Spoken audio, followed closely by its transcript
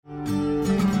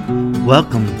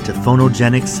Welcome to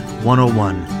Phonogenics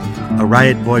 101, a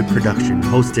Riot Boy production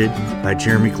hosted by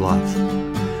Jeremy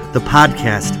Gloff. The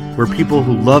podcast where people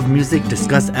who love music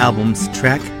discuss albums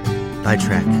track by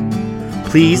track.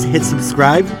 Please hit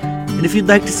subscribe, and if you'd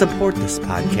like to support this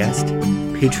podcast,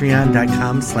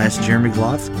 patreon.com/Jeremy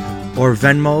Gloff or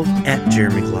Venmo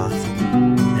 @Jeremy Gloff.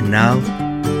 And now,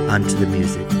 on to the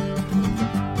music.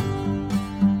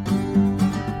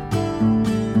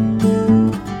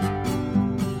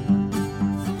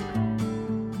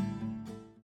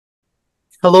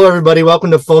 Hello, everybody. Welcome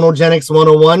to Phonogenics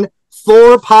 101.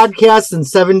 4 podcasts in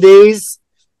 7 days.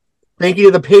 Thank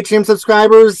you to the Patreon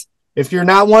subscribers. If you're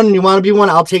not one and you want to be one,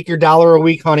 I'll take your $1 a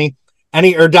week, honey.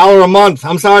 Or $1 a month.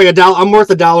 I'm sorry, I'm worth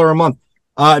 $1 a month.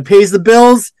 It pays the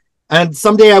bills, and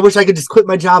someday I wish I could just quit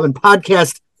my job and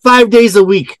podcast 5 days a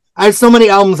week. I have so many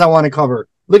albums I want to cover.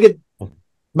 Look at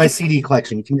my CD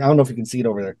collection. I don't know if you can see it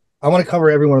over there. I want to cover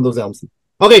every one of those albums.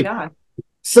 Okay,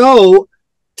 so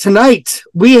tonight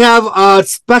we have a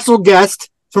special guest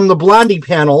from the Blondie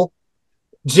panel,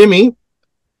 Jimmy.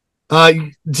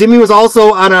 Jimmy was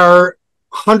also on our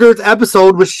 100th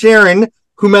episode with Sharon,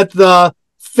 who met the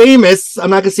famous, I'm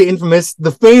not going to say infamous,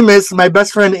 the famous, my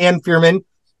best friend, Ann Fearman.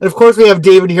 And of course, we have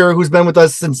David here, who's been with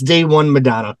us since day one,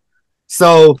 Madonna.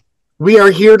 So we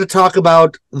are here to talk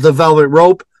about The Velvet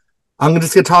Rope. I'm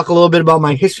just going to talk a little bit about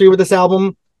my history with this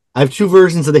album. I have 2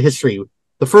 versions of the history.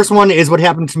 The first one is what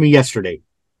happened to me yesterday.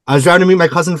 I was driving to meet my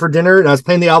cousin for dinner, and I was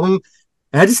playing the album,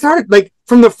 and I just started, like,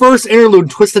 from the first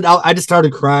interlude, Twisted Out, I just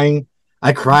started crying.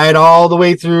 I cried all the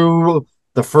way through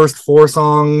the first 4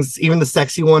 songs, even the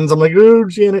sexy ones. I'm like, oh,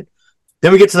 Janet.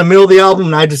 Then we get to the middle of the album,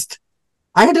 and I had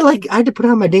to put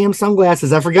on my damn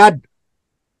sunglasses. I forgot.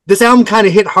 This album kind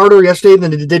of hit harder yesterday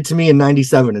than it did to me in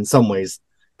 97 in some ways,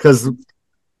 because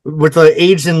with the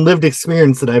age and lived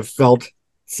experience that I've felt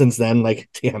since then, like,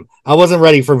 damn, I wasn't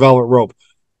ready for Velvet Rope.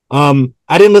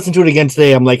 I didn't listen to it again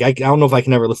today. I'm like, I don't know if I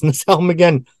can ever listen to this album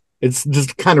again. It's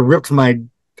just kind of ripped my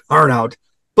heart out.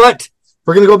 But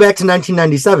we're going to go back to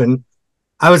 1997.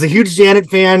 I was a huge Janet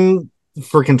fan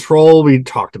for Control. We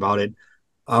talked about it.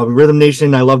 Rhythm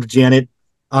Nation, I loved Janet.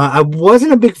 I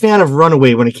wasn't a big fan of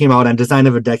Runaway when it came out on Design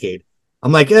of a Decade.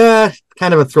 I'm like,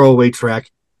 kind of a throwaway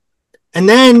track. And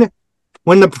then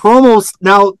when the promos,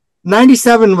 now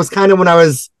 97 was kind of when I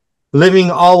was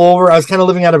living all over. I was kind of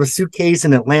living out of a suitcase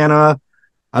in Atlanta.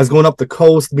 I was going up the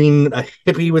coast, being a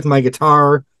hippie with my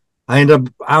guitar. I don't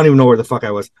even know where the fuck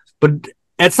I was. But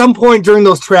at some point during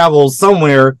those travels,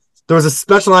 somewhere, there was a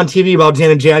special on TV about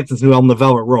Janet Jackson's new album, The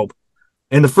Velvet Rope.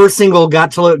 And the first single,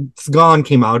 Got Till It's Gone,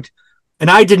 came out.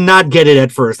 And I did not get it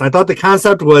at first. I thought the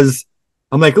concept was,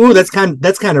 I'm like, ooh, that's kind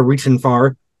of reaching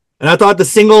far. And I thought the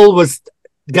single was,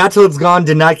 Got Till It's Gone,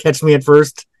 did not catch me at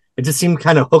first. It just seemed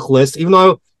kind of hookless, even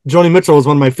though Joni Mitchell was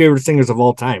one of my favorite singers of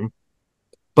all time.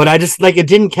 But I just, like, it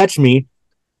didn't catch me.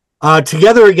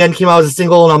 Together Again came out as a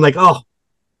single, and I'm like, oh,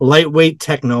 lightweight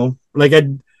techno. Like,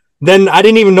 then I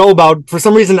didn't even know about, for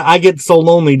some reason, I Get So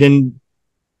Lonely didn't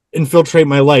infiltrate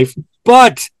my life.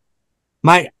 But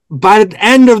by the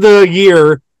end of the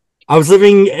year, I was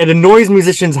living at a noise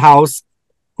musician's house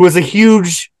who was a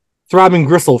huge Throbbing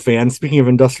Gristle fan, speaking of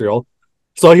industrial.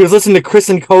 So he was listening to Chris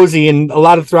and Cozy and a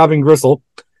lot of Throbbing Gristle.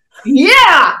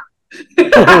 Yeah!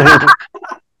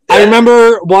 I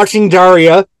remember watching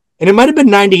Daria, and it might have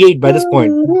been 98 by this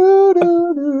point.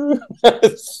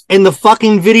 And the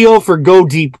fucking video for Go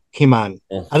Deep came on.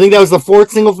 I think that was the 4th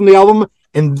single from the album,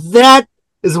 and that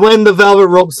is when the Velvet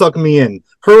Rope sucked me in.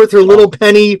 Her with her little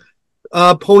penny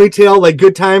ponytail, like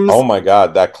Good Times. Oh my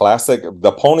God, that classic,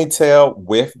 the ponytail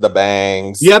with the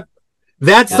bangs. Yep.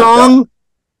 That song,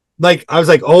 like, I was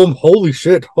like, oh, holy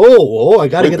shit. Oh, I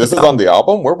gotta get this. This is on the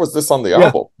album? Where was this on the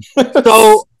album?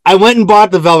 So I went and bought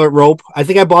the Velvet Rope. I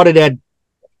think I bought it at,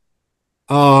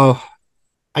 I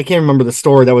can't remember the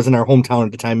store that was in our hometown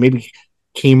at the time. Maybe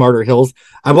Kmart or Hills.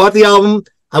 I bought the album.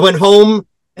 I went home.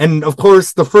 And of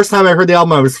course, the first time I heard the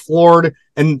album, I was floored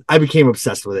and I became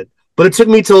obsessed with it. But it took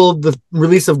me till the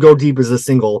release of Go Deep as a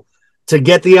single to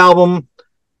get the album,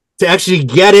 to actually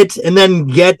get it and then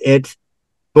get it.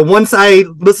 But once I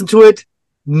listened to it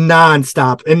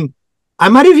nonstop, and I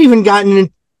might have even gotten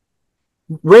in,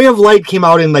 Ray of Light came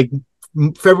out in like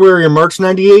February or March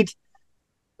 98.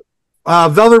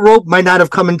 Velvet Rope might not have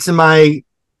come into my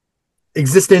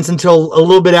existence until a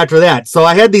little bit after that. So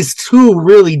I had these 2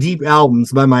 really deep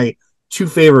albums by my 2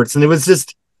 favorites, and it was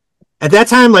just at that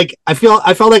time, like, I felt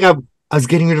like I was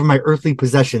getting rid of my earthly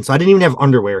possessions. So I didn't even have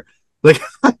underwear. Like,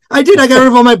 I got rid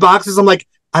of all my boxes. I'm like,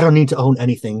 I don't need to own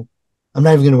anything. I'm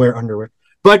not even gonna wear underwear.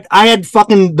 But I had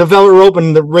fucking the Velvet Rope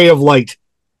and the Ray of Light,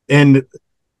 and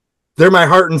they're my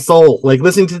heart and soul. Like,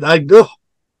 listening to,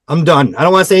 I'm done. I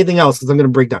don't want to say anything else because I'm going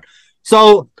to break down.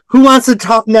 So, who wants to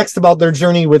talk next about their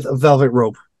journey with Velvet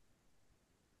Rope?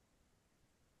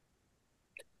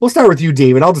 We'll start with you,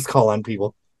 David. I'll just call on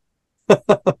people. I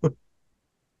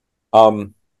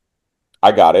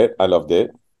got it. I loved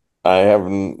it. I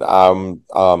haven't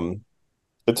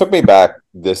it took me back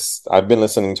I've been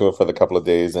listening to it for the couple of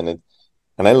days, and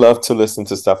I love to listen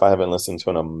to stuff I haven't listened to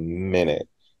in a minute.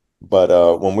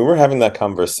 But when we were having that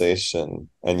conversation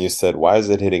and you said, why is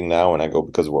it hitting now? And I go,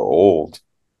 because we're old.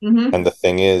 Mm-hmm. And the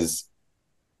thing is,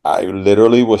 I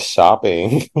literally was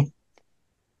shopping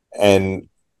and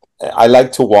I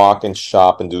like to walk and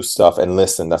shop and do stuff and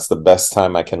listen. That's the best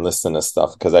time I can listen to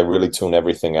stuff because I really tune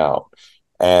everything out.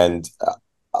 And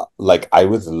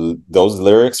those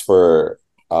lyrics were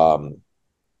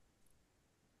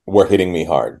hitting me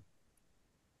hard.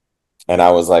 And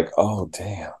I was like, oh,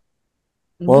 damn.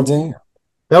 Well, damn.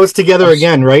 That was Together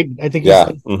Again, right? I think. Yeah.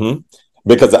 Mm-hmm.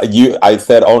 Because I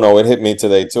said, oh no, it hit me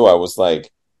today too. I was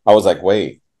like,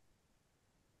 wait,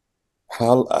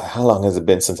 how long has it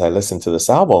been since I listened to this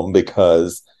album?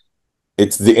 Because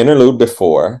it's the interlude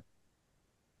before,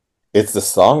 it's the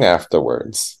song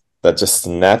afterwards that just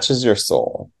snatches your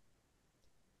soul.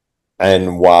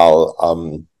 And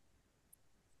while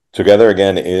Together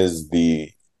Again is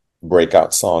the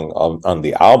breakout song on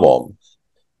the album,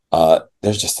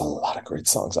 there's just a lot of great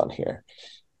songs on here.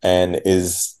 And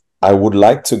I would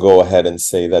like to go ahead and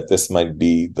say that this might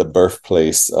be the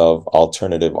birthplace of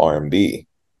alternative R&B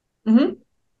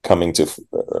coming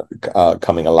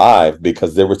alive,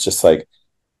 because there was just like,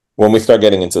 when we start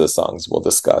getting into the songs, we'll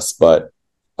discuss, but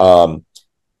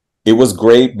it was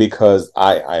great because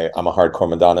I'm a hardcore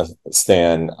Madonna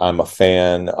stan. I'm a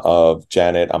fan of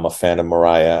Janet. I'm a fan of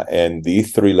Mariah, and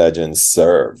these three legends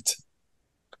served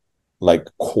like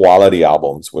quality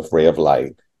albums with Ray of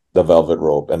Light, The Velvet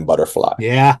Rope, and Butterfly.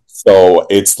 Yeah. So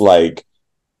it's like,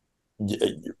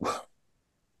 and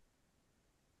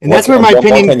that's where my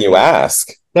opinion. What can you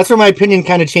ask? That's where my opinion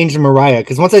kind of changed in Mariah,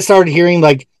 because once I started hearing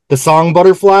like the song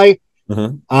Butterfly,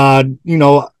 when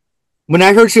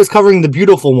I heard she was covering The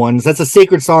Beautiful Ones, that's a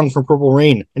sacred song from Purple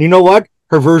Rain, and you know what?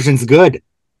 Her version's good.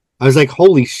 I was like,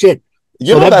 holy shit.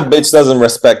 That bitch doesn't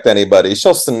respect anybody.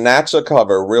 She'll snatch a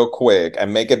cover real quick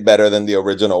and make it better than the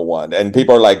original one. And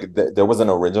people are like, there was an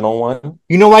original one?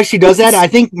 You know why she does that? I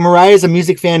think Mariah's a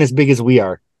music fan as big as we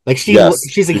are. Like she's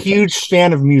a huge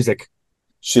fan of music.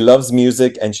 She loves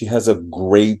music and she has a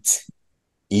great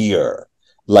ear.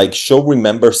 Like she'll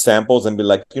remember samples and be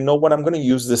like, you know what? I'm going to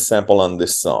use this sample on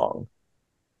this song.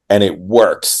 And it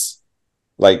works.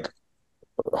 Like,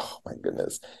 oh my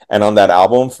goodness. And on that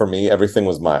album, for me, everything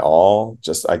was my all.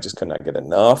 I just could not get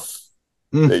enough.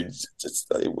 It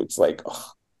was like,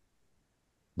 oh.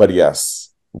 But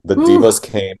yes, the divas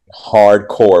came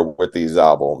hardcore with these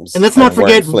albums. And let's not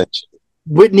forget,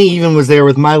 Whitney even was there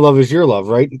with My Love Is Your Love,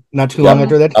 right? Not too long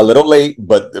after that. A little late,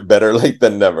 but better late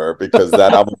than never, because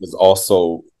that album is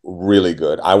also really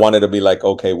good. I wanted to be like,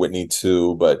 okay, Whitney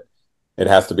too, but it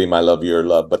has to be My Love Your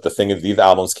Love. But the thing is, these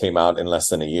albums came out in less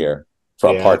than a year.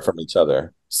 Apart from each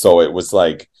other. So it was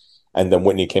like, and then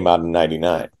Whitney came out in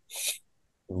 99.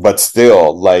 But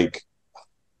still, like,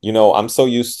 I'm so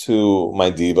used to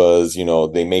my divas,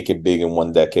 they make it big in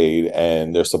one decade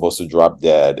and they're supposed to drop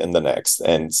dead in the next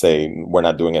and say, we're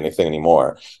not doing anything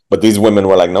anymore. But these women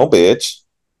were like, no, bitch,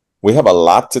 we have a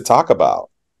lot to talk about.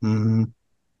 Mm-hmm.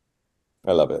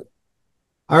 I love it.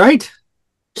 All right.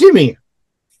 Jimmy.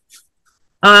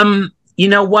 You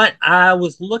know what? I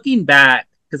was looking back,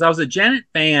 because I was a Janet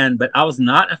fan, but I was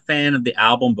not a fan of the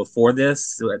album before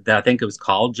this. That I think it was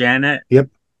called Janet. Yep.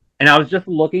 And I was just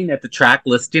looking at the track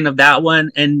listing of that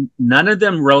one, and none of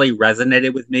them really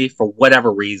resonated with me for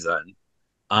whatever reason.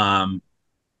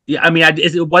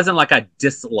 It wasn't like I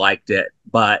disliked it,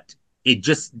 but it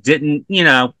just didn't,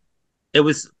 it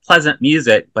was pleasant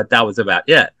music, but that was about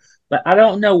it. But I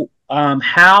don't know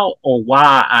how or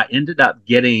why I ended up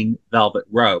getting Velvet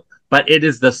Rope, but it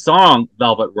is the song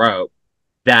Velvet Rope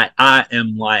that I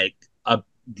am like,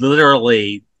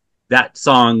 literally, that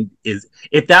song is,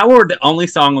 if that were the only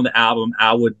song on the album,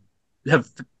 I would have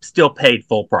still paid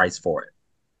full price for it.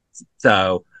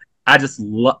 So I just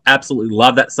absolutely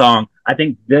love that song. I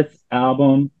think this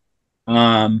album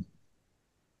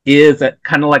is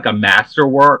kind of like a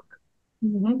masterwork,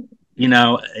 in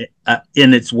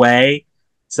its way.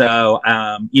 So,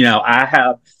 I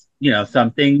have,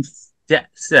 some things to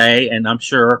say, and I'm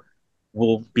sure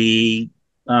will be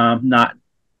not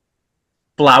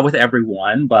fly with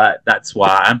everyone, but that's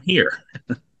why I'm here.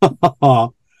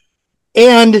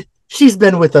 And she's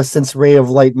been with us since Ray of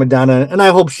Light, Madonna, and I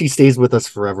hope she stays with us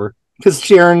forever. Because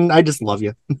Sharon, I just love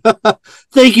you.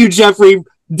 Thank you, Jeffrey.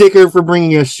 Dicker for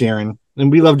bringing us Sharon.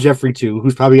 And we love Jeffrey too,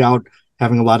 who's probably out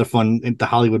having a lot of fun at the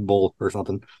Hollywood Bowl or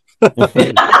something.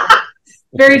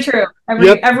 Very true.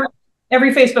 Yep.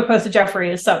 Every Facebook post of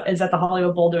Jeffrey is at the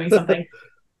Hollywood Bowl doing something.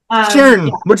 Sharon,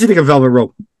 what do you think of Velvet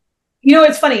Rope? You know,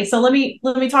 it's funny. So let me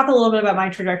talk a little bit about my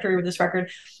trajectory with this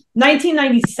record.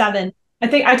 1997. I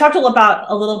think I talked a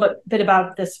little bit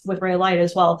about this with Ray Light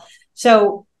as well.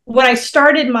 So when I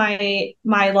started my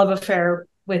love affair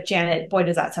with Janet, boy,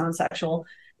 does that sound sexual.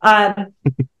 I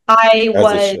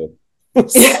was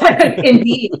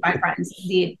indeed, my friends,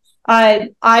 indeed. I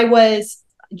was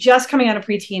just coming out of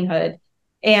preteenhood,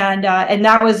 and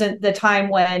that was the time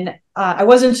when I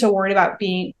wasn't so worried about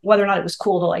whether or not it was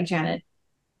cool to like Janet.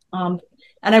 And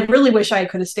I really wish I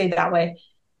could have stayed that way.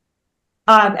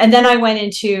 And then I went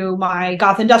into my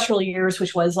goth industrial years,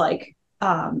 which was like,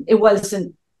 it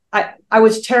wasn't, I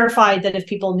was terrified that if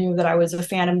people knew that I was a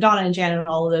fan of Madonna and Janet and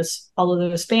all of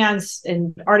those bands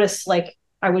and artists, like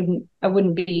I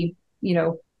wouldn't be,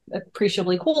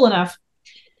 appreciably cool enough.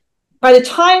 By the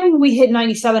time we hit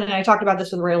 97, and I talked about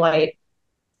this with Ray Light,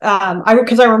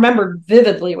 because I remembered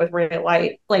vividly with Ray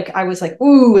Light, like I was like,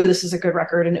 ooh, this is a good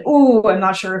record, and ooh, I'm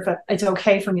not sure if it's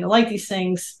okay for me to like these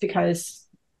things because,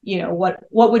 what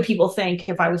would people think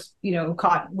if I was,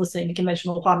 caught listening to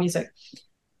conventional pop music?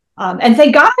 And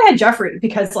thank God I had Jeffrey,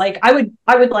 because like I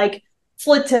would like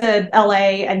flit to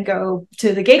LA and go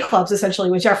to the gay clubs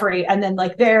essentially with Jeffrey, and then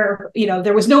like there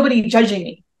was nobody judging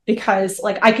me because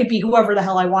like I could be whoever the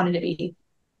hell I wanted to be.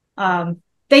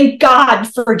 Thank God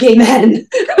for gay men.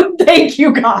 Thank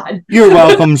you, God. You're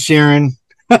welcome, Sharon.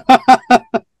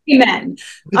 Amen.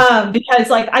 Because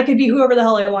like I could be whoever the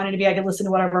hell I wanted to be. I could listen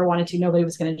to whatever I wanted to. Nobody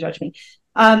was going to judge me.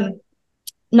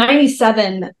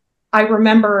 97, I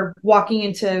remember walking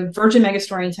into Virgin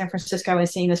Megastore in San Francisco and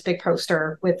seeing this big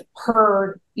poster with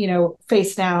her,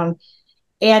 face down.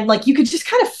 And like, you could just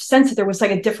kind of sense that there was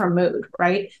like a different mood,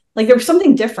 right? Like there was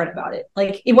something different about it.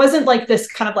 Like, it wasn't like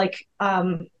this kind of like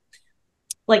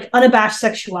unabashed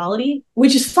sexuality,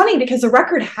 which is funny because the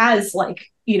record has like,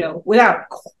 without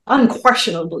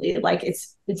unquestionably, like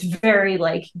it's very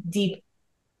like deep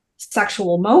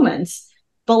sexual moments,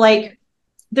 but like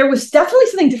there was definitely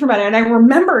something different about it. And I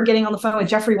remember getting on the phone with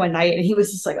Jeffrey one night and he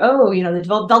was just like, oh, the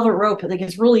Velvet Rope, like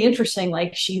it's really interesting.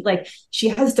 Like she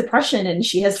has depression and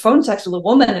she has phone sex with a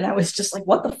woman. And I was just like,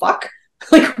 what the fuck?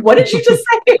 Like, what did you just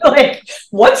say? Like,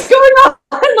 what's going on?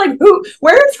 Like,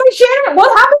 where is my Shannon?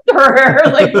 What happened to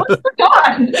her? Like, what's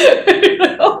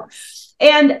going on?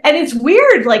 And it's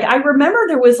weird. Like, I remember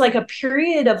there was like a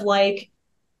period of like,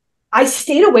 I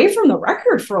stayed away from the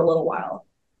record for a little while.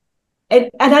 And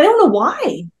I don't know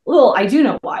why. Well, I do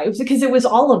know why. It was because it was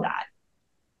all of that.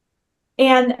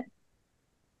 And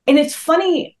it's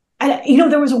funny. And,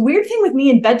 there was a weird thing with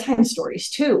me in bedtime stories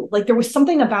too. Like there was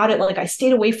something about it. Like I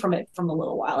stayed away from it from a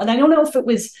little while. And I don't know if it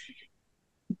was,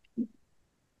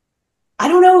 I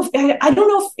don't know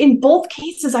if in both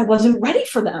cases I wasn't ready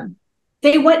for them.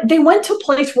 They went to a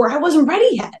place where I wasn't ready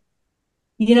yet,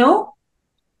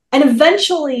 and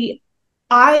eventually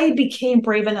I became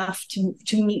brave enough to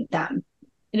meet them.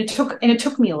 And it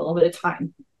took me a little bit of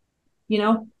time,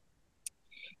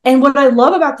 And what I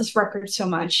love about this record so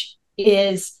much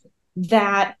is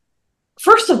that,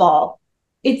 first of all,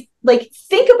 it's like,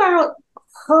 think about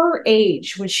her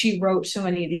age when she wrote so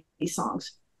many of these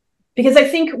songs, because I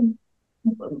think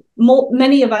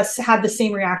many of us had the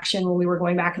same reaction when we were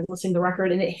going back and listening to the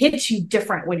record, and it hits you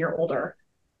different when you're older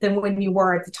than when you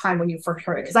were at the time when you first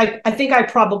heard it. Because I think I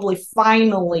probably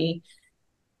finally,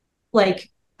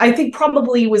 I think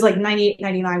probably it was like 98,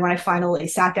 99 when I finally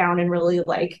sat down and really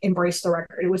like embraced the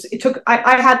record.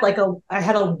 I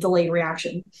had a delayed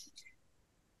reaction.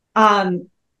 I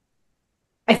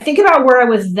think about where I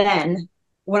was then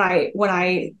when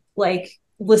I like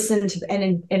listened to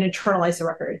and internalized the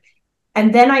record.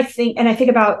 And then I think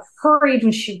about her age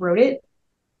when she wrote it.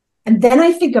 And then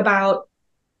I think about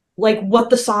like what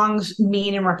the songs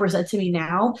mean and represent to me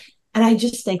now. And I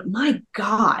just think, my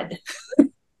God,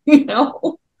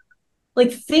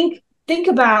 like think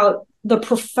about the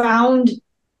profound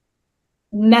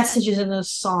messages in those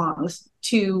songs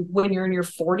to when you're in your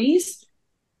 40s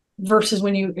versus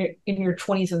when you're in your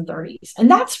 20s and 30s. And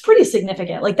that's pretty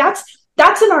significant. Like that's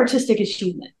an artistic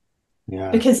achievement.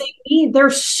 Yeah. Because they're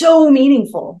so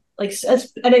meaningful. Like,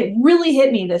 and it really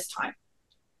hit me this time,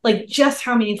 like just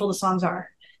how meaningful the songs are,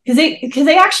 because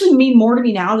they actually mean more to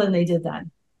me now than they did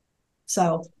then.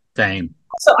 So same.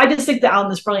 So I just think the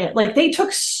album is brilliant. Like they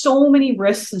took so many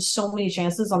risks and so many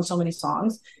chances on so many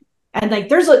songs, and like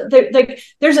there's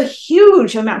a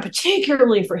huge amount,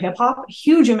 particularly for hip hop, a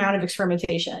huge amount of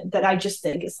experimentation that I just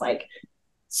think is like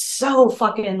so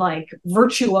fucking like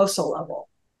virtuoso level.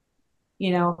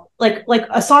 You know, like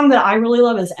a song that I really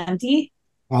love is Empty.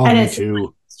 Oh, and me it's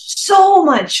too. so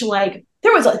much like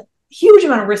there was a huge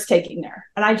amount of risk taking there.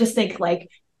 And I just think like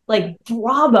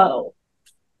bravo,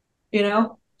 you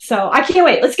know? So I can't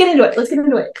wait. Let's get into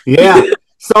it. Yeah.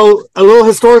 So a little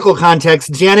historical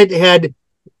context. Janet had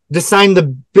just signed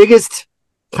the biggest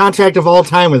contract of all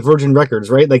time with Virgin Records,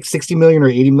 right? Like 60 million or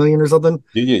 80 million or something.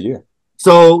 Yeah.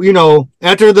 So, you know,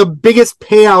 after the biggest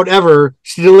payout ever,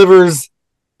 she delivers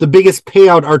the biggest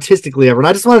payout artistically ever. And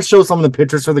I just want to show some of the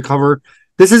pictures for the cover.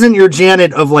 This isn't your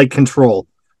Janet of like Control.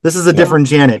 This is a different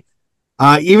Janet.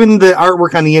 Even the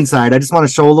artwork on the inside, I just want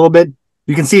to show a little bit.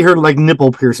 You can see her like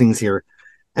nipple piercings here.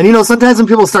 And, you know, sometimes when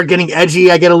people start getting edgy,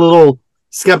 I get a little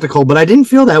skeptical, but I didn't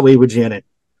feel that way with Janet.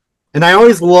 And I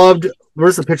always loved,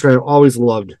 where's the picture I always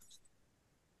loved?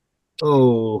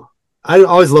 Oh, I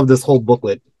always loved this whole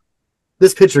booklet.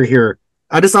 This picture here.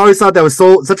 I just always thought that was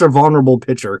such a vulnerable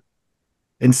picture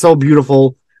and so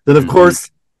beautiful. Then, of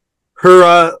course,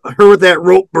 her with that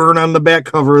rope burn on the back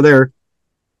cover there.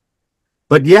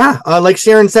 But yeah, like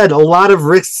Sharon said, a lot of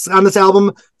risks on this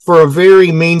album for a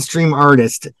very mainstream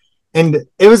artist. And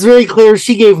it was very clear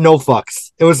she gave no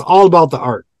fucks. It was all about the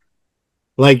art.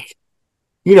 Like,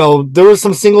 you know, there were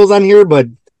some singles on here, but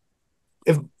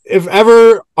if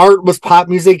ever art was pop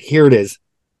music, here it is.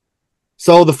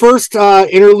 So the first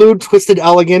interlude, Twisted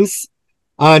Elegance.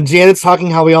 Janet's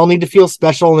talking how we all need to feel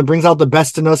special, and it brings out the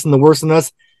best in us and the worst in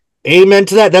us. Amen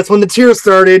to that. That's when the tears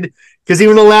started. Because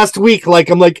even the last week, like,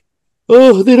 I'm like,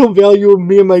 oh, they don't value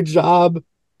me and my job.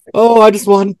 Oh, I just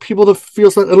want people to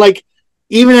feel special. Like,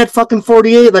 even at fucking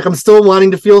 48, like, I'm still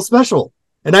wanting to feel special.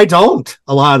 And I don't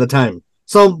a lot of the time.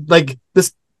 So, like,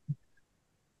 this,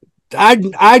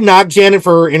 I'd knock Janet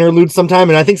for her interlude sometime,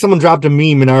 and I think someone dropped a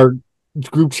meme in our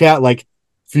group chat, like,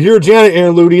 if you hear a Janet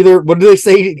interlude, either, what do they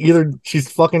say? Either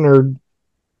she's fucking or,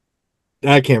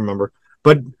 I can't remember.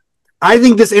 But I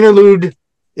think this interlude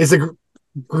is a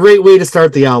great way to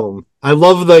start the album. I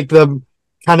love, like, the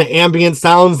kind of ambient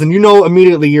sounds, and you know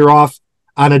immediately you're off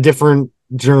on a different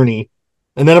journey.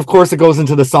 And then, of course, it goes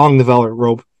into the song The Velvet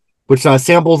Rope, which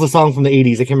samples a song from the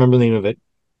 80s. I can't remember the name of it.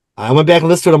 I went back and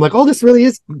listened to it. I'm like, oh, this really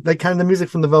is like kind of the music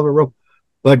from The Velvet Rope.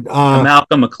 But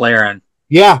Malcolm McLaren.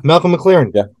 Yeah, Malcolm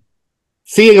McLaren. Yeah.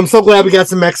 See, I'm so glad we got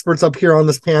some experts up here on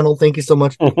this panel. Thank you so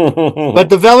much. But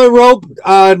The Velvet Rope,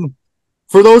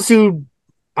 for those who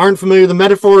aren't familiar, the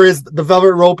metaphor is the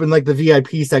velvet rope in like the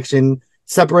VIP section,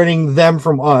 separating them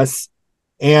from us,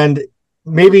 and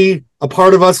maybe a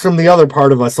part of us from the other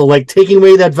part of us. So like taking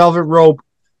away that velvet rope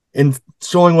and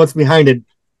showing what's behind it.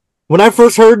 When I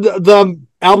first heard the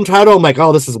album title, I'm like,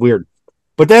 oh, this is weird.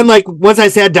 But then like once I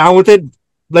sat down with it,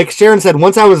 like Sharon said,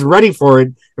 once I was ready for it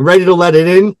and ready to let it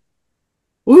in,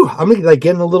 ooh, I'm like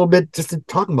getting a little bit just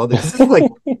talking about this.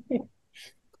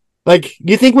 Like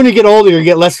you think when you get older, you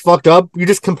get less fucked up. You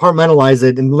just compartmentalize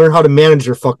it and learn how to manage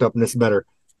your fucked upness better.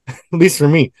 At least for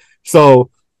me. So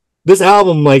this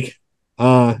album, like,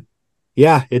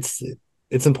 yeah, it's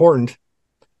important.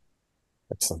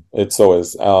 It's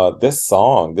always this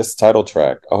song, this title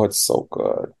track. Oh, it's so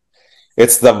good.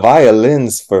 It's the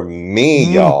violins for me,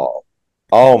 y'all.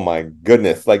 Oh my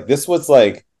goodness! Like this was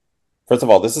like, first of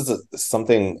all, this is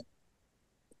something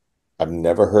I've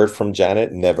never heard from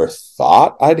Janet. Never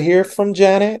thought I'd hear from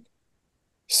Janet.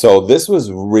 So this was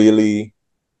really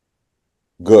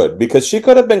good because she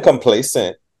could have been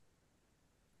complacent.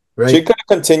 Right. She could have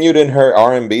continued in her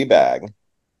R&B bag.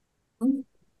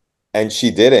 And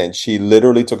she didn't. She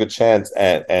literally took a chance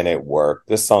and it worked.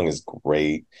 This song is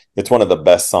great. It's one of the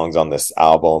best songs on this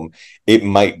album. It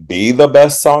might be the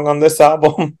best song on this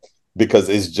album because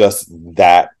it's just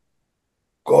that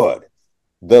good.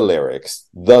 The lyrics,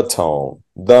 the tone,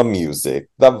 the music,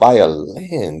 the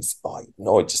violins. Oh,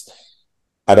 no, it just,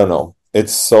 I don't know.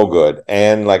 It's so good.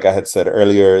 And like I had said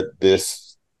earlier,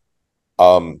 this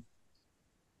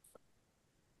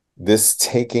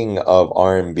taking of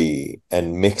R&B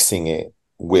and mixing it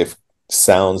with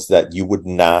sounds that you would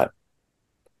not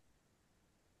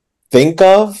think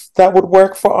of that would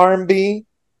work for R&B,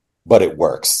 but it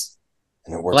works.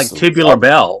 And it works like Tubular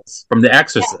Bells from The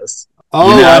Exorcist.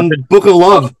 Oh, you know? And Book of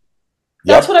Love.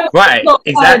 That's what I was right.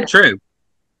 Exactly true.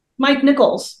 Mike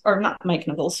Nichols, or not Mike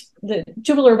Nichols, the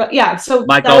Tubular Bells. Yeah. So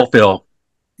Mike Oldfield.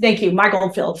 Thank you, Mike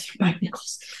Oldfield. Mike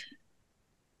Nichols.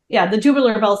 Yeah, the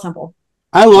Tubular Bells sample.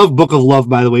 I love Book of Love,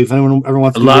 by the way. If anyone ever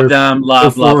wants to love them,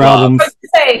 love albums.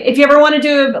 Say, if you ever want to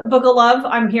do a Book of Love,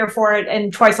 I'm here for it.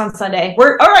 And Twice on Sunday.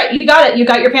 We're all right. You got it. You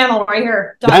got your panel right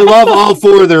here. Done. I love all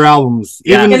four of their albums.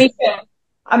 Yeah, me too.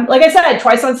 Like I said,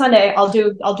 Twice on Sunday. I'll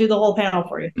do the whole panel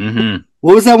for you. Mm-hmm.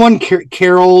 What was that one?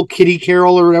 Carol, Kitty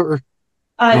Carol, or whatever.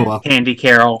 Candy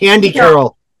Carol. Candy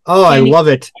Carol. Oh, I love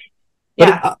it.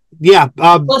 But, yeah.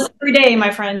 Plus every day,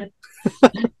 my friend.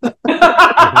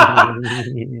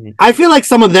 I feel like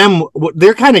some of them,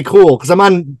 they're kind of cool because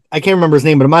I can't remember his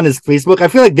name, but I'm on his Facebook. I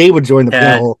feel like they would join the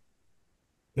panel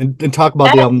and talk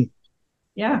about the album.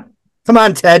 Yeah. Come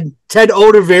on, Ted. Ted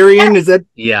Odervarian, is that?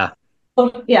 Yeah.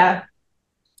 Oh, yeah.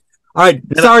 All right.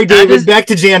 Sorry, David. Back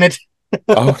to Janet.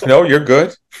 Oh, no, you're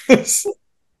good.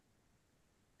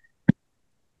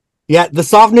 Yeah, the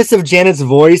softness of Janet's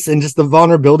voice and just the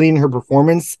vulnerability in her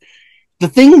performance. The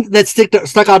thing that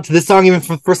stuck out to this song, even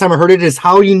from the first time I heard it, is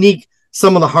how unique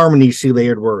some of the harmonies she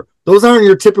layered were. Those aren't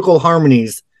your typical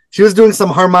harmonies. She was doing some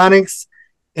harmonics,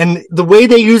 and the way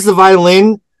they used the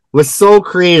violin was so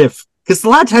creative. Because a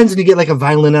lot of times when you get like a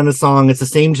violin on a song, it's the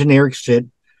same generic shit.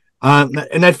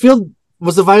 And I feel,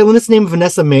 was the violinist named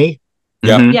Vanessa May?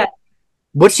 Yeah. Mm-hmm. Yeah.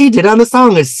 What she did on the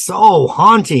song is so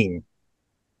haunting.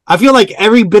 I feel like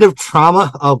every bit of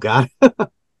trauma. Oh God,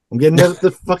 I'm getting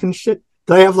the fucking shit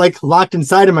that I have like locked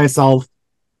inside of myself.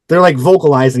 They're like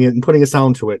vocalizing it and putting a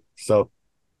sound to it. So, all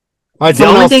right,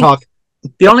 someone else talk.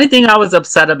 The only thing I was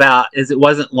upset about is it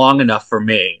wasn't long enough for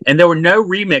me, and there were no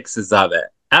remixes of it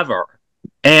ever.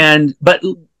 But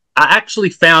I actually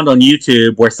found on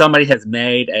YouTube where somebody has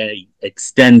made a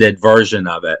extended version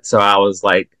of it. So I was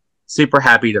like super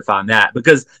happy to find that,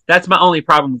 because that's my only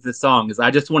problem with this song is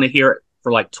I just want to hear it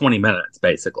for like 20 minutes,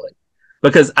 basically.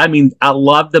 Because, I mean, I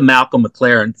love the Malcolm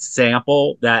McLaren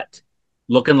sample. That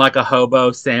looking like a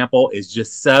hobo sample is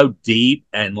just so deep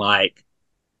and like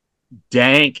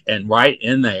dank and right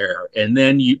in there. And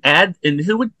then you add, and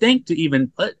who would think to even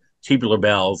put Tubular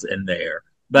Bells in there?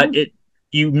 But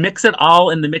you mix it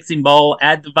all in the mixing bowl,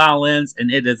 add the violins,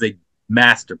 and it is a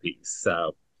masterpiece.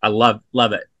 So I love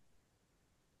it.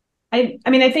 I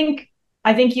mean, I think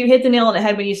you hit the nail on the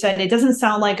head when you said it doesn't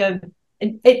sound like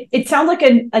it sounds like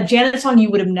a Janet song you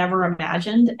would have never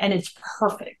imagined, and it's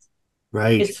perfect.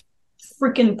 Right. It's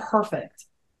freaking perfect.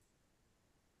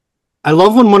 I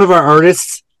love when one of our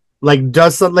artists like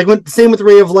does something like same with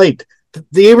Ray of Light.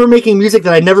 They were making music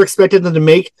that I never expected them to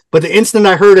make, but the instant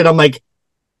I heard it, I'm like,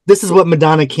 this is what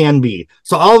Madonna can be.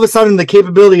 So all of a sudden, the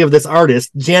capability of this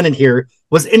artist, Janet here,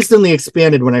 was instantly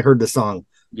expanded when I heard the song.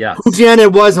 Yeah, who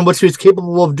Janet was and what she was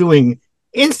capable of doing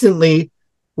instantly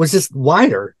was just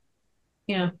wider.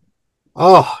 Yeah.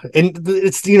 Oh, and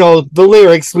it's, the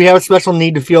lyrics, we have a special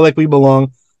need to feel like we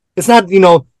belong. It's not,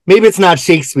 maybe it's not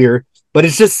Shakespeare, but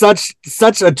it's just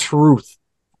such a truth.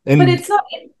 But it's not,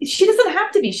 she doesn't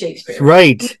have to be Shakespeare.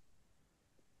 Right.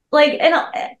 Like,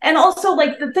 and also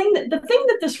like the thing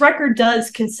that this record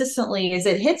does consistently is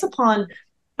it hits upon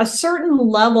a certain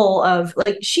level of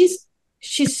like, she's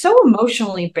so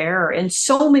emotionally bare in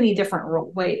so many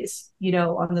different ways,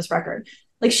 on this record.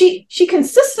 Like she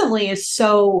consistently is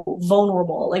so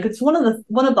vulnerable. Like it's one of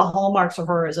the hallmarks of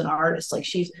her as an artist. Like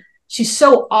she's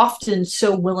so often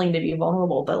so willing to be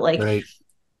vulnerable, but like, right.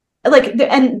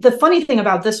 And the funny thing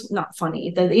about this, not funny,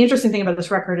 the interesting thing about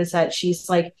this record is that she's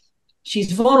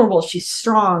vulnerable, she's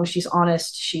strong, she's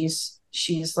honest, she's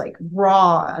like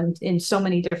raw and in so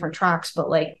many different tracks,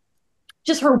 but like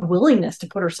just her willingness to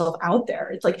put herself out there.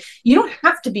 It's like, you don't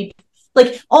have to be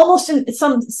like, almost in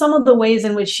some of the ways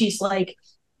in which she's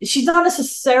not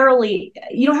necessarily,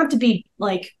 you don't have to be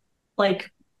like,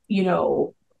 you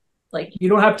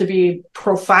don't have to be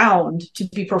profound to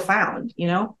be profound,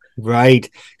 Right.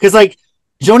 Because like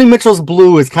Joni Mitchell's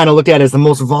Blue is kind of looked at as the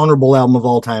most vulnerable album of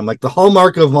all time, like the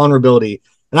hallmark of vulnerability.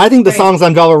 And I think the songs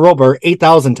on Velvet Rope are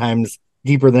 8,000 times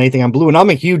deeper than anything on Blue. And I'm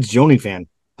a huge Joni fan.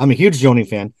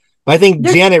 But I think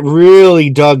Janet really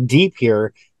dug deep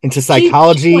here into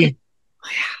psychology,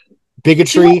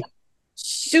 bigotry.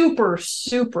 Super,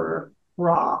 super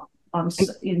raw in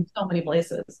so many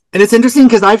places. And it's interesting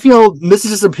because I feel, this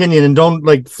is just opinion and don't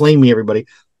like flame me, everybody.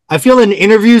 I feel in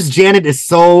interviews, Janet is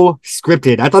so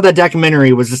scripted. I thought that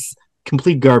documentary was just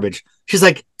complete garbage. She's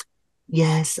like,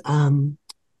 yes, I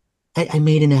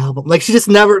made an album. Like she just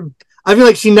never, I feel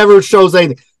like she never shows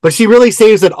anything, but she really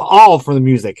saves it all for the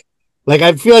music. Like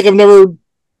I feel like I've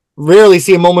rarely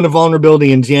see a moment of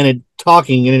vulnerability in Janet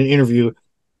talking in an interview.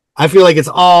 I feel like it's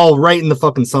all right in the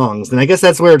fucking songs. And I guess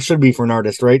that's where it should be for an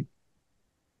artist, right?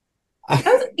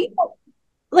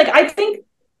 Like, I think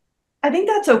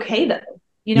that's okay though.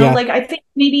 Like I think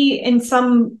maybe in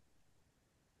some,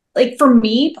 like for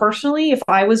me personally, if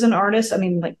I was an artist,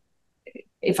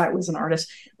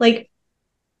 like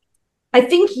I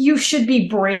think you should be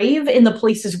brave in the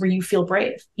places where you feel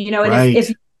brave, and right.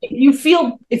 if you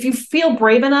feel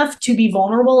brave enough to be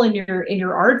vulnerable in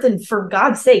your art, then for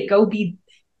God's sake, go be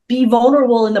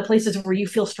vulnerable in the places where you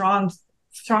feel strong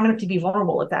strong enough to be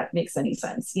vulnerable, if that makes any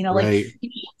sense. You know, Right.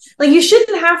 like you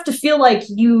shouldn't have to feel like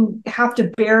you have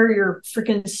to bare your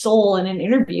freaking soul in an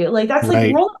interview. Like that's like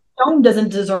Right. Rolling Stone doesn't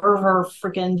deserve her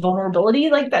freaking vulnerability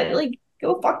like that. Like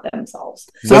go fuck themselves.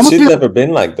 So But I'm she's feel- never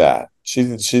been like that.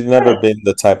 She's never been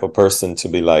the type of person to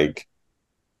be like,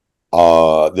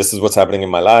 this is what's happening in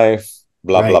my life,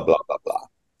 blah, blah, Right. blah, blah, blah.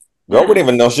 Girl wouldn't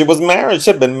even know she was married.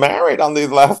 She'd been married on these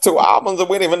last 2 albums and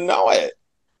we didn't even know it.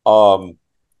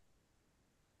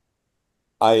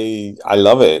 I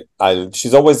love it. I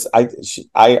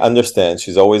understand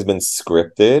she's always been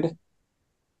scripted,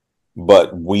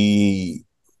 but we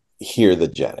hear the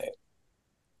Janet,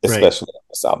 Right. especially on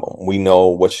this album. We know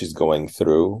what she's going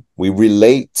through. We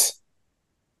relate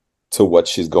to what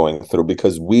she's going through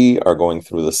because we are going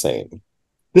through the same.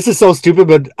 This is so stupid,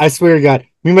 but I swear to God,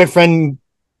 me and my friend,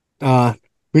 we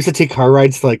used to take car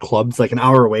rides to like clubs like an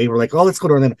hour away. We're like, oh, let's go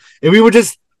to Orlando. And we would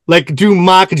just like do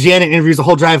mock Janet interviews the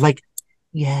whole drive, like,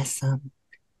 yes,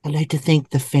 I'd like to thank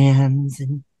the fans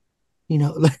and you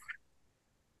know,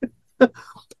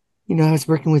 I was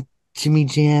working with Jimmy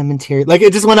Jam and Terry. Like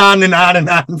it just went on and on and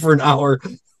on for an hour.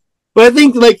 But I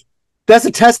think like that's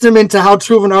a testament to how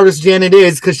true of an artist Janet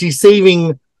is because she's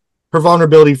saving her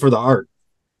vulnerability for the art.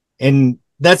 And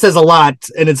that says a lot.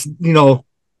 And it's,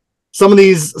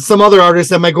 some other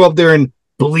artists that might go up there and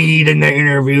bleed in their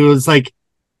interview. It's like,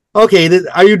 okay,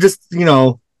 are you just,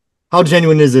 how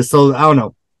genuine is this? So I don't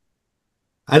know.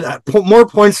 I more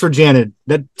points for Janet.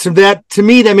 To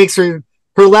me, that makes her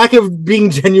lack of being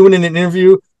genuine in an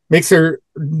interview makes her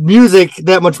music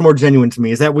that much more genuine to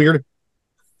me. Is that weird?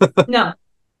 No.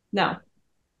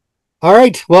 All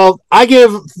right. Well, I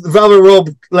give Velvet Rope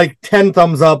like 10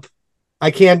 thumbs up.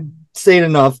 I can't say it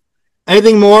enough.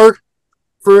 Anything more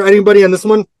for anybody on this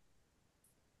one?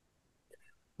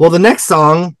 Well, the next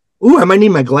song. Ooh, I might need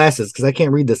my glasses because I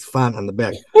can't read this font on the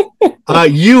back.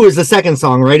 You is the second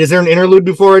song, right? Is there an interlude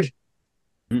before it?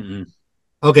 Mm-mm.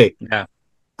 Okay. Yeah.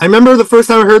 I remember the first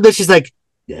time I heard this, she's like,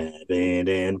 I'm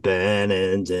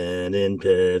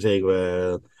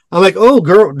like, oh,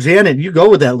 girl, Janet, you go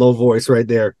with that low voice right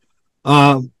there.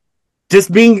 I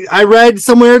read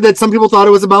somewhere that some people thought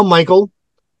it was about Michael.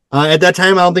 At that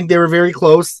time, I don't think they were very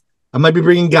close. I might be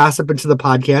bringing gossip into the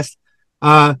podcast.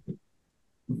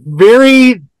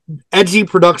 Very edgy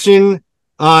production.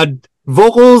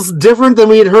 Vocals different than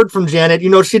we had heard from Janet.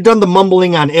 She'd done the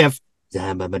mumbling on If,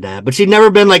 but she'd never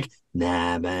been like,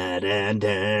 and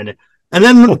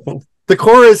then the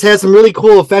chorus has some really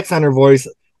cool effects on her voice.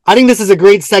 I think this is a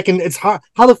great second. It's hard.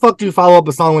 How the fuck do you follow up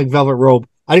a song like Velvet Rope?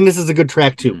 I think this is a good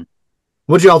track too. Mm-hmm.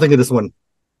 What'd y'all think of this one?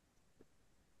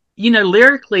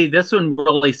 Lyrically, this one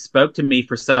really spoke to me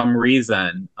for some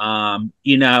reason.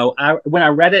 When I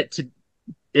read it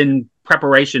in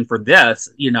preparation for this,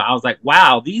 I was like,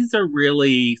 wow, these are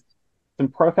really some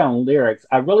profound lyrics.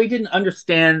 I really didn't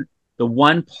understand the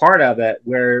one part of it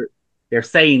where they're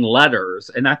saying letters,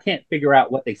 and I can't figure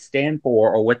out what they stand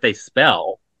for or what they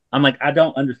spell. I'm like, I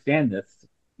don't understand this.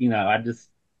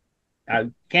 I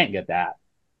can't get that.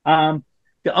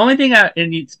 The only thing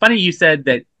and it's funny you said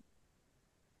that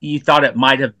you thought it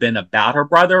might have been about her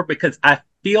brother, because I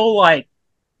feel like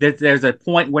that there's a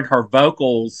point when her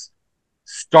vocals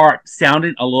start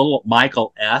sounding a little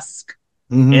Michael-esque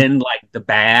in like the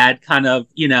bad kind of,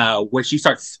 where she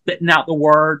starts spitting out the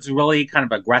words really kind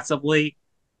of aggressively,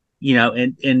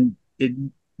 and it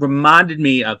reminded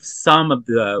me of some of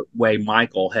the way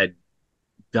Michael had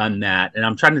done that. And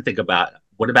I'm trying to think about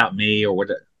What About Me or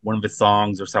one of his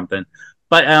songs or something.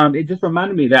 But it just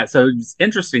reminded me of that. So it's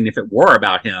interesting if it were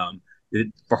about him,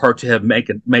 for her to have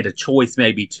made a choice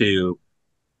maybe to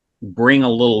bring a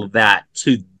little of that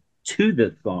to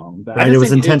this song. But right, it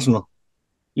was intentional.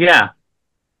 Yeah.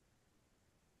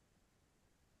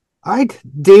 All right,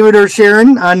 David or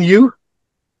Sharon, on you.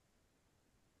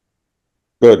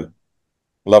 Good.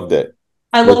 Loved it.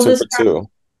 I love this track. Too.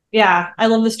 Yeah, I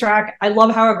love this track. I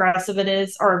love how aggressive it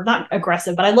is, or not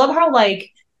aggressive, but I love how I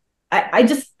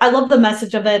love the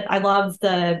message of it. I love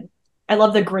the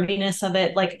grittiness of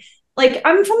it. Like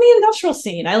I'm from the industrial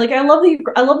scene. I love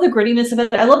the grittiness of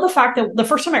it. I love the fact that the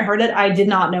first time I heard it, I did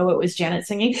not know it was Janet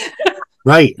singing.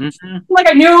 Right. Mm-hmm. Like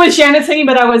I knew it was Janet singing,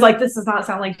 but I was like, this does not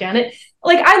sound like Janet.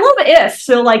 Like I love If,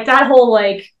 so like that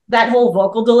whole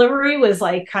vocal delivery was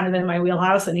like kind of in my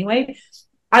wheelhouse anyway.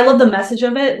 I love the message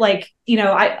of it. Like,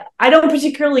 I don't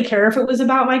particularly care if it was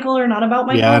about Michael or not about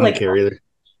Michael. Yeah, I don't care either.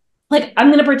 Like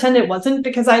I'm gonna pretend it wasn't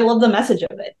because I love the message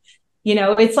of it.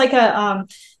 It's like a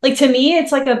to me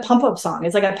it's like a pump up song.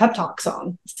 It's like a pep talk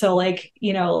song. So I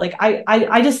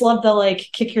just love the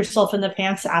kick yourself in the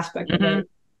pants aspect of it.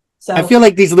 So I feel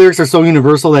like these lyrics are so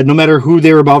universal that no matter who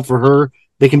they're about for her,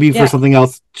 They can be for Yeah. something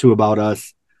else too about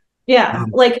us. Yeah,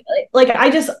 like I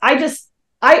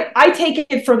take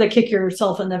it for the kick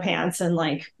yourself in the pants and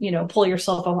like, you know, pull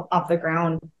yourself off the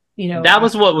ground, you know. That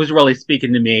was what was really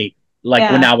speaking to me.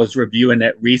 Like when Yeah. I was reviewing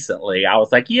it recently, I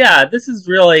was like, yeah, this is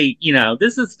really, you know,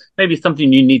 this is maybe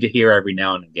something you need to hear every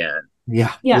now and again.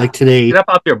 Yeah, Yeah. like today. Get up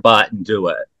off your butt and do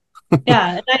it.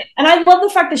 Yeah, and I love the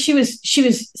fact that she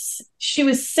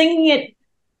was singing it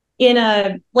in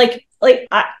a like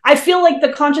I feel like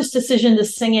the conscious decision to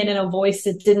sing it in a voice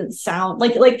that didn't sound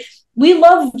like we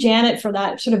love Janet for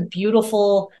that sort of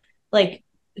beautiful, like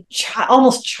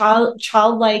almost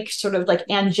childlike sort of like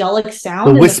angelic sound.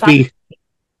 The And wispy.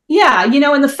 yeah, you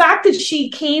know, and the fact that she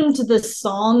came to this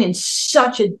song in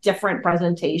such a different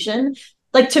presentation,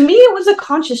 like to me, it was a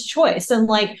conscious choice. And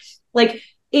like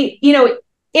it, you know,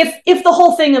 if the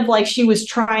whole thing of like she was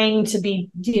trying to be,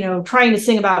 you know, trying to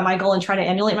sing about Michael and trying to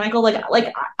emulate Michael,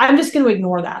 like I'm just going to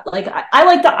ignore that. Like I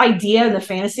like the idea and the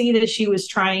fantasy that she was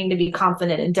trying to be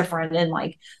confident and different and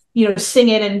like, you know, sing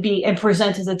it and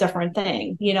present as a different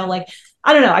thing. You know, like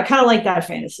I don't know, I kind of like that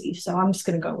fantasy, so I'm just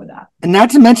going to go with that. And not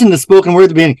to mention the spoken word at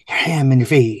the beginning, ham in your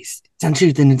face, some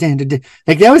truth in the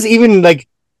like that was even like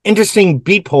interesting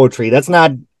beat poetry. That's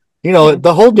not, you know,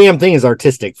 the whole damn thing is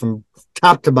artistic from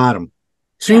top to bottom.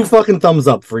 Two fucking thumbs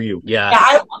up for you.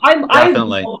 Yes, Yeah,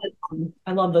 definitely.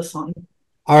 I love this song.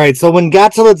 All right, so when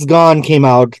Got Till It's Gone came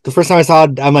out, the first time I saw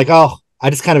it, I'm like, oh, I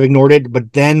just kind of ignored it.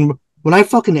 But then when I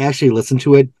fucking actually listened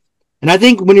to it, and I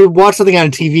think when you watch something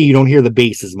on TV, you don't hear the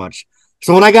bass as much.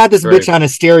 So when I got this Right. bitch on a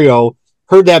stereo,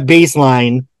 heard that bass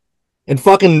line, and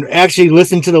fucking actually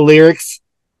listened to the lyrics,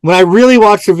 when I really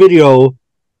watched the video,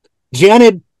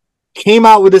 Janet came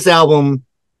out with this album.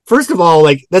 First of all,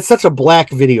 like, that's such a black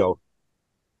video.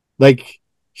 Like,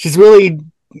 she's really,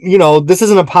 you know, this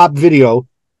isn't a pop video.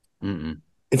 Mm-mm.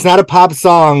 It's not a pop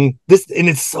song. And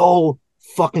it's so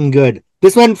fucking good.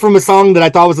 This went from a song that I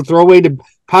thought was a throwaway to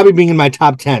probably being in my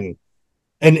top 10.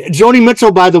 And Joni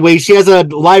Mitchell, by the way, she has a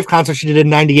live concert she did in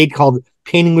 '98 called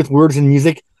Painting with Words and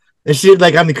Music. And she did,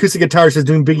 like, on the acoustic guitar, she was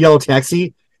doing Big Yellow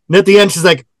Taxi. And at the end, she's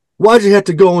like, why'd you have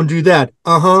to go and do that?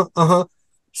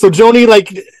 So Joni,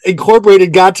 like,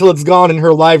 incorporated Got Till It's Gone in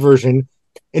her live version.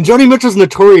 And Joni Mitchell's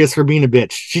notorious for being a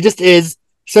bitch. She just is.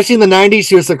 Especially in the 90s,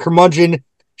 she was a curmudgeon.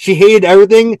 She hated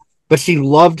everything, but she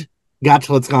loved Got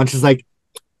Till It's Gone. She's like,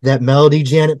 that melody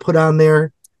Janet put on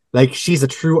there, like, she's a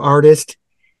true artist.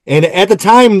 And at the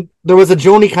time, there was a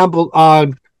Joni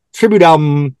tribute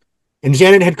album, and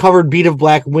Janet had covered Beat of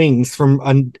Black Wings from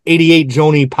an '88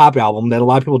 Joni pop album that a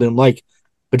lot of people didn't like.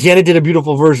 But Janet did a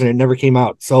beautiful version. It never came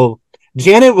out. So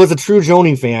Janet was a true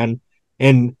Joni fan,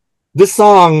 and this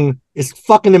song is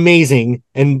fucking amazing.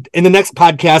 And in the next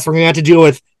podcast, we're going to have to deal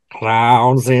with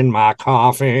clowns in my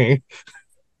coffee.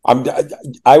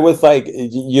 I was like,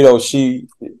 you know, she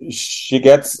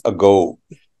gets a go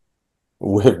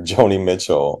with Joni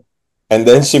Mitchell, and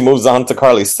then she moves on to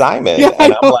Carly Simon, Yeah,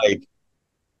 and I'm like,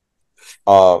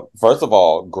 first of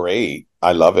all, great,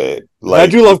 I love it. Like, I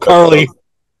do love Carly.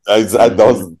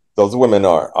 Those women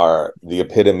are the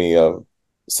epitome of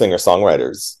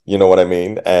singer-songwriters. You know what I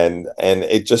mean? And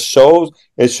it just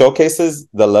showcases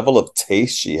the level of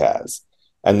taste she has.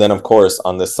 And then, of course,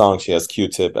 on this song, she has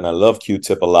Q-Tip, and I love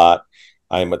Q-Tip a lot.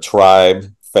 I'm a Tribe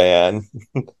fan,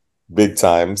 big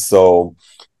time. So,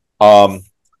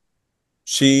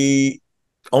 she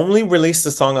only released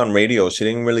the song on radio. She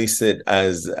didn't release it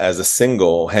as a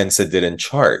single, hence it didn't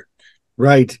chart.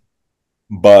 Right.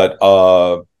 But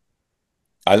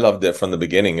I loved it from the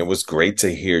beginning. It was great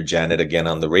to hear Janet again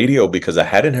on the radio because I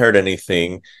hadn't heard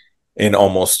anything in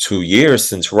almost 2 years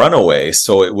since Runaway.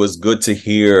 So it was good to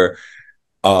hear.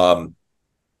 And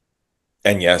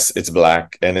yes, it's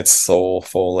black and it's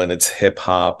soulful and it's hip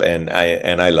hop and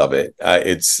I love it.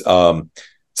 It's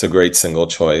a great single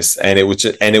choice, and it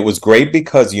was great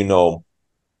because, you know,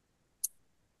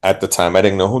 at the time I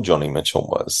didn't know who Joni Mitchell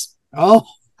was. Oh,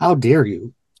 how dare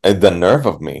you! And the nerve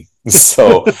of me.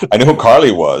 So I knew who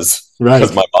Carly was, Right.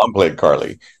 because my mom played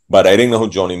Carly, but I didn't know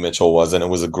who Joni Mitchell was, and it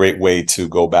was a great way to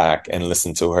go back and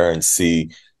listen to her and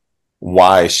see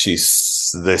why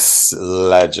she's this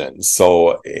legend.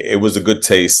 So it was a good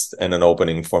taste and an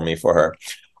opening for me for her.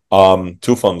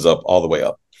 2 thumbs up all the way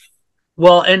up.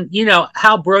 Well, and you know,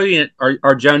 how brilliant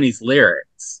are Joni's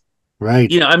lyrics? Right.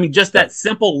 You know, I mean, just that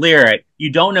simple lyric, you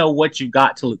don't know what you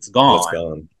got till it's gone. It's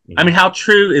gone. I mean, how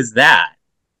true is that?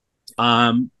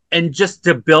 And just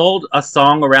to build a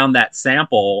song around that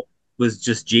sample was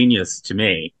just genius to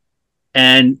me.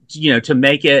 And, you know, to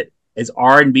make it as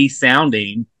R&B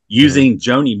sounding using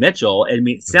Joni Mitchell, I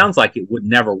mean, it sounds like it would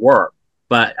never work,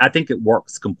 but I think it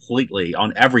works completely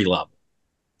on every level.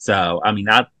 So, I mean,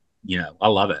 I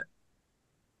love it.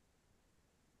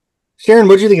 Sharon,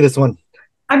 what do you think of this one?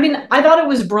 I mean, I thought it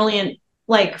was brilliant,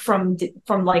 like from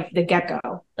like the get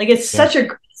go. Like it's such a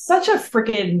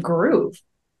freaking groove.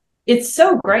 It's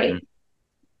so great. Mhm.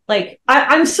 Like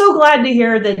I'm so glad to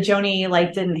hear that Joni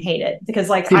like didn't hate it, because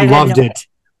like She loved it.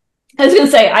 I was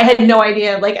gonna say I had no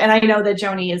idea. Like, and I know that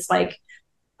Joni is like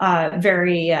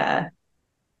very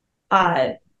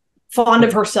fond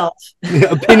of herself.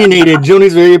 Opinionated.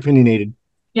 Joni's very opinionated.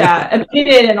 Yeah,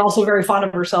 opinionated and also very fond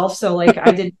of herself. So like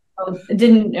I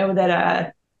didn't know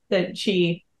that that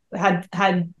she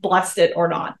had blessed it or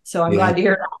not. So I'm glad to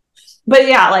hear that. But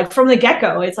yeah, like from the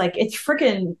get-go, it's like it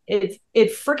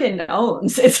freaking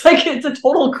owns. It's like it's a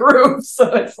total groove.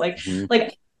 So it's like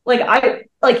I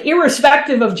like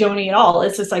irrespective of Joni at all,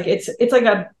 it's just like it's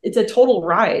a total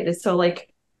ride. It's so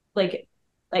like it's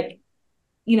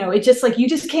just like you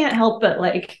just can't help but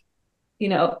like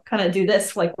kind of do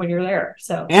this like when you're there.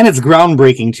 So, and it's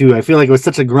groundbreaking too. I feel like it was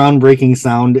such a groundbreaking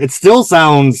sound. It still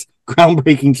sounds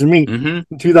groundbreaking to me in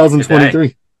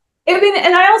 2023. I mean,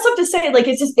 and I also have to say, like,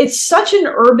 it's such an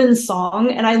urban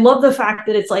song, and I love the fact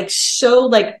that it's like so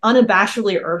like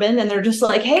unabashedly urban, and they're just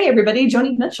like, "Hey, everybody,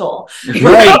 Joni Mitchell."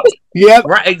 Right? Yep.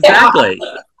 Right. Exactly.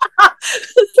 Yeah.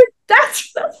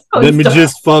 that's Let me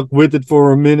just fuck with it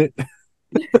for a minute.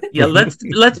 Yeah,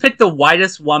 let's pick the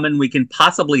whitest woman we can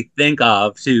possibly think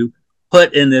of to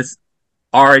put in this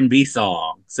R&B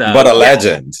song. So, but a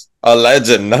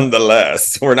legend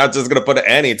nonetheless. We're not just gonna put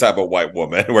any type of white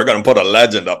woman. We're gonna put a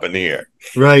legend up in here,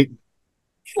 right?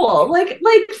 Well, like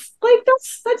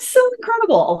that's so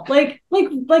incredible. Like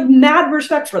mad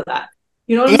respect for that.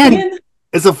 You know what I'm saying?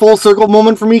 It's a full circle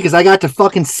moment for me because I got to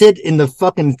fucking sit in the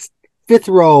fucking 5th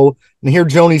row and hear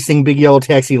Joni sing Big Yellow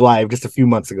Taxi live just a few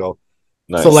months ago.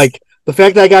 Nice. So like the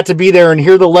fact that I got to be there and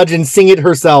hear the legend sing it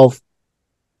herself,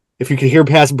 if you could hear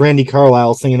past Brandi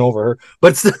Carlile singing over her,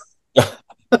 but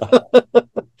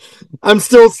I'm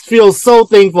still feel so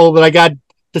thankful that I got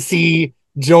to see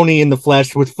Joni in the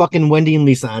flesh with fucking Wendy and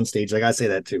Lisa on stage. I gotta say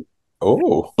that too.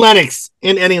 Oh, Lennox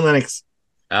and Annie Lennox.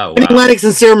 Oh, Annie Lennox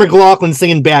and Sarah McLachlan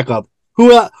singing backup.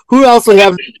 Who else would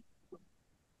have?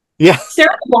 Yeah,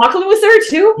 Sarah McLachlan was there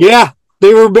too. Yeah,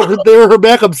 they were her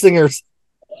backup singers.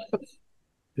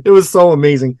 It was so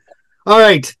amazing. All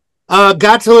right,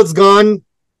 Got Till It's Gone.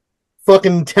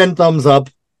 Fucking 10 thumbs up.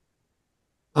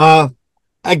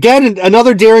 Again,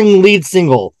 another daring lead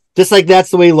single. Just like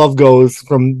That's the Way Love Goes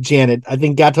from Janet. I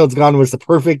think Got Till It's Gone was the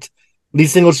perfect lead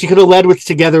single. She could have led with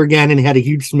Together Again and had a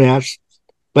huge smash.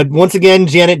 But once again,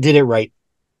 Janet did it right.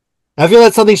 I feel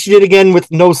that's something she did again with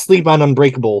No Sleep on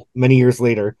Unbreakable many years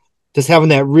later. Just having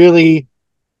that really,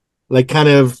 like, kind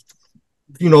of,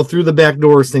 through the back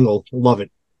door single. Love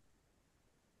it.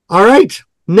 All right.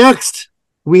 Next,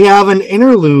 we have an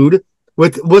interlude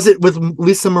with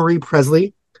Lisa Marie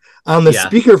Presley on the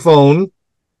speakerphone.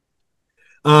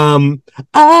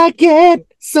 I get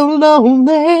so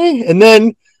lonely. And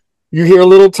then you hear a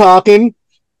little talking.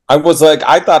 I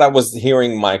thought I was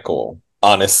hearing Michael,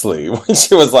 honestly, when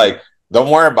she was like, don't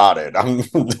worry about it.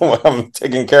 I'm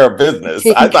taking care of business.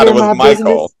 I thought it was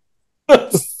Michael.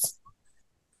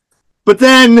 But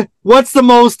then what's the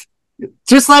most,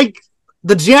 just like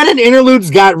the Janet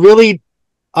interludes got really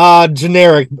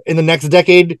generic in the next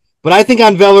decade, but I think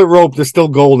on Velvet Rope, they're still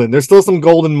golden. There's still some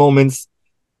golden moments.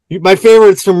 My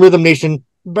favorites from Rhythm Nation,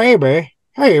 baby,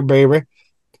 hey, baby.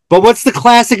 But what's the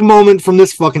classic moment from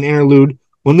this fucking interlude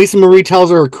when Lisa Marie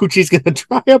tells her coochie's going to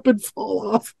dry up and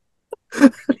fall off?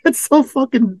 It's so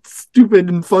fucking stupid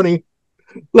and funny.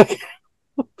 Like,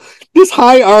 this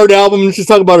high art album is just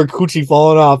talking about her coochie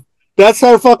falling off. That's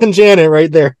our fucking Janet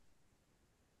right there.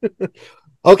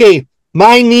 Okay,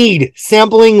 My Need,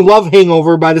 sampling Love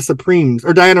Hangover by the Supremes,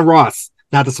 or Diana Ross,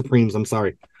 not the Supremes, I'm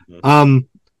sorry.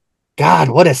 God,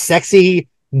 what a sexy,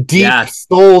 deep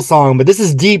soul song, but this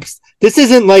is deep. This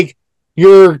isn't like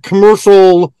your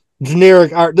commercial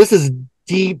generic art. This is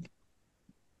deep,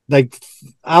 like,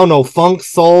 I don't know, funk,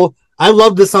 soul. I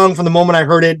loved the song from the moment I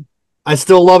heard it. I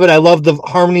still love it. I love the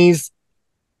harmonies,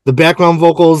 the background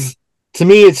vocals. To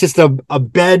me, it's just a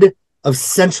bed of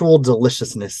sensual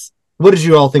deliciousness. What did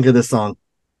you all think of this song?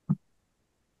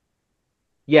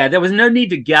 Yeah, there was no need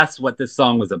to guess what this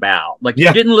song was about. Like,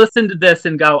 you didn't listen to this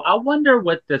and go, I wonder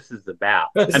what this is about.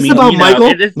 Is this about Michael?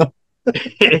 It is,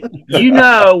 you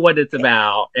know what it's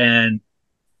about, and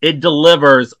it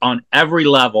delivers on every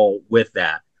level with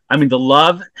that. I mean, the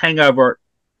Love Hangover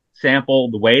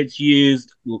sample, the way it's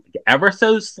used, ever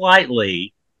so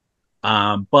slightly,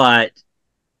 but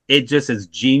it just is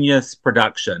genius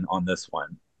production on this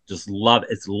one. Just love it.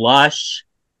 It's lush,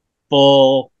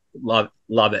 full,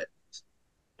 love it.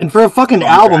 And for a fucking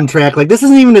album track, like this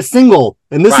isn't even a single,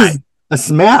 and this Right. is a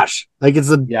smash. Like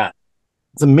it's Yeah.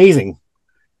 it's amazing.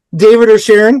 David or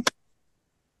Sharon?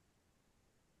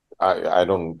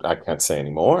 I can't say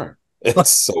anymore.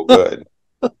 It's so good.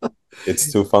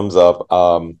 It's 2 thumbs up.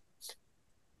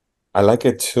 I like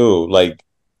it too. Like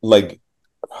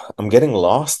I'm getting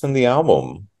lost in the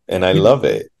album and I love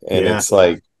it. And Yeah. it's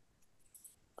like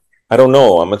I don't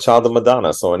know. I'm a child of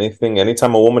Madonna, so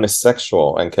anytime a woman is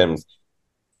sexual and can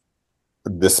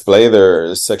display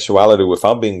their sexuality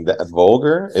without being that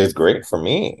vulgar is great for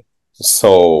me.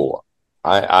 So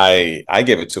I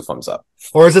give it 2 thumbs up.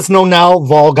 Or as it's known now,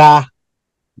 Volga.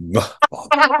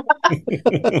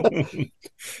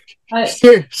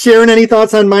 Sharon, any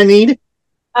thoughts on My Need?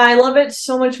 I love it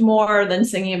so much more than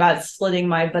singing about splitting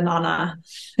my banana.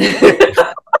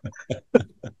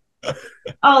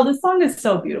 Oh, this song is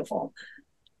so beautiful.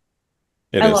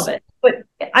 I love it. But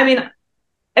I mean,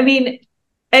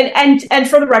 and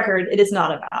for the record, it is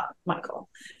not about Michael.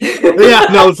 Yeah,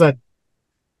 no, it's not.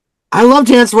 I love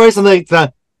Janet's voice and like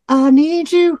the I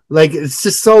need you. Like it's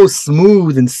just so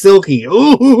smooth and silky.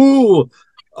 Ooh.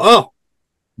 Oh.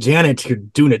 Janet, you're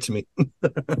doing it to me.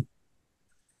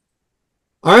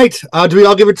 All right. Do we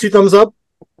all give it 2 thumbs up?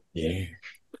 Yeah.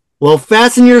 Well,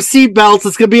 fasten your seatbelts.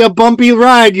 It's gonna be a bumpy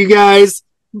ride, you guys.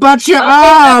 But you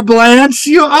are, Blanche.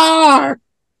 You are.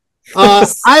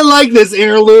 I like this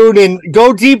interlude, and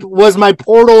Go Deep was my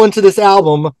portal into this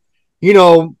album. You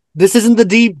know, this isn't the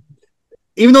deep.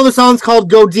 Even though the song's called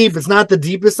Go Deep, it's not the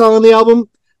deepest song on the album,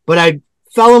 but I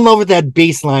fell in love with that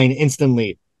bass line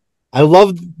instantly. I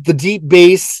love the deep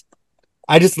bass.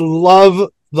 I just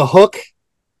love the hook.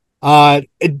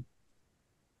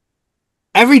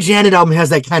 Every Janet album has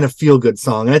that kind of feel-good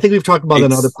song, and I think we've talked about it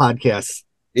in other podcasts.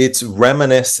 It's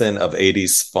reminiscent of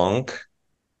 80s funk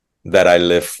that I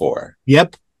live for.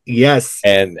 Yep. Yes.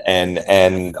 And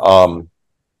the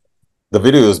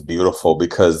video is beautiful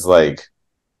because like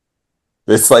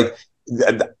it's like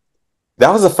that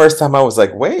was the first time I was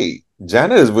like, wait,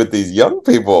 Janet is with these young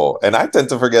people. And I tend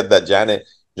to forget that Janet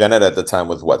at the time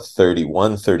was what,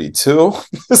 31, 32?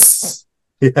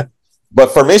 Yeah.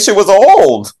 But for me, she was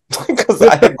old because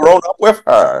I had grown up with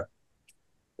her.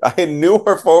 I knew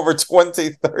her for over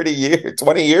 20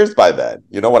 years by then.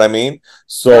 You know what I mean?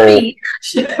 So it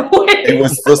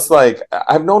was just like,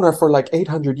 I've known her for like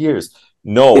 800 years.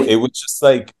 No, it was just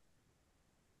like,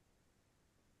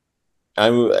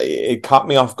 it caught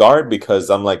me off guard because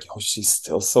I'm like, oh, she's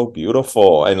still so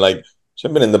beautiful. And like,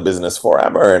 she's been in the business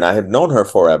forever and I had known her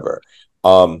forever.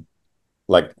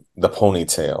 Like the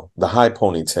ponytail, the high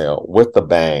ponytail with the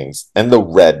bangs and the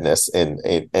redness. And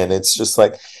it's just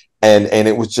like, and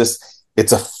it was just,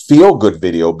 it's a feel good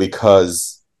video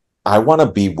because I want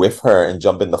to be with her and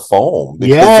jump in the foam.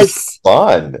 Because yes. This is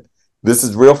fun. This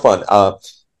is real fun.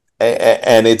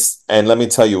 And let me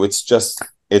tell you, it's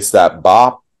that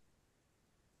bop.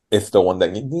 It's the one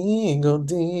that you go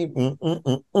deep.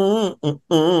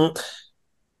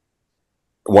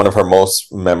 One of her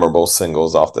most memorable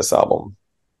singles off this album.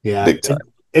 Yeah. Big time.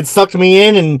 It sucked me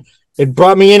in and it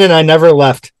brought me in and I never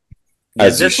left. Yeah,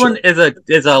 this one is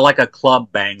a like a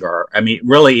club banger. I mean, it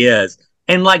really is.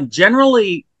 And like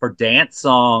generally for dance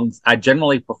songs, I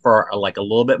generally prefer a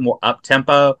little bit more up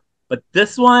tempo, but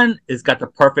this one has got the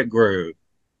perfect groove.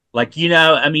 Like, you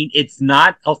know, I mean, it's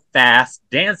not a fast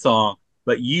dance song,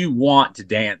 but you want to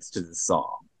dance to the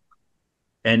song.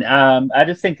 And I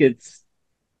just think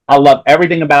I love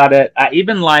everything about it. I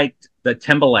even liked the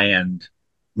Timbaland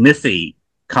Missy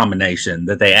combination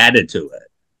that they added to it.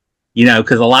 You know,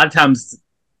 because a lot of times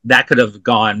that could have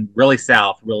gone really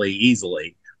south really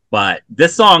easily. But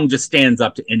this song just stands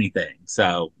up to anything.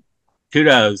 So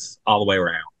kudos all the way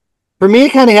around. For me,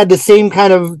 it kind of had the same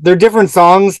kind of, they're different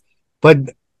songs, but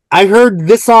I heard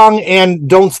this song and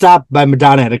Don't Stop by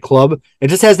Madonna at a club. It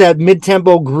just has that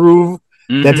mid-tempo groove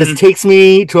that just takes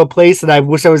me to a place that I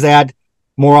wish I was at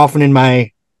more often in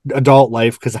my adult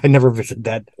life because I never visited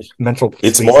that mental space.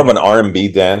 It's more of an R&B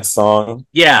dance song.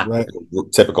 Yeah. Right.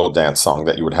 Typical dance song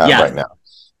that you would have Yeah. right now.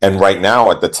 And right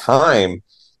now, at the time,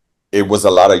 it was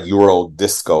a lot of Euro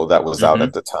disco that was out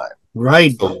at the time.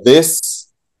 Right. So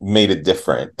this made it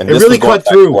different. And it this really was going cut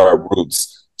back through to our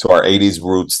roots, to our 80s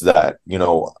roots that, you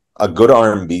know, a good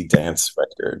R&B dance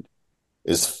record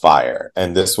is fire.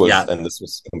 And this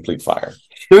was complete fire.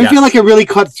 Don't you feel like it really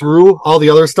cut through all the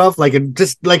other stuff? Like it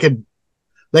just like a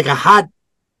hot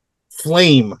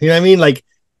flame. You know what I mean? Like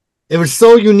it was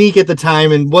so unique at the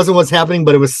time and wasn't what's happening,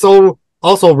 but it was so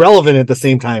also relevant at the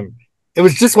same time. It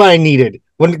was just what I needed.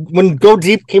 When Go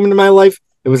Deep came into my life,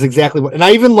 it was exactly what, and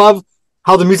I even love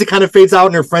how the music kind of fades out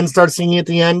and her friends start singing at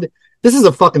the end. This is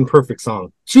a fucking perfect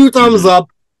song. 2 thumbs up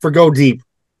for Go Deep.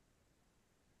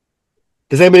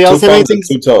 Does anybody else Two have thumbs anything?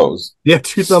 and two toes. Yeah,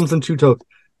 2 thumbs and 2 toes.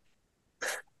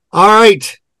 All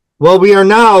right. Well, we are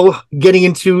now getting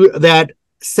into that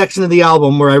section of the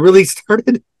album where I really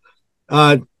started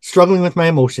struggling with my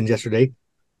emotions yesterday.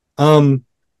 I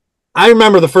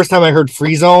remember the first time I heard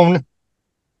Free Zone.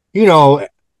 You know,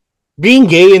 being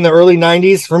gay in the early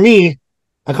 90s, for me,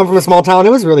 I come from a small town, it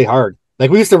was really hard.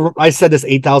 Like, I said this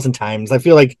 8,000 times. I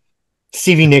feel like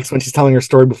Stevie Nicks when she's telling her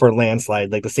story before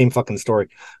Landslide, like the same fucking story.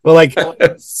 But like,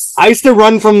 I used to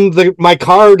run from my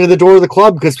car to the door of the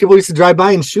club because people used to drive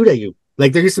by and shoot at you.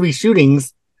 Like, there used to be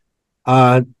shootings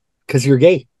because you're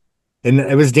gay. And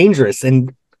it was dangerous.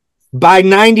 And by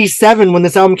 97, when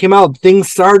this album came out,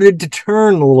 things started to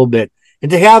turn a little bit.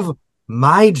 And to have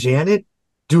My Janet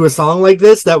do a song like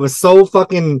this that was so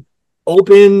fucking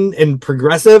open and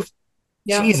progressive,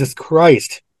 Yeah. Jesus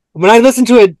Christ. When I listen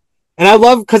to it, and I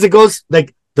love because it goes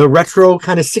like the retro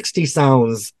kind of 60s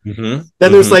sounds. Mm-hmm.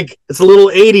 Then there's like, it's a little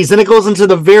 80s. Then it goes into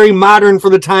the very modern for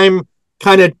the time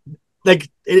kind of like,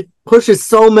 it pushes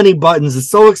so many buttons. It's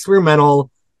so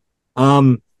experimental.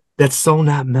 That's so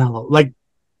not mellow. Like,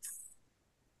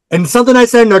 and something I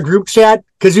said in our group chat,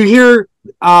 because you hear,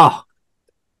 I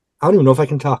don't even know if I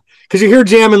can talk. Because you hear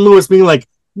Jam and Lewis being like,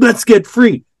 let's get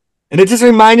free. And it just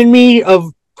reminded me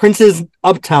of Prince's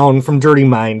Uptown from Dirty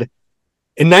Mind.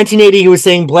 In 1980, he was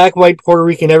saying black, white, Puerto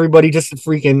Rican, everybody just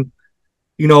freaking,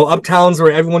 uptowns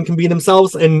where everyone can be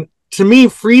themselves. And to me,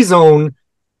 Free Zone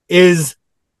is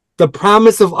the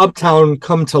promise of Uptown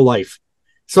come to life.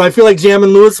 So I feel like Jam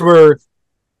and Lewis were,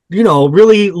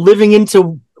 really living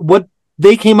into what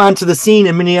they came onto the scene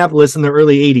in Minneapolis in the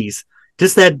early 80s.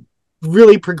 Just that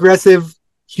really progressive,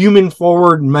 human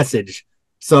forward message.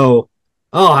 So,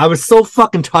 I was so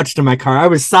fucking touched in my car. I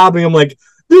was sobbing. I'm like,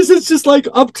 this is just like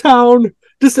Uptown.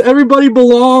 Just everybody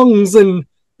belongs. And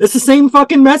it's the same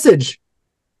fucking message,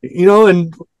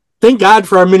 and thank God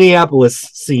for our Minneapolis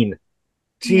scene.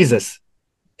 Jesus.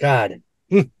 God.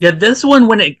 Yeah, this one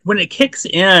when it kicks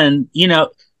in,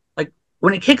 like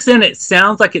when it kicks in, it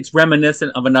sounds like it's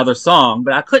reminiscent of another song,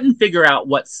 but I couldn't figure out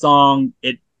what song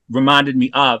it reminded me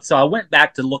of. So I went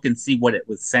back to look and see what it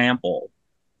was sampled.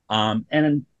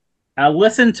 And I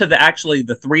listened to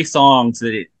the 3 songs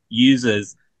that it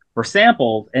uses for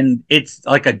samples, and it's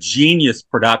like a genius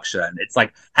production. It's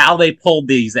like how they pulled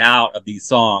these out of these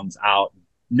songs, I'll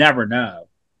never know.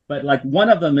 But like one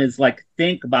of them is like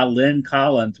Think by Lynn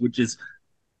Collins, which is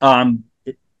according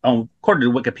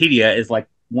to Wikipedia, is like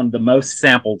one of the most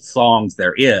sampled songs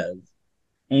there is.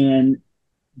 And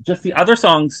just the other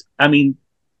songs, I mean,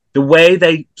 the way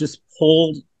they just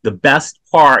pulled the best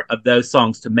part of those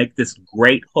songs to make this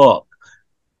great hook.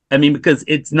 I mean, because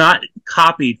it's not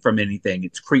copied from anything,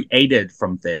 it's created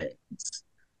from things,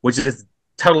 which is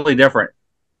totally different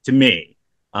to me.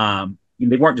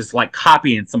 They weren't just like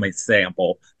copying somebody's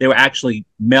sample, they were actually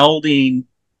melding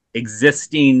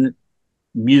existing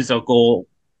musical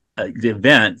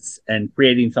events and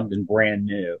creating something brand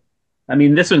new. I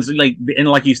mean, this one's like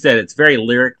you said, it's very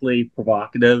lyrically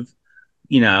provocative,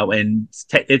 and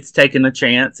it's taking a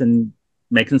chance and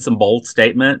making some bold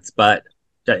statements, but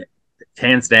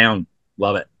hands down,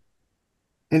 love it.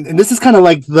 And this is kind of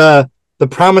like the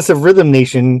promise of Rhythm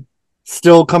Nation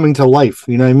still coming to life.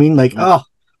 You know what I mean? Like, oh,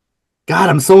 God,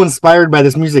 I'm so inspired by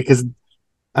this music because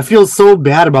I feel so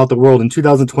bad about the world in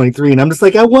 2023. And I'm just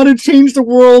like, I want to change the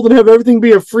world and have everything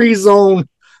be a free zone.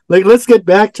 Like, let's get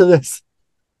back to this.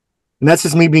 And that's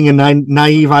just me being a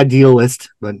naive idealist.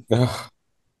 But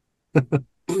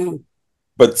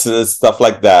but stuff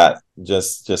like that,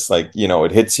 just like,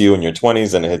 it hits you in your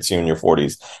 20s and it hits you in your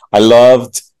 40s. I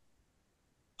loved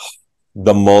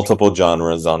the multiple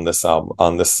genres on this album,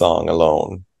 on this song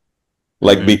alone.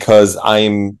 Like, because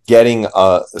I'm getting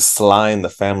a Sly and the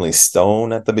Family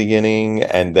Stone at the beginning,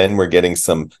 and then we're getting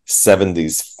some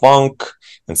 70s funk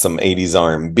and some 80s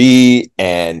R&B,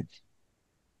 and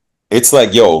it's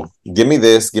like, yo, give me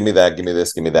this, give me that, give me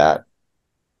this, give me that.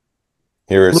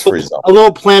 Here is Free Zone. A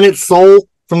little Planet Soul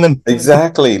from the...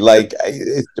 Exactly. Like,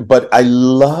 but I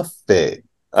love it.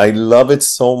 I love it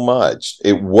so much.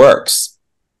 It works.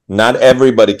 Not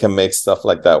everybody can make stuff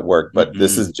like that work, but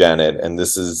this is Janet, and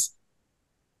this is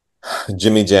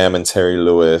Jimmy Jam and Terry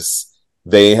Lewis.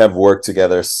 They have worked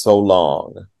together so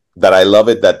long that I love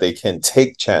it that they can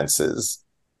take chances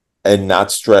and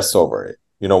not stress over it.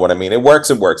 You know what I mean? It works,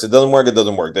 it works. It doesn't work, it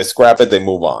doesn't work. They scrap it, they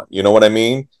move on. You know what I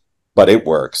mean? But it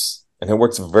works. And it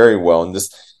works very well. And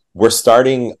we're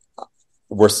starting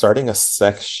a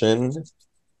section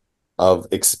of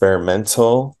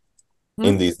experimental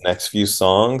in these next few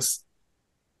songs.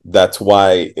 That's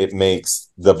why it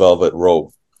makes The Velvet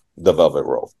Rope the Velvet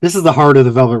Rope. This is the heart of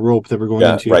the Velvet Rope that we're going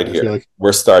into. Right I here. feel like.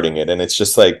 We're starting it, and it's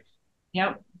just like,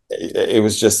 Yep.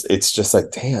 it's just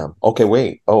like, damn. Okay,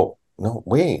 wait. Oh no,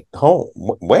 wait. Oh,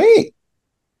 wait.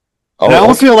 And I Oh,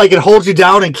 almost feel like it holds you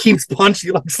down and keeps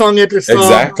punching like song after song.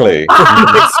 exactly.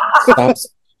 Stops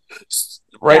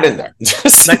right in there.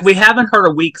 Like we haven't heard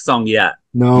a weak song yet.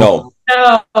 No.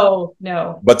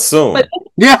 No. But soon. But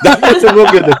Yeah, that's a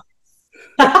real good.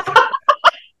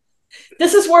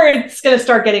 This is where it's going to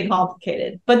start getting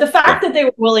complicated. But the fact that they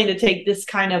were willing to take this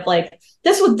kind of like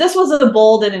this was a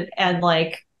bold and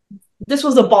like this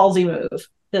was a ballsy move.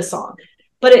 This song,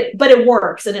 but it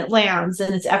works and it lands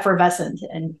and it's effervescent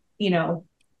and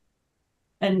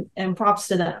and props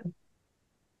to them.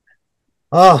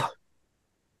 Oh,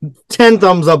 10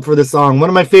 thumbs up for this song. One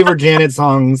of my favorite Janet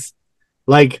songs.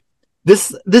 Like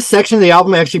this section of the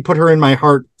album actually put her in my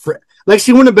heart.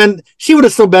 She would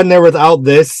have still been there without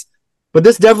this, but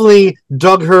this definitely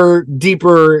dug her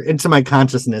deeper into my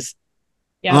consciousness.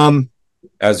 Yeah.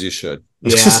 As you should.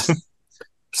 Yeah.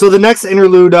 So the next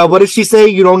interlude, what did she say?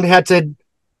 You don't have to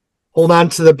hold on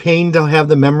to the pain to have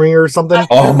the memory or something?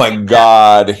 Oh my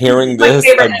God. Hearing this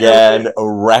again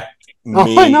wrecked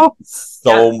me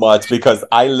so much because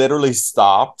I literally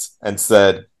stopped and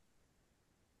said,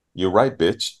 "You're right,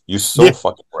 bitch. You're so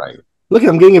fucking right." Look,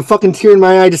 I'm getting a fucking tear in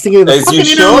my eye just thinking of the As you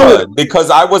should, because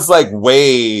I was like,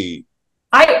 wait.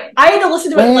 I had to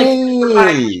listen to it like 4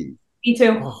 times. Me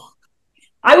too.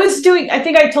 I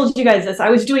think I told you guys this. I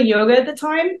was doing yoga at the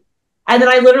time, and then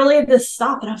I literally had to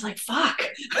stop, and I was like, fuck.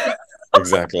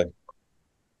 Exactly.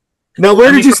 Now,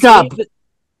 where did you stop?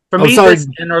 For me,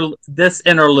 this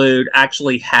interlude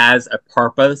actually has a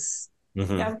purpose,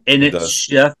 and it's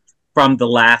shift from the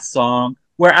last song,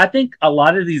 where I think a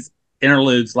lot of these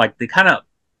interludes, like they kind of,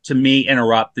 to me,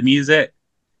 interrupt the music,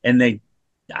 and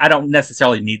I don't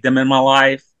necessarily need them in my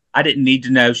life. I didn't need to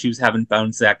know she was having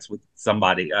phone sex with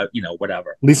somebody,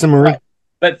 whatever. Lisa Marie.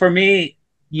 But for me,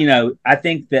 I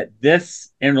think that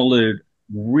this interlude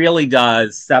really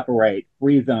does separate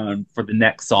Free Zone for the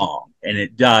next song, and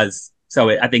it does. So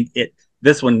I think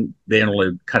this one, the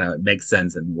interlude, kind of makes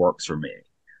sense and works for me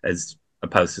as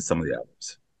opposed to some of the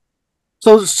others.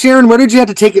 So Sharon, where did you have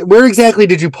to take it? Where exactly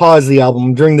did you pause the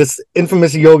album during this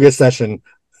infamous yoga session?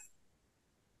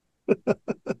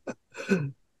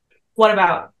 What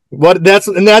about? That's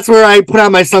where I put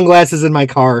on my sunglasses in my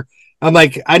car. I'm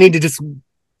like, I need to just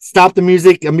stop the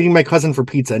music. I'm meeting my cousin for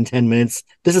pizza in 10 minutes.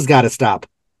 This has got to stop.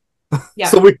 Yeah.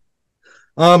 So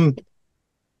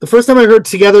the first time I heard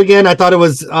Together Again, I thought it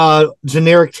was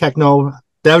generic techno.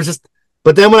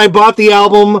 But then when I bought the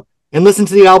album and listened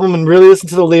to the album and really listened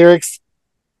to the lyrics,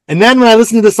 and then when I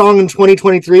listened to the song in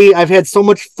 2023, I've had so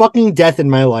much fucking death in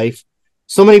my life.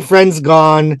 So many friends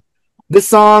gone. This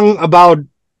song about,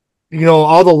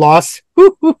 all the loss.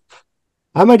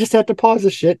 I might just have to pause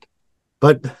this shit.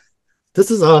 But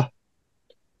this is a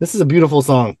beautiful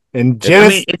song. And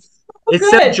Janice, it's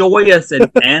so joyous and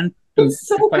it's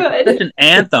so good. Such an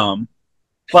anthem.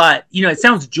 But it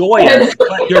sounds joyous.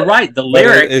 But you're right. The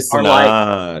lyrics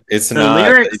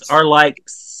are like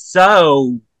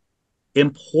so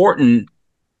important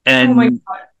and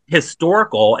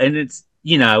historical, and it's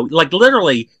like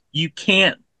literally you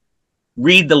can't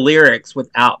read the lyrics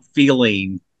without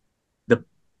feeling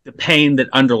the pain that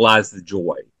underlies the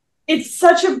joy. It's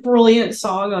such a brilliant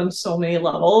song on so many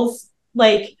levels.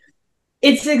 Like,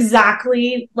 it's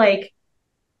exactly like,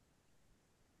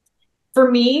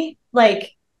 for me,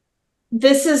 like,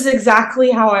 this is exactly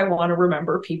how I want to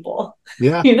remember people.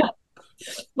 Yeah.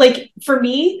 Like, for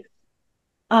me,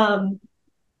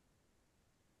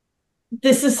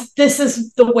 this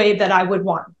is the way that I would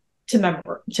want to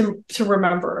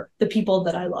remember the people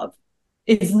that I love.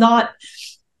 It's not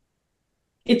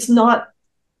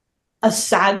a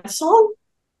sad song.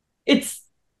 It's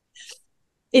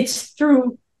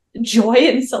through joy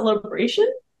and celebration.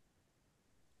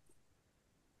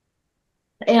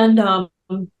 And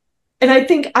I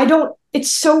think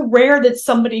it's so rare that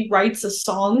somebody writes a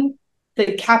song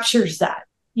that captures that.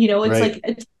 It's like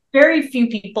it's very few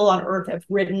people on earth have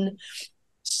written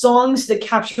songs that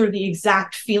capture the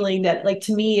exact feeling that, like,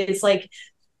 to me is like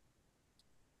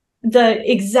the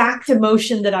exact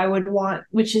emotion that I would want,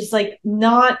 which is like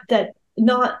not like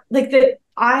that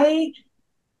I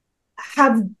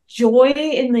have joy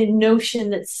in the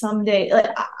notion that someday, like,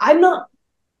 I'm not,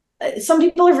 some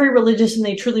people are very religious and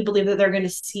they truly believe that they're going to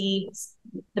see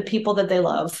the people that they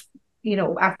love,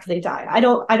 after they die. I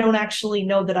don't actually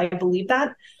know that I believe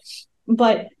that,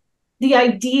 but the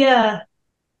idea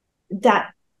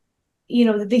that,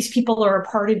 that these people are a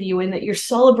part of you and that you're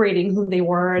celebrating who they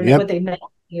were and what they meant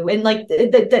you, and like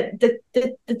that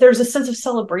there's a sense of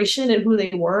celebration in who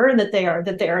they were, and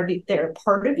they're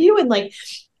part of you, and like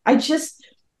I just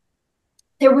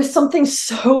there was something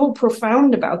so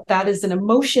profound about that as an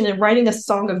emotion, and writing a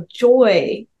song of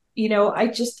joy. It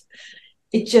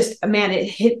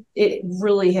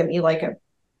really hit me like a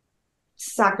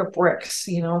sack of bricks.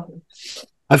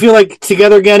 I feel like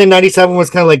Together Again in 97 was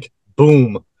kind of like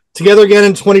boom. Together Again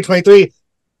in 2023,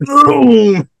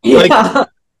 boom. Yeah. Like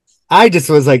I just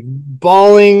was like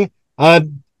bawling.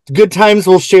 Good times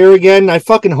we'll share again. I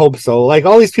fucking hope so. Like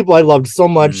all these people I loved so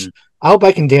much. I hope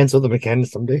I can dance with them again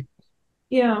someday.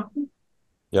 Yeah.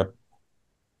 Yep.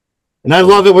 And I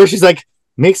love it where she's like,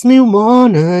 makes me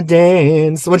wanna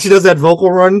dance when she does that vocal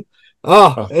run.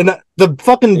 And the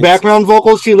fucking background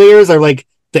vocals she layers are like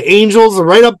the angels are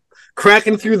right up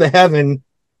cracking through the heaven,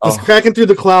 just cracking through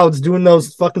the clouds, doing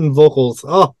those fucking vocals.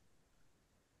 Oh,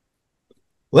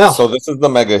 well. So this is the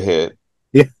mega hit.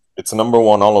 Yeah, it's number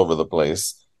one all over the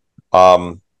place.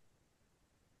 Wrap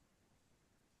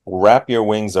Your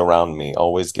Wings Around Me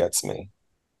always gets me.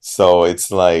 So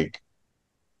it's like,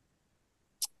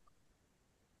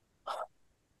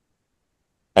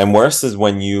 and worse is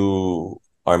when you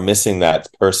are missing that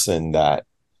person that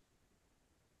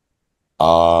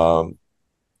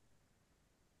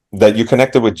that you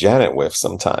connected with Janet with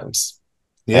sometimes.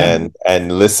 Yeah.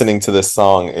 And listening to this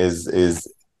song is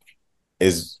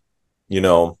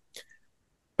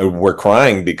we're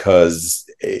crying because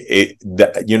it's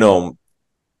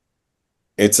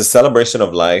a celebration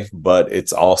of life, but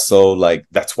it's also like,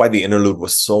 that's why the interlude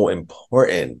was so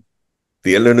important.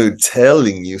 The interlude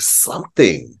telling you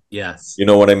something. Yes. You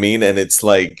know what I mean? And it's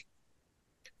like,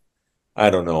 I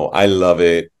don't know. I love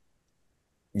it.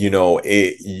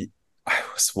 I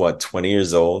was 20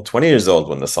 years old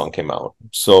when the song came out.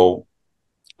 So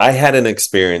I hadn't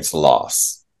experienced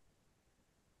loss.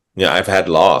 Yeah, I've had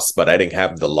loss, but I didn't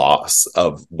have the loss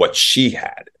of what she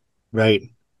had. Right.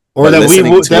 Or but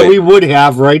that we would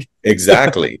have, right?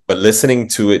 Exactly. But listening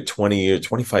to it 20 years,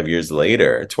 25 years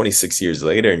later, 26 years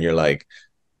later, and you're like,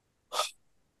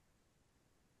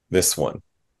 this one,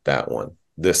 that one,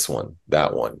 this one,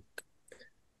 that one.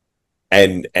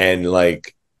 And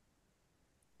like,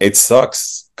 it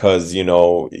sucks because, there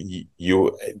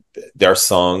are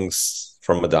songs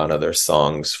from Madonna, there's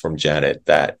songs from Janet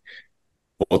that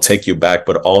will take you back,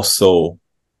 but also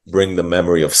bring the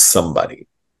memory of somebody.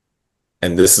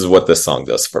 And this is what this song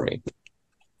does for me.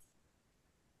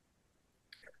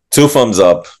 2 thumbs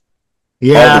up.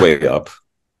 Yeah. All the way up.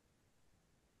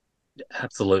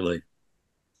 Absolutely.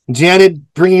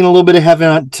 Janet bringing a little bit of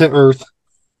heaven to earth.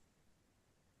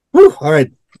 Whew. All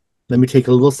right. Let me take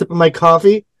a little sip of my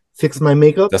coffee, fix my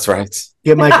makeup. That's right.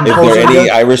 Get my composure. Is there any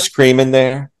Irish cream in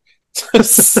there?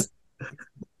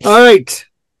 All right.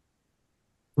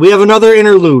 We have another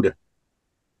interlude.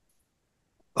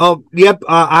 Oh, yep,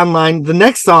 online. The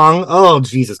next song. Oh,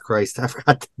 Jesus Christ. I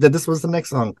forgot that this was the next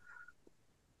song.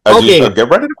 Okay. Get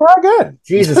ready to cry again.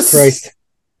 Jesus Christ.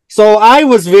 So I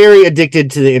was very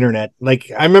addicted to the internet. Like,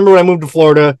 I remember when I moved to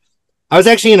Florida, I was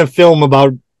actually in a film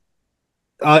about,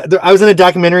 I was in a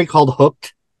documentary called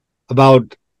Hooked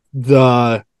about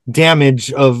the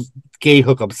damage of gay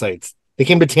hookup sites. They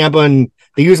came to Tampa and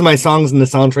they used my songs in the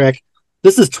soundtrack.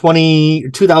 This is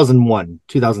 2001,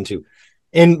 2002.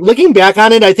 And looking back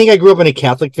on it, I think I grew up in a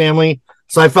Catholic family,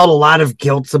 so I felt a lot of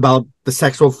guilt about the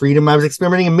sexual freedom I was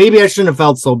experimenting, and maybe I shouldn't have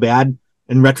felt so bad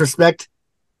in retrospect.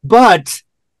 But,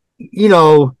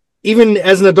 even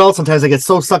as an adult, sometimes I get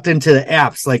so sucked into the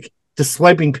apps, like just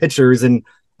swiping pictures, and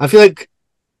I feel like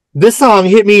this song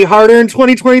hit me harder in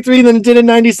 2023 than it did in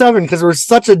 97, because we're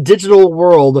such a digital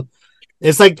world.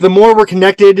 It's like the more we're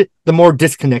connected, the more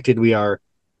disconnected we are.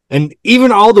 And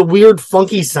even all the weird,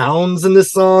 funky sounds in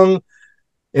this song,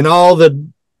 and all the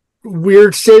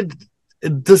weird shit,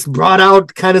 it just brought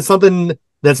out kind of something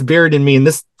that's buried in me. And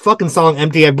this fucking song,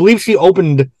 Empty, I believe she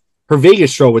opened her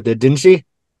Vegas show with it, didn't she?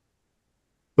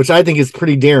 Which I think is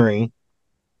pretty daring.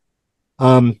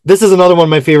 This is another one of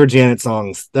my favorite Janet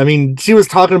songs. I mean, she was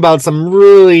talking about some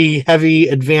really heavy,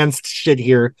 advanced shit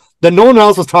here that no one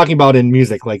else was talking about in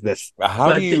music like this.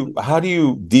 How do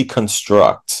you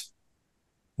deconstruct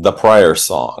the prior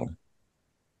song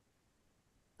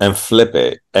and flip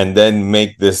it and then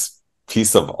make this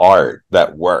piece of art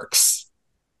that works?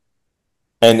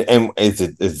 And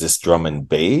is this drum and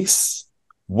bass?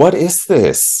 What is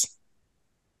this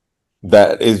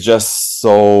that is just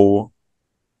so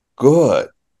good?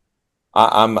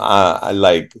 I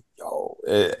like,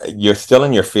 you're still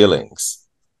in your feelings.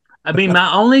 I mean,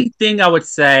 my only thing I would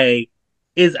say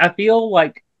is I feel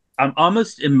like I'm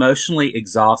almost emotionally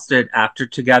exhausted after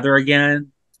Together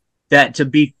Again. that to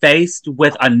be faced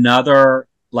with another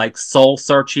like soul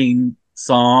searching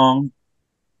song,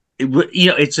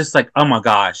 it's just like, oh my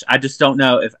gosh, I just don't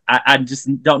know if I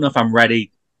just don't know if I'm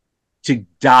ready to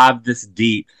dive this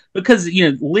deep, because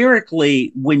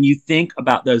lyrically, when you think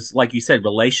about those, like you said,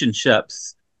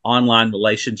 relationships, online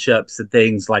relationships and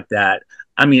things like that,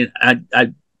 I mean,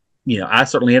 I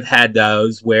certainly have had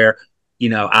those where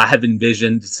I have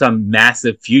envisioned some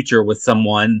massive future with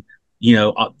someone,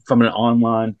 from an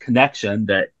online connection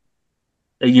that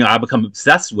I become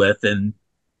obsessed with, and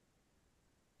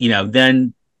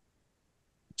then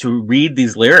to read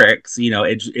these lyrics,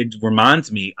 it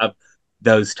reminds me of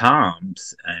those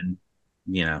times. And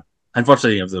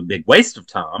unfortunately it was a big waste of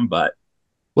time, but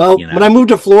when I moved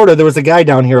to Florida, there was a guy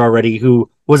down here already who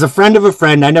was a friend of a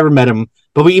friend. I never met him,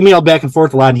 but we emailed back and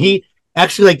forth a lot, and he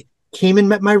actually came and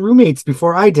met my roommates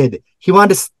before I did. He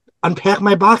wanted to unpack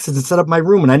my boxes and set up my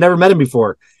room, and I never met him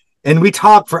before, and we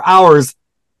talked for hours.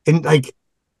 And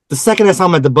the second I saw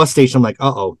him at the bus station, I'm like,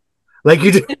 uh-oh. Like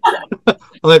you do. I'm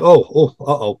like,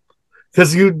 uh-oh.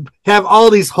 Because you have all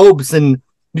these hopes, and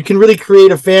you can really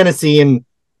create a fantasy, and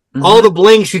all the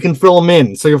blanks you can fill them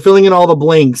in. So you're filling in all the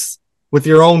blanks with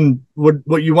your own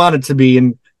what you want it to be,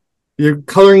 and you're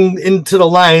coloring into the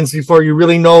lines before you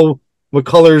really know what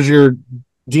colors you're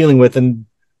dealing with. And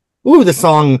the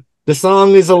song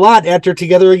is a lot after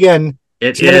Together Again.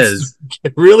 It is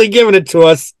really giving it to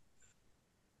us.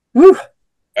 Woo.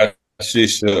 She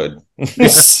should.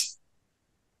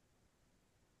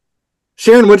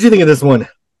 Sharon, what do you think of this one?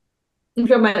 I'm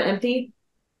talking about Empty.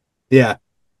 Yeah.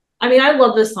 I mean, I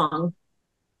love this song.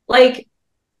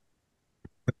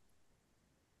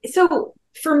 So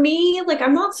for me,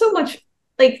 I'm not so much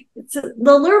the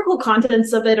lyrical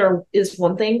contents of it is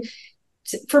one thing.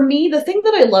 For me, the thing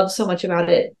that I love so much about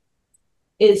it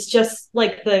is just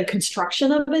the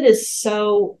construction of it is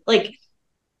so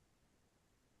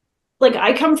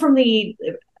I come from the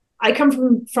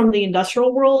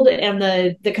industrial world, and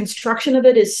the construction of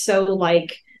it is so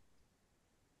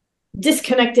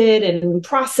disconnected and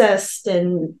processed,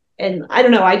 and I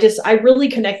don't know, I really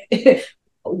connect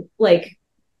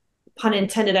pun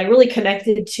intended, I really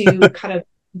connected to kind of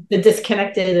the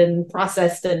disconnected and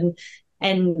processed and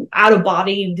out of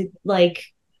body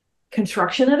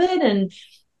construction of it,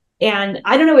 and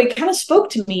I don't know, it kind of spoke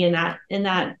to me in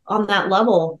that on that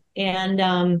level.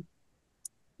 And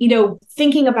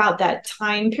thinking about that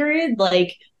time period,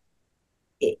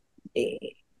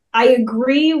 I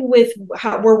agree with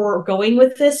where we're going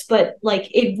with this, but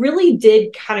it really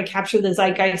did kind of capture the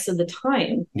zeitgeist of the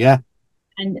time. Yeah.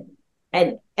 And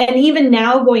even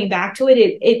now going back to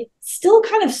it still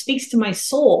kind of speaks to my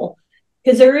soul,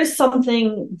 because there is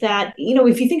something that,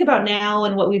 if you think about now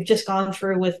and what we've just gone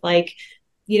through with COVID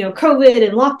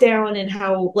and lockdown, and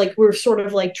how we're sort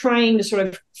of trying to sort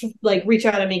of reach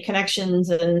out and make connections,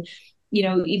 and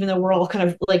even though we're all kind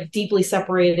of deeply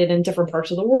separated in different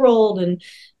parts of the world, and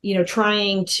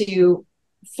trying to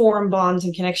form bonds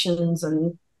and connections,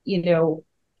 and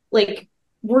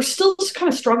we're still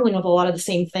kind of struggling with a lot of the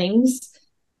same things.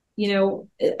 I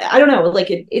don't know,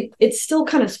 it still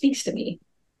kind of speaks to me.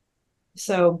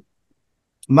 So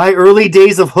my early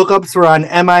days of hookups were on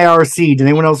MIRC. Did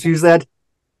anyone else use that?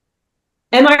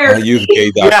 MIRC. I use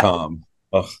gay.com.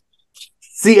 Yeah.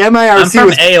 See, MIRC I'm from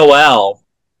was AOL.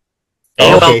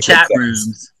 AOL okay. chat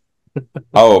rooms.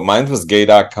 Oh, mine was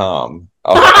gay.com.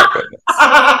 Oh my goodness.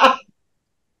 I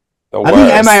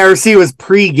think MIRC was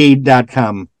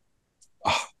pre-gay.com.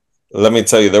 Let me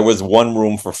tell you, there was one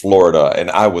room for Florida,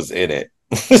 and I was in it.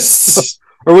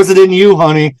 Or was it in you,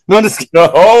 honey? No, just no.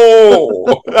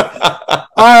 All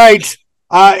right.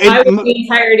 I was the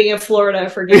entirety of Florida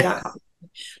for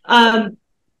gay.com.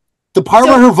 The part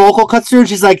where her vocal cuts through, and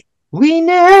she's like, "We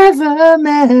never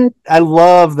met." I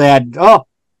love that. Oh,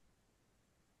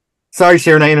 sorry,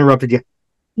 Sharon, I interrupted you.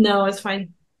 No, it's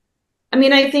fine. I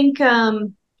mean, I think, yeah,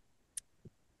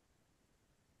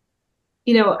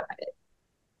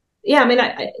 I mean,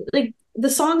 I the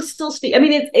songs still speak. I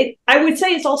mean, I would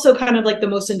say it's also kind of the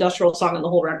most industrial song on the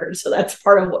whole record. So that's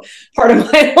part of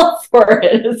my love for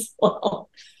it as well.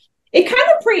 It kind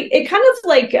of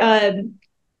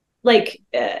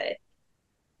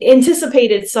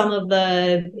anticipated some of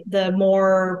the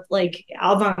more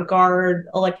avant-garde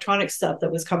electronic stuff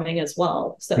that was coming as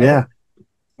well. So yeah,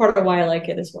 part of why I like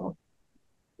it as well.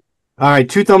 All right,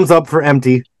 2 thumbs up for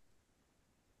Empty.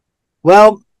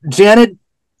 Well, Janet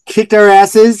kicked our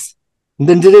asses and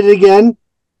then did it again,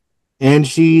 and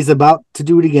she's about to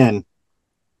do it again.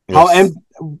 Yes.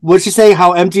 What'd she say?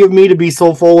 How empty of me to be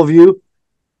so full of you.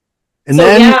 And so,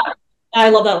 then, yeah, I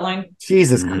love that line.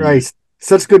 Jesus Christ,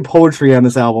 such good poetry on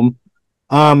this album.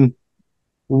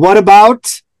 What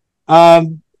about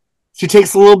she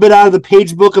takes a little bit out of the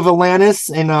page book of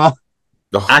Alanis and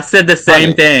I said the same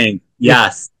Honey, thing.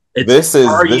 Yes. It's this is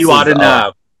her this you ought is to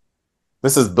know.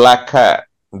 this is Black Cat.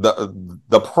 The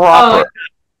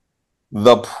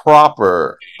Oh,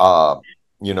 proper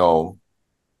you know,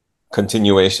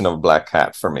 continuation of Black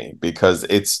Cat for me, because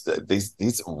it's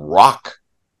these rock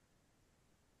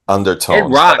It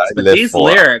undertones that rocks, I but live these for.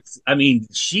 lyrics, I mean,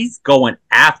 she's going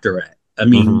after it. I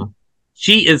mean, Mhm.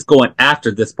 she is going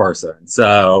after this person.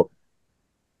 So,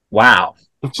 wow.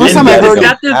 the first She's time I And heard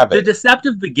letting it, them have the it.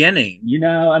 deceptive beginning, you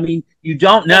know, I mean, you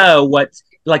don't know what,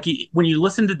 like, when you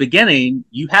listen to the beginning,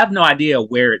 you have no idea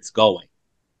where it's going.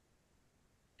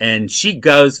 And she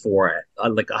goes for it,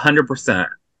 like 100%.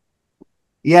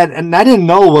 yeah, and I didn't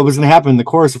know what was going to happen in the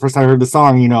chorus the first time I heard the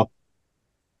song. You know,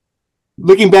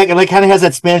 looking back, it like kind of has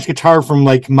that Spanish guitar from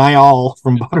like My All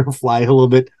from Butterfly a little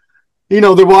bit. You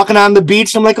know, they're walking on the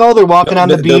beach. I'm like, oh, they're walking on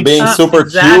the They're beach. being super cute,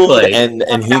 Exactly.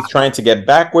 and he's trying to get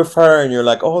back with her, and you're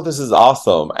like, oh, this is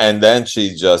awesome. And then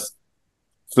she just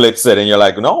flips it, and you're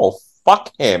like, no,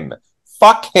 fuck him.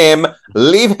 Fuck him.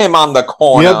 Leave him on the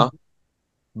corner, Yep.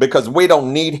 because we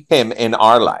don't need him in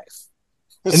our life.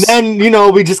 And then, you know,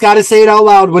 we just got to say it out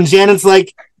loud when Janet's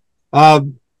like,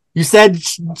 you said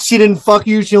she didn't fuck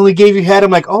you. She only gave you head.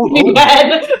 I'm like, oh.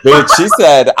 Bitch, she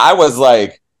said, I was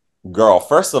like, girl,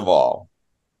 first of all,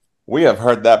 we have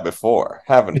heard that before,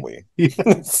 haven't we?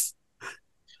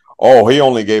 Oh, he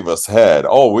only gave us head.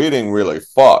 Oh, we didn't really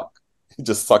fuck. He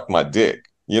just sucked my dick.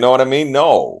 You know what I mean?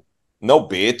 No,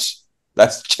 bitch.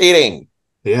 That's cheating.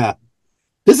 Yeah.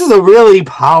 This is a really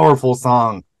powerful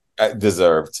song.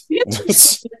 Deserved.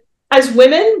 as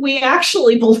women, we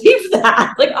actually believe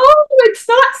that. Like, oh, it's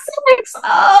not sex.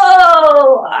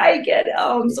 Oh, I get it.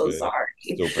 Oh, I'm so sorry.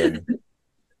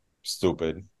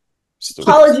 Stupid.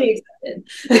 Apology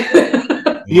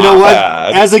accepted. You know what?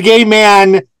 Bad. As a gay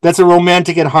man, that's a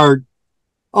romantic at heart.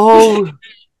 Oh,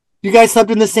 you guys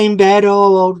slept in the same bed.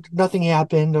 Oh, nothing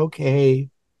happened. Okay.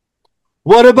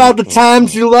 What about the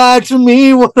times you lied to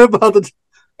me? What about the?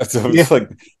 Yeah. Like,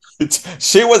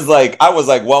 she was like, I was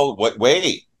like, well,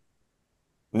 wait.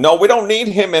 No, we don't need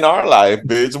him in our life,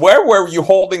 bitch. Where were you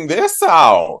holding this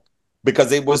out?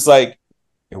 Because it was like,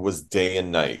 it was day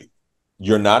and night.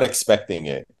 You're not expecting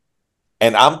it.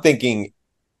 And I'm thinking,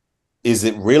 is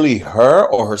it really her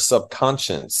or her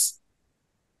subconscious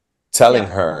telling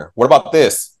her, what about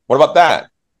this? What about that?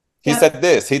 He said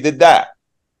this, he did that.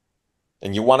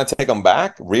 And you want to take him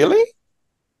back? Really?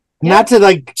 Not to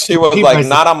like. She was like, myself.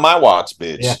 Not on my watch,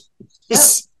 bitch. Yeah.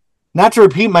 Not to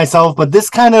repeat myself, but this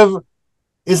kind of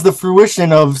is the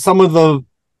fruition of some of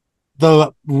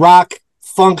the rock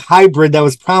funk hybrid that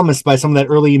was promised by some of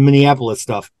that early Minneapolis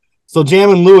stuff. So Jam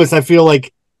and Lewis, I feel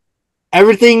like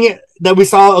everything that we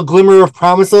saw a glimmer of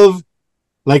promise of,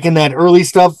 like in that early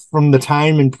stuff from The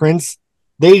Time and Prince,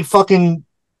 they fucking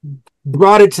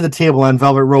brought it to the table on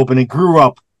Velvet Rope, and it grew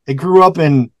up. It grew up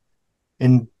and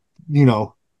you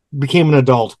know, became an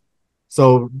adult.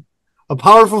 So a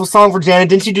powerful song for Janet.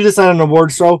 Didn't she do this on an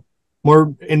award show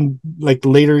more in like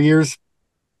later years?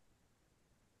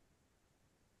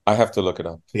 I have to look it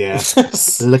up. Yeah.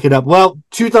 Look it up. Well,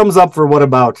 2 thumbs up for What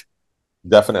About.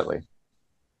 Definitely.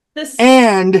 This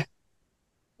and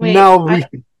wait, now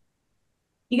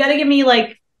you got to give me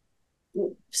like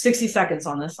 60 seconds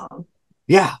on this song.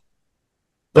 Yeah.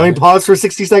 Don't we pause for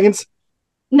 60 seconds?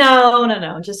 No.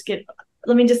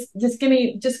 Let me just give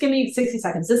me 60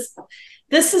 seconds.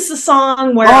 This is the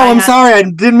song where I'm sorry. I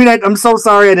didn't mean I'm so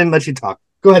sorry I didn't let you talk.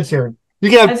 Go ahead, Sharon. You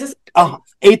can have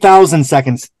 8,000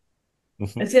 seconds. I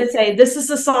was gonna say this is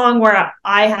the song where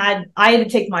I had to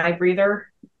take my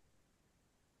breather,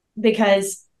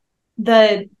 because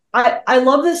I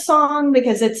love this song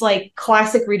because it's like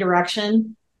classic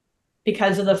redirection,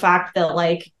 because of the fact that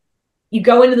like you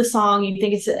go into the song, you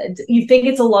think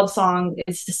it's a love song.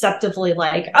 It's deceptively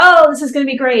like, oh, this is going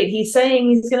to be great. He's saying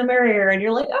he's going to marry her. And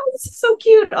you're like, oh, this is so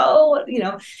cute. Oh, you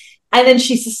know, and then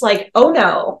she's just like, oh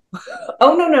no,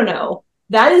 no.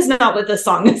 That is not what this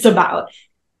song is about.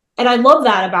 And I love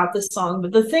that about this song.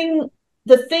 But the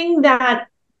thing that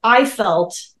I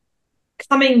felt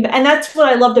coming, and that's what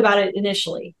I loved about it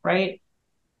initially, right?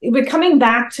 But coming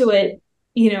back to it,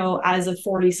 you know, as a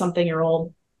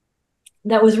 40-something-year-old,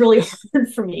 that was really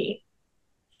hard for me,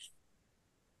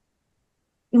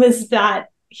 was that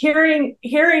hearing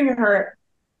her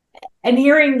and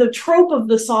hearing the trope of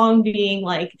the song being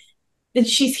like that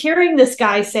she's hearing this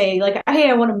guy say like,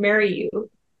 hey, I want to marry you,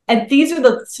 and these are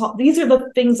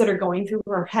the things that are going through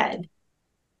her head,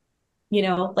 you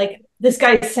know, like this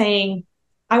guy's saying,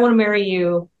 I want to marry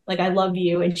you, like I love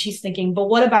you, and she's thinking, but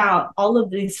what about all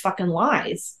of these fucking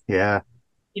lies? Yeah.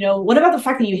 You know, what about the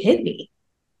fact that you hit me?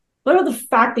 What about the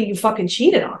fact that you fucking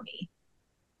cheated on me?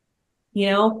 You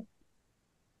know?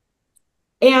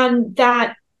 And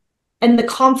the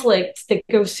conflict that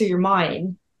goes through your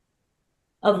mind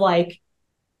of like,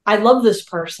 I love this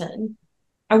person.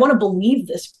 I want to believe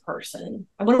this person.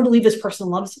 I want to believe this person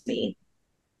loves me.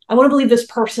 I want to believe this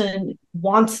person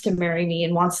wants to marry me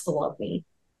and wants to love me.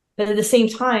 But at the same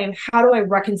time, how do I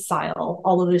reconcile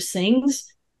all of those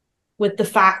things with the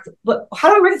fact, but how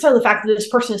do I reconcile the fact that this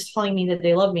person is telling me that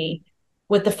they love me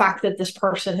with the fact that this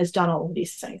person has done all of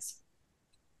these things?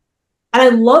 And I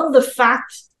love the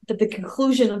fact that the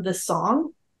conclusion of this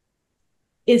song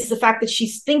is the fact that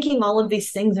she's thinking all of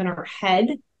these things in her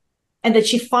head and that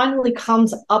she finally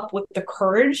comes up with the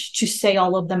courage to say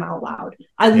all of them out loud.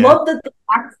 I love that the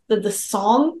fact that the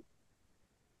song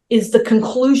is the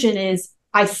conclusion is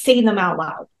I say them out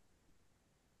loud.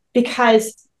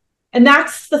 Because, and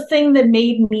that's the thing that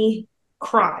made me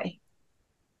cry.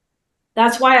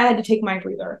 That's why I had to take my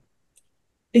breather.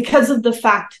 Because of the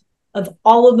fact of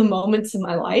all of the moments in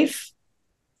my life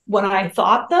when I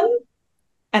thought them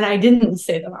and I didn't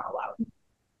say them out loud.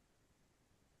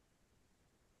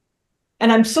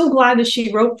 And I'm so glad that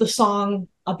she wrote the song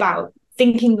about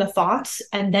thinking the thoughts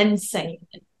and then saying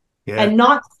it. And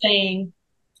not saying,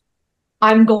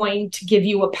 I'm going to give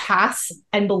you a pass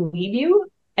and believe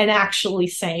you, and actually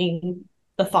saying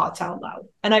the thoughts out loud.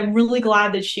 And I'm really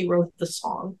glad that she wrote the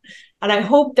song. And I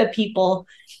hope that people,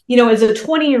 you know, as a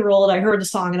 20-year-old, I heard the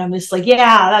song and I'm just like,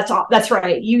 yeah, that's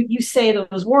right. You say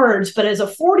those words. But as a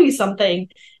 40-something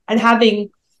and having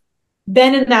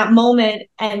been in that moment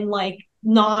and like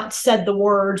not said the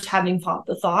words, having thought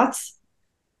the thoughts,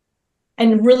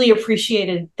 and really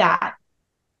appreciated that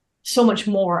so much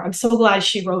more. I'm so glad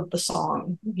she wrote the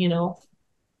song, you know.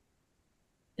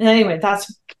 And anyway,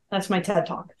 that's my TED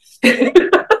Talk.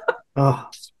 Oh.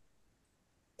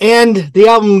 And the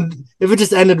album, if it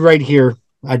just ended right here,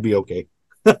 I'd be okay.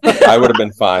 I would have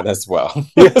been fine as well.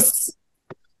 Yes.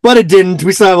 But it didn't.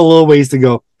 We still have a little ways to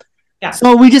go. Yeah.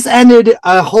 So we just ended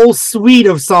a whole suite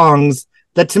of songs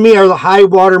that to me are the high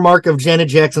watermark of Janet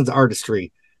Jackson's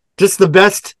artistry. Just the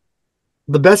best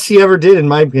she ever did, in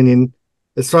my opinion,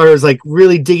 as far as like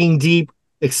really digging deep,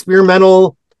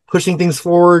 experimental, pushing things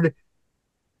forward.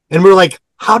 And we're like,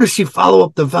 how does she follow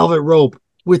up the Velvet Rope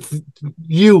with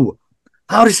You?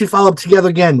 How does she follow up Together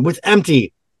Again with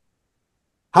Empty?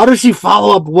 How does she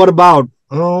follow up What About?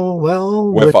 Oh,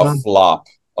 well, with a flop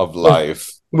of life.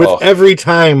 With Every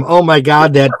Time. Oh my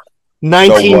God, that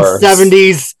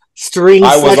 1970s string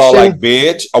I was section. all like,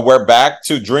 bitch, we're back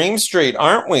to Dream Street,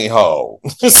 aren't we, ho?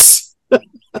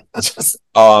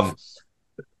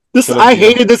 I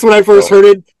hated this when I first heard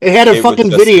it. It had a fucking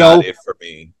video. Not it for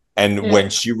me. And when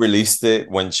she released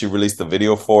the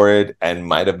video for it, and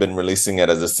might have been releasing it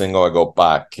as a single, I go,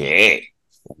 "Pa qué?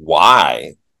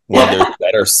 Why? Well, there's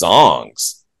better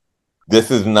songs." This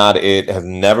is not it. Has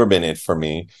never been it for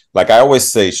me. Like I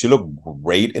always say, she looked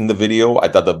great in the video. I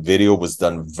thought the video was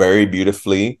done very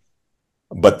beautifully,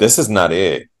 but this is not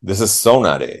it. This is so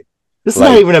not it. This is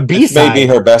not even a B-side. This may be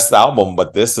her best album,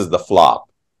 but this is the flop.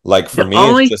 Like for me,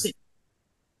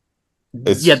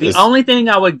 it's just the only thing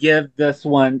I would give this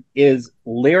one is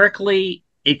lyrically,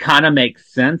 it kind of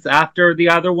makes sense after the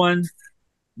other one,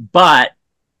 but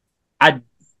the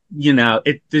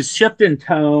shift in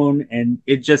tone and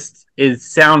it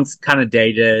sounds kind of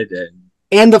dated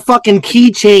and the fucking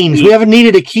key change. We haven't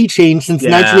needed a key change since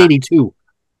 1982.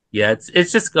 Yeah,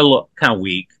 it's just a little kind of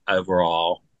weak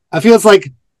overall. I feel it's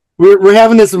like we're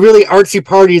having this really artsy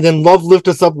party, then Love Lift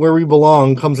Us Up Where We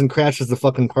Belong comes and crashes the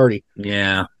fucking party.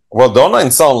 Yeah. Well, don't I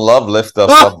song Love Lift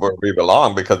Us Up Where We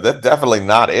Belong, because that's definitely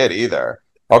not it either.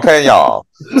 Okay, y'all.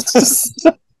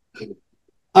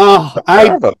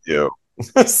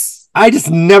 I just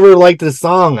never liked this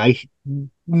song. I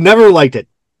never liked it.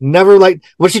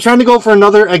 Was she trying to go for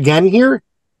another again here?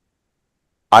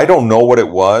 I don't know what it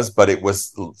was, but it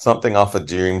was something off of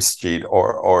Dream Street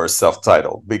or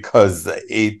self-titled, because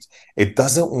it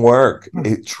doesn't work.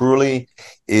 It truly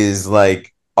is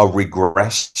like a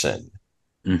regression.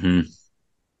 Mm-hmm.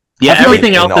 Yeah,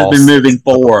 everything else has been moving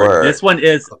forward. This one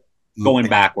is going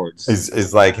backwards.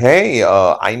 Is like, hey,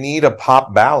 I need a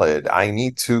pop ballad. I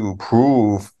need to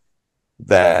prove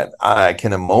that I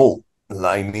can emote.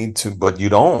 I need to, but you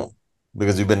don't,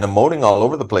 because you've been emoting all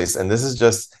over the place. And this is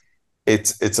just,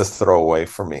 it's a throwaway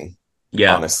for me.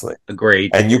 Yeah, honestly,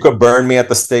 agreed. And you could burn me at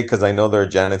the stake, because I know there are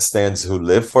Janet stans who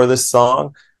live for this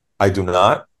song. I do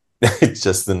not. It's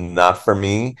just not for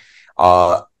me.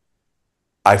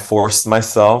 I forced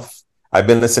myself. I've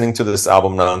been listening to this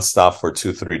album nonstop for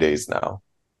 2-3 days now.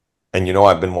 And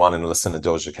I've been wanting to listen to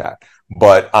Doja Cat.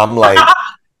 But I'm like,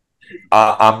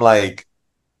 I'm like,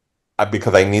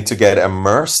 because I need to get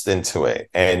immersed into it.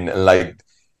 And like,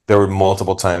 there were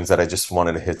multiple times that I just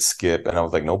wanted to hit skip. And I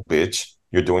was like, no, bitch,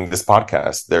 you're doing this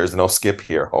podcast. There's no skip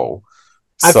here, ho.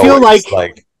 I So feel it's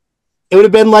like it would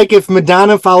have been like if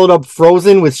Madonna followed up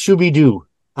Frozen with Shooby Doo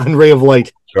on Ray of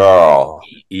Light. girl,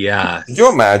 Yeah. could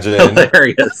you imagine?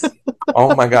 Hilarious.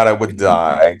 Oh my God, I would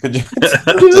die. Could you just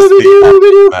be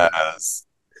a mess?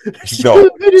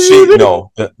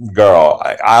 Girl,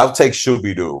 I'll take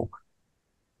Shooby Doo.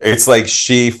 It's like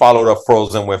she followed up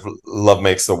Frozen with Love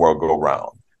Makes the World Go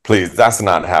Round. Please, that's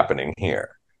not happening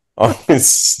here.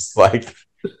 It's just like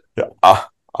a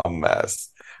mess.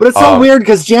 But it's so weird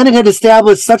because Janet had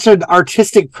established such an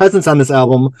artistic presence on this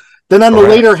album. Then on the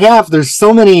later half, there's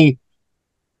so many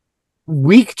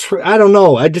weak. I don't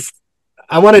know. I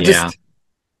want to just.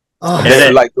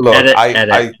 Like, look,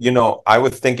 I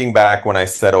was thinking back when I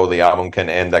said, "Oh, the album can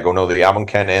end." I go, "No, the album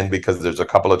can end because there's a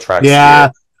couple of tracks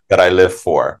here that I live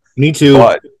for." Me too.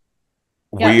 But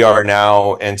we are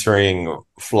now entering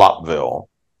Flopville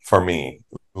for me.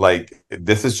 Like,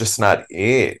 this is just not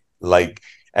it. Like,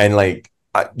 and like,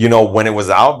 when it was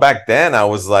out back then, I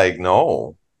was like,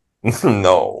 no,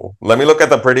 no. Let me look at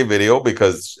the pretty video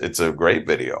because it's a great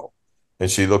video, and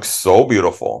she looks so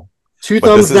beautiful. Two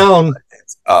thumbs down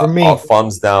for me.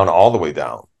 Thumbs down all the way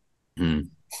down.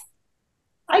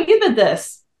 I give it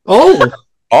this. Oh,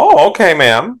 okay,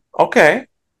 ma'am. Okay.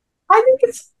 I think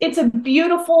it's a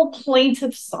beautiful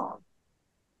plaintive song.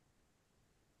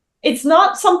 It's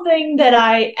not something that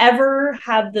I ever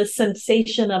have the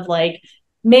sensation of like,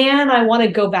 man, I want to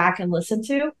go back and listen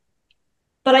to.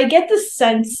 But I get the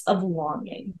sense of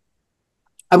longing.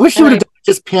 I wish you would have done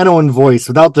just piano and voice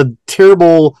without the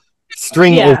terrible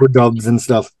string overdubs and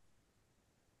stuff.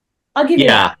 I'll give you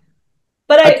that.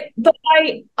 But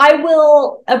I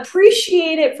will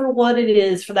appreciate it for what it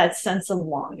is, for that sense of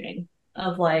longing.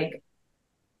 Of like,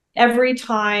 every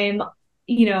time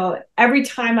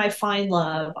I find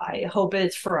love, I hope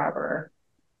it's forever,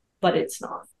 but it's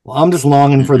not. Well, I'm just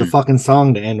longing for the fucking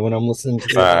song to end when I'm listening to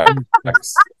it.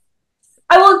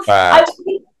 I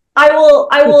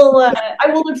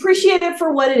will appreciate it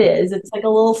for what it is. It's like a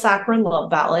little saccharine love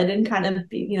ballad, and kind of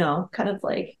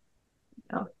like.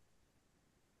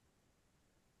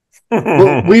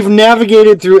 Well, we've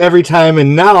navigated through every time,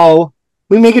 and now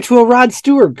we make it to a Rod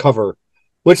Stewart cover,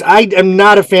 which I am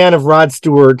not a fan of Rod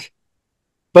Stewart.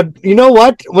 But you know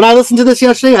what? When I listened to this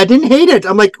yesterday, I didn't hate it.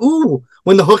 I'm like, ooh,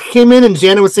 when the hook came in and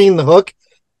Janet was singing the hook,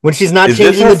 when she's not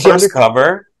changing the gender. First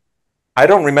cover? I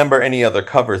don't remember any other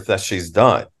covers that she's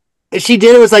done. She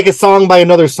did. It was like a song by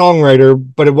another songwriter,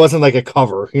 but it wasn't like a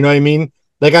cover. You know what I mean?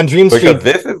 Like on Dream Street. Because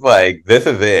this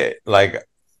is it. Like,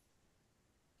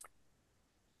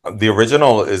 the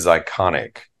original is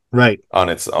iconic, right, on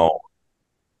its own,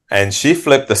 and she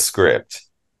flipped the script.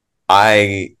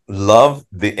 I love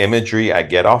the imagery I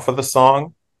get off of the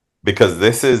song, because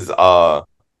this is what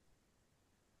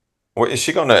is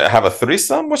she gonna have a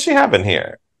threesome? What's she having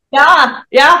here?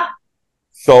 Yeah.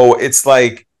 So it's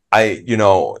like,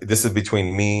 this is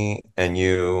between me and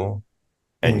you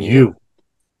and you.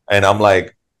 And I'm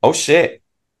like, oh shit.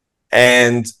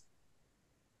 And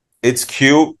it's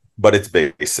cute, but it's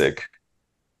basic.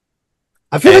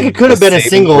 I feel like it could have been a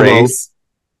single, though.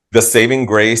 The saving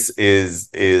grace is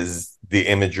the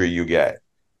imagery you get.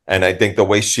 And I think the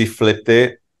way she flipped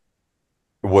it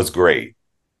was great.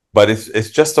 But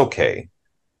it's just okay.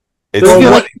 It's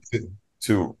nothing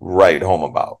to write home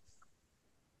about.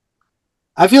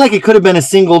 I feel like it could have been a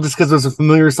single just because it was a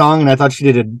familiar song, and I thought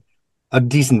she did a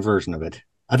decent version of it.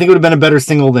 I think it would have been a better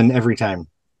single than Every Time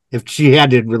if she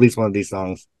had to release one of these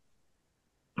songs.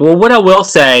 Well, what I will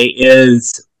say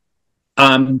is,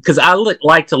 because I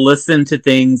like to listen to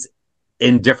things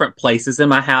in different places in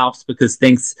my house, because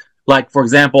things, like, for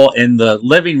example, in the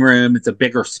living room, it's a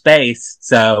bigger space,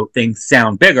 so things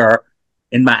sound bigger.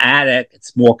 In my attic,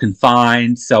 it's more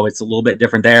confined, so it's a little bit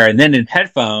different there. And then in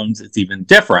headphones, it's even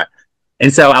different.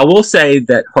 And so I will say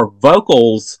that her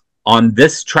vocals on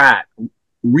this track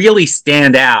really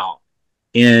stand out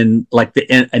in like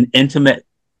an intimate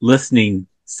listening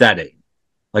setting.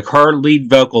 Like, her lead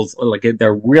vocals, like,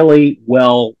 they're really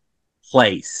well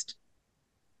placed.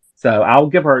 So I'll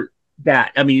give her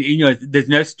that. I mean, there's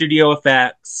no studio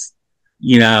effects,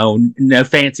 no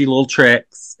fancy little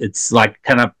tricks. It's like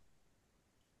kind of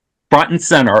front and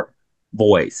center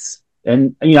voice.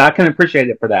 And, I can appreciate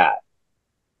it for that.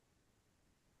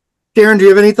 Darren, do you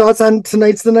have any thoughts on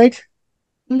Tonight's the Night?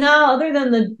 No, other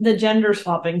than the gender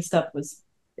swapping stuff was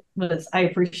I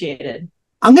appreciated.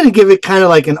 I'm going to give it kind of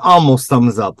like an almost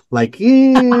thumbs up. Like,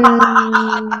 yeah.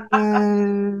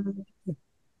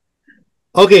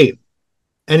 Okay.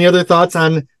 Any other thoughts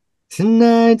on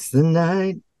Tonight's the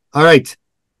Night? All right.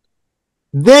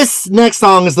 This next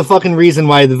song is the fucking reason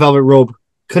why the Velvet Rope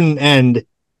couldn't end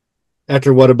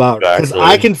after What About? Because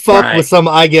I can fuck with some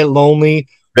I Get Lonely.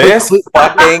 This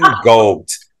fucking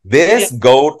goat. This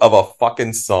goat of a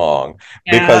fucking song.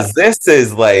 Because this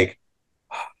is like,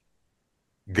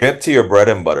 get to your bread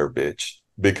and butter, bitch.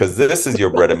 Because this is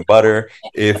your bread and butter.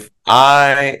 If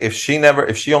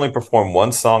she only performed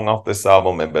one song off this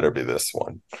album, it better be this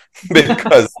one.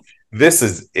 Because this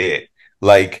is it.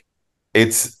 Like,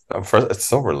 it's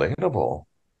so relatable.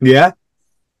 Yeah.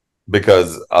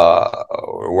 Because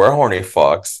we're horny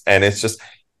fucks, and it's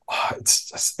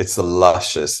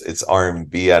luscious. It's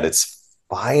R&B at its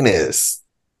finest.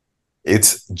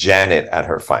 It's Janet at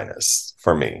her finest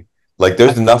for me. Like,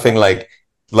 there's nothing like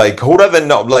who doesn't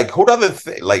know? Like, who doesn't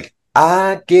think? Like,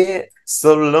 I get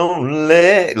so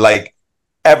lonely. Like,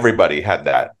 everybody had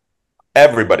that.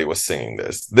 Everybody was singing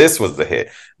this. This was the hit.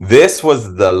 This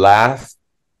was the last.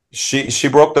 She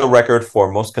broke the record for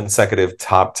most consecutive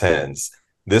top 10s.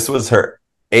 This was her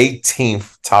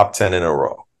 18th top 10 in a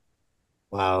row.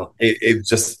 Wow. It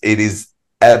is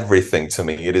everything to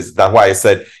me. It is. That's why I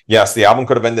said, yes, the album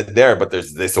could have ended there, but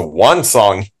there's this one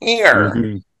song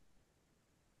here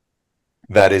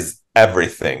that is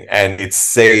everything. And it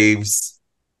saves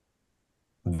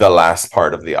the last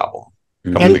part of the album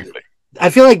completely. And I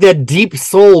feel like that deep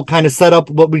soul kind of set up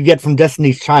what we get from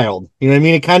Destiny's Child. You know what I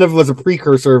mean? It kind of was a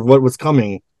precursor of what was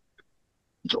coming.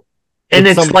 And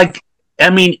it's like, I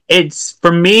mean, it's,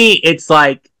 for me, it's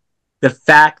like the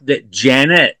fact that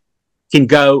Janet can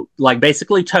go like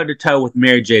basically toe to toe with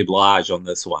Mary J. Blige on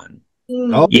this one.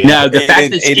 Oh, you know, the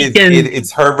fact that she can,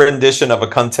 it's her rendition of a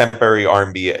contemporary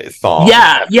R&B song.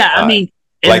 Yeah. I mean,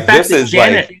 like, this is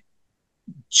Janet, like,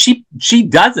 she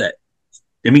does it.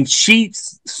 I mean, she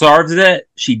serves it.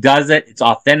 She does it. It's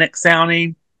authentic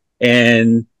sounding,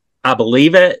 and I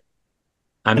believe it.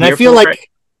 I feel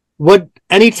like what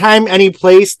anytime, any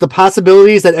place, the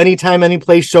possibilities that anytime, any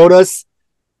place showed us.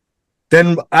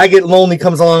 Then I Get Lonely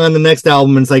comes along on the next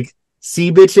album, and it's like,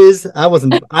 see, bitches, I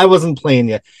wasn't playing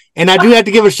you. And I do have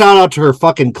to give a shout out to her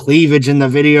fucking cleavage in the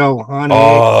video, honey.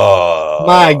 Oh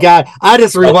my God, I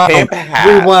just rewound.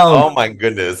 Oh my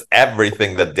goodness,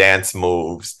 everything, the dance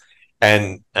moves.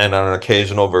 And on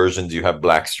occasional versions, you have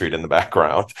Blackstreet in the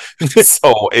background.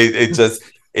 So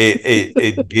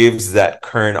it gives that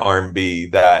current R&B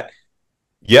that,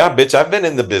 yeah, bitch, I've been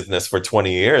in the business for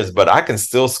 20 years, but I can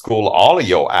still school all of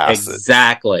your asses.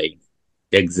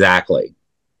 Exactly.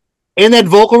 And that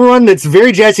vocal run that's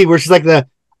very jazzy, where she's like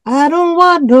I don't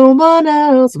want no one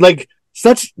else. Like,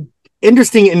 such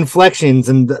interesting inflections,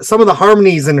 and some of the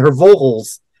harmonies in her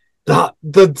vocals,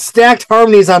 the stacked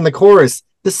harmonies on the chorus.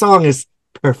 This song is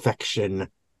perfection.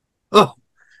 Oh,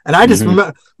 and I just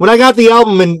remember when I got the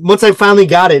album, and once I finally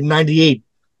got it in '98,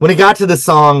 when it got to the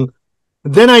song,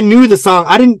 then I knew the song.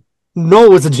 I didn't know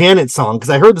it was a Janet song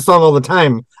because I heard the song all the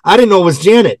time. I didn't know it was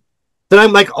Janet. Then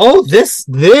I'm like, oh, this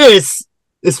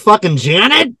is fucking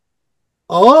Janet.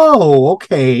 Oh,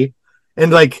 okay.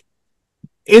 And like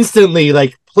instantly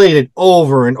like played it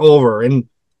over and over. And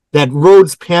that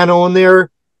Rhodes piano in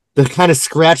there, the kind of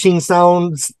scratching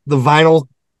sounds, the vinyl,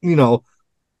 you know,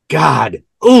 God.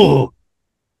 Ooh.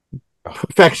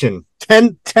 Perfection.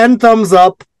 10 thumbs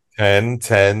up. 10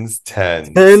 10s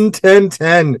 10.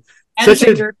 10. And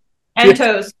finger. And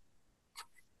toes.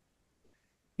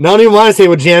 Now I don't even want to say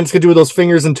what Jan's could do with those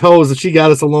fingers and toes that she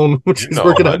got us alone when she's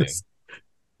working on this.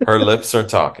 Her lips are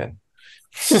talking.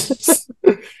 Does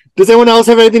anyone else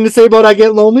have anything to say about I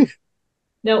Get Lonely?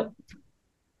 Nope.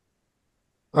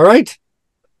 All right.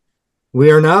 We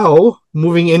are now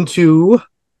moving into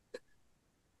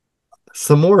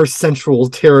some more sensual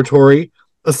territory.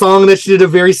 A song that she did a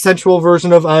very sensual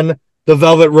version of on the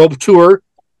Velvet Rope tour,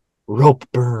 Rope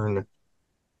Burn.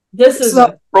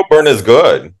 Rope Burn is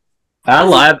good.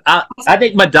 I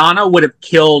think Madonna would have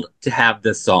killed to have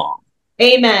this song.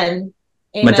 Amen.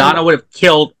 Madonna would have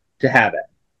killed to have it.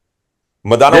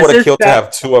 Madonna would have killed to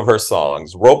have two of her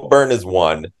songs. Rope Burn is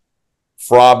one.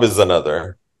 Frob is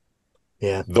another.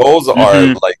 Yeah. Those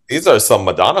are like, these are some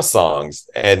Madonna songs,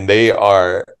 and they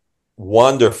are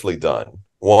wonderfully done.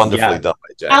 Wonderfully done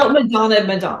by Janet. Out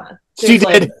Madonna. She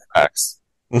did. Facts.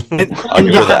 And I'll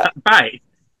give her that. Right.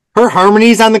 Her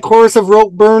harmonies on the chorus of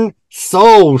Rope Burn,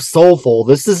 so soulful.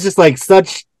 This is just like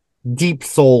such deep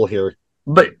soul here.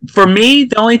 But for me,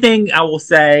 the only thing I will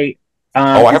say,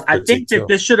 I think that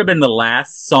this should have been the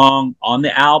last song on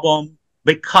the album,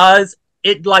 because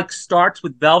it like starts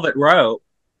with Velvet Rope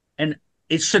and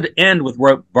it should end with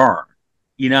Rope Burn.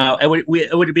 You know, it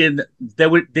would have been they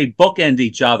bookend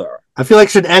each other. I feel like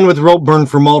it should end with Rope Burn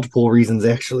for multiple reasons,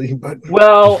 actually. But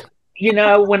Well,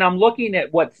 when I'm looking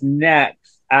at what's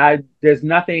next, there's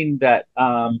nothing that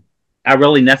I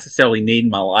really necessarily need in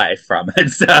my life from it.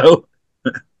 So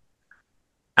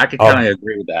I could kind of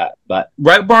agree with that. But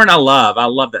Rope Burn, I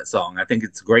love that song. I think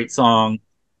it's a great song.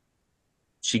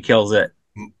 She kills it.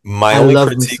 My only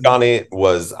critique on it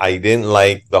was I didn't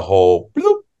like the whole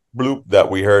bloop bloop that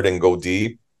we heard in Go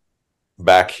Deep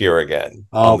back here again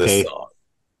on this song.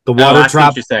 The water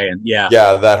drop. You're saying, yeah,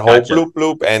 that whole bloop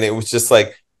bloop, and it was just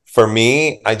like, for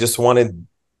me, I just wanted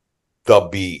the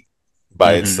beat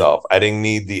by itself. I didn't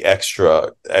need the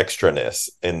extraness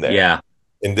in there. Yeah.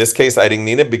 In this case, I didn't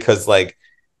need it because like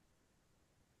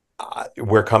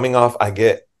we're coming off. I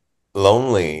get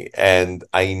lonely, and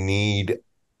I need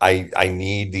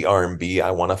the R&B. I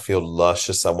want to feel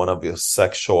luscious. I want to feel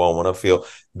sexual. I want to feel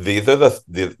these are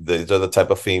the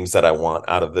type of themes that I want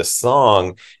out of this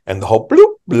song. And the whole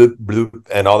bloop bloop bloop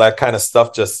and all that kind of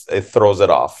stuff, it throws it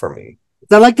off for me.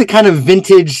 I like the kind of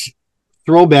vintage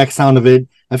throwback sound of it.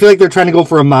 I feel like they're trying to go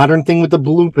for a modern thing with the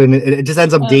bloop, and it just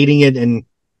ends up dating it. And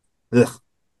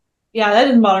yeah, that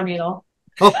didn't bother me at all.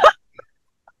 Oh.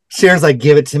 Sharon's like,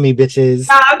 give it to me, bitches.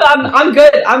 I'm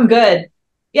good. I'm good.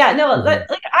 Yeah, no,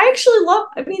 I actually love.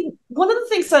 I mean, one of the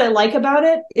things that I like about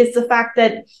it is the fact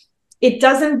that it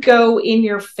doesn't go in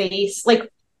your face. Like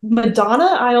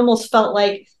Madonna, I almost felt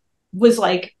like was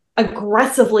like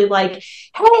aggressively like,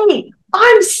 "Hey,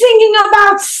 I'm singing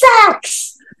about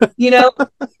sex,"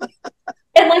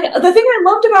 And like the thing I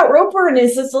loved about Rope Burn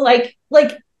is it's like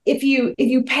if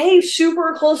you pay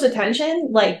super close attention,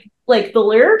 like the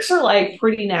lyrics are like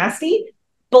pretty nasty,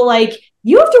 but like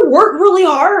you have to work really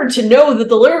hard to know that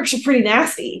the lyrics are pretty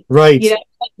nasty. Right.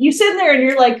 You sit there and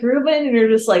you're like grooving and you're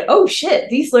just like, oh shit,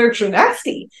 these lyrics are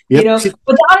nasty. Yep.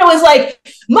 Madonna was like,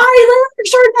 my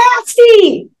lyrics are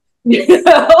nasty.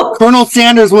 Colonel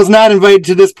Sanders was not invited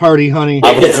to this party, honey.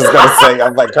 I was just gonna say,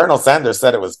 I'm like, Colonel Sanders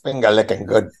said it was finger licking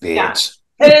good, bitch. Yeah.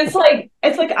 And it's like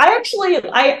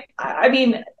I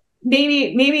mean,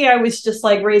 maybe I was just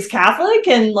like raised Catholic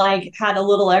and like had a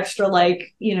little extra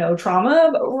like,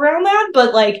 trauma around that.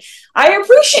 But like, I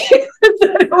appreciate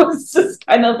that it was just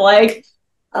kind of like,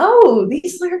 oh,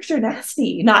 these lyrics are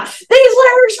nasty. Not these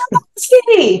lyrics are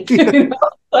nasty.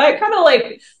 I kind of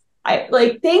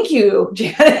like, thank you,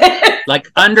 Janet.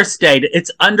 Like understated.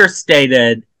 It's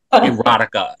understated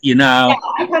erotica, Yeah,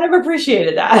 I kind of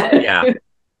appreciated that. Yeah.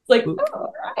 Like, all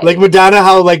right. Like Madonna,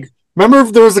 how like, remember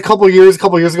if there was a couple years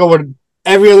ago when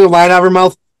every other line out of her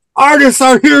mouth, artists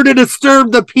are here to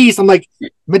disturb the peace. I'm like,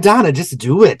 Madonna, just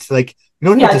do it. Like, you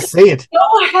don't have to say it.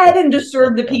 Go ahead and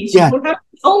disturb the peace. Yeah. You don't have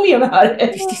to tell me about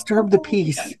it. Just disturb the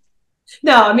peace.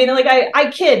 No, I mean, like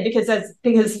I kid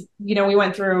because we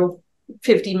went through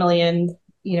 50 million,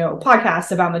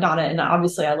 podcasts about Madonna, and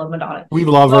obviously I love Madonna. We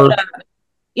love her.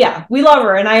 Yeah, we love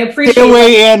her, and I appreciate. Stay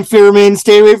away, Ann Fearman.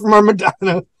 Stay away from our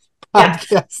Madonna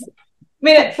podcast.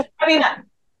 I mean,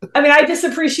 I just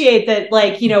appreciate that,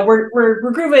 like,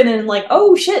 we're grooving and like,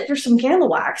 oh shit, there's some Candle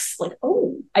Wax. Like,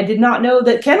 oh, I did not know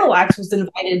that Candle Wax was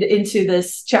invited into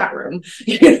this chat room.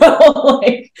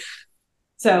 Like,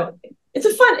 so it's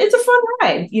a fun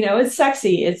ride. It's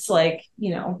sexy. It's like,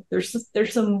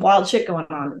 there's some wild shit going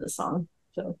on in this song.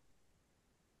 So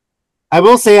I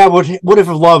will say I would have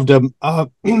loved a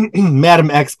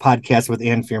Madam X podcast with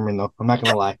Ann Fearman, though. I'm not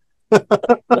gonna lie.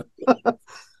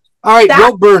 All right,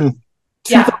 Rope Burn.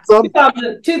 Two thumbs up.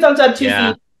 Two thumbs up, 2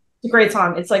 feet. It's a great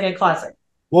song. It's like a classic.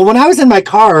 Well, when I was in my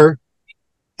car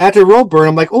after Rope Burn,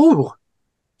 I'm like, oh,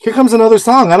 here comes another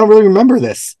song. I don't really remember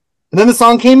this. And then the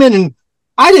song came in, and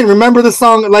I didn't remember the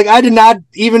song. Like,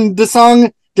 the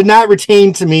song did not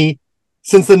retain to me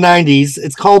since the 90s.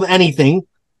 It's called Anything.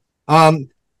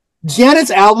 Janet's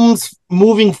albums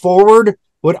moving forward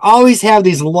would always have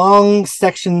these long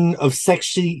section of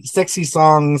sexy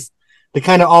songs that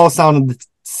kind of all sounded the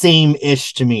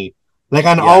same-ish to me. Like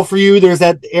on All For You, there's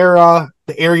that the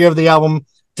area of the album,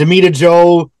 Demita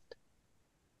Joe.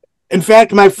 In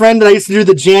fact, my friend that I used to do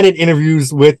the Janet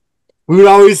interviews with, we would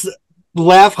always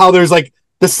laugh how there's like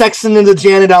the section in the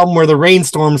Janet album where the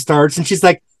rainstorm starts, and she's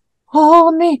like,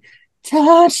 hold me,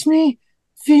 touch me,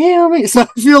 feel me. So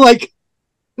I feel like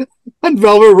on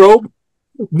Velvet Rope,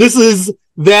 this is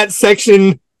that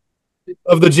section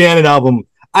of the Janet album.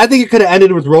 I think it could have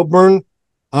ended with Rope Burn.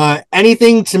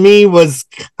 Anything to me was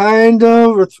kind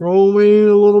of a throwaway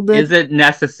a little bit. Is it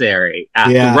necessary?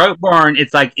 After Rope Burn,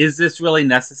 it's like, is this really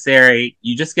necessary?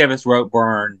 You just gave us Rope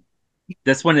Burn.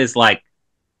 This one is like,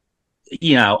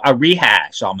 a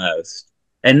rehash almost,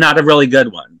 and not a really good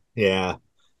one. Yeah.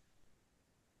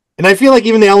 And I feel like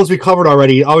even the albums we covered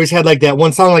already always had like that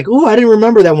one song, like, oh, I didn't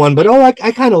remember that one, but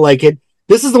I kind of like it.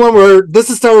 This is the one where this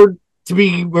is started to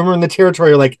be when we're in the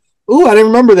territory, like, oh, I didn't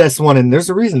remember this one, and there's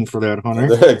a reason for that,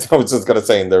 Hunter. I was just gonna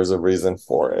say, and there's a reason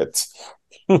for it.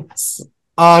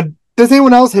 Does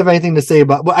anyone else have anything to say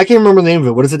about? Well, I can't remember the name of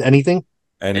it. What is it? Anything?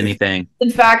 Anything.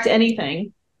 In fact,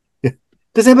 anything.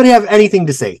 Does anybody have anything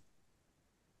to say?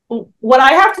 What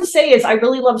I have to say is I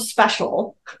really love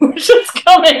Special, which is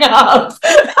coming up.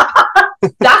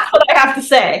 That's what I have to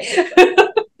say.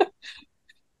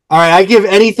 All right, I give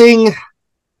anything.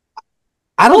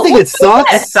 I don't think it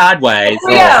sucks. It's sideways.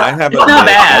 Yeah. I haven't. It's not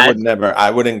bad.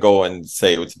 I wouldn't go and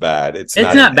say it's bad. It's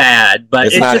not bad, but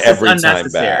it's it's not just every time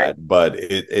unnecessary. bad. But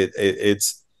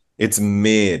it's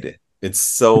mid. It's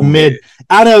so Mid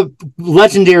on a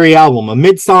legendary album, a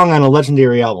mid song on a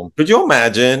legendary album. Could you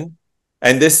imagine?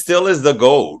 And this still is the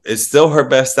GOAT. It's still her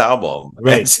best album.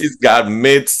 Right. And she's got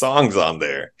mid songs on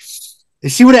there.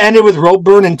 If she would have ended with Rope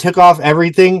Burn and took off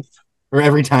everything, or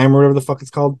Every Time, or whatever the fuck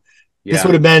it's called, this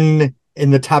would have been in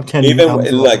the top 10.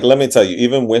 Even like, let me tell you,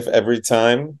 even with Every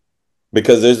Time,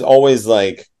 because there's always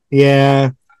like,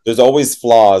 there's always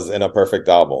flaws in a perfect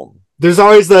album. There's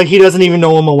always like, he doesn't even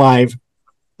know I'm alive.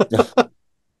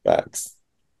 Facts.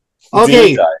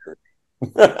 Okay.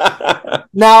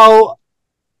 Now,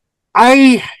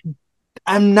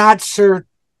 I'm not sure.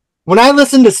 When I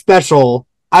listen to Special,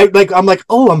 I'm like,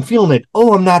 oh, I'm feeling it.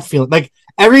 Oh, I'm not feeling it. Like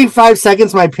every 5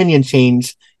 seconds, my opinion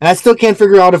changed, and I still can't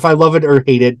figure out if I love it or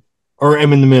hate it, or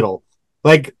am in the middle.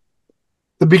 Like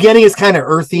the beginning is kind of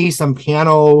earthy, some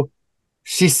piano.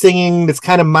 She's singing this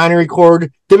kind of minor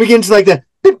chord. Then begins like the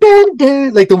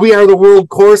We Are the World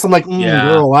chorus. I'm like,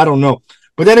 girl, I don't know.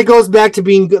 But then it goes back to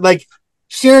being good. Like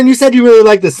Sharon, you said you really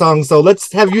like this song, so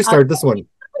let's have you start this one.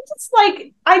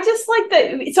 I just like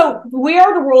that. So We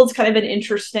Are the World's kind of an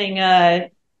interesting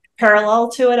parallel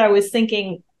to it. I was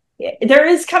thinking there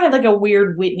is kind of like a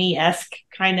weird Whitney-esque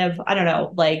kind of, I don't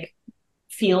know, like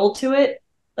feel to it,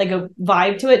 like a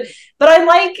vibe to it. But I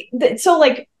like that. So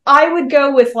like I would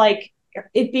go with like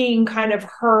it being kind of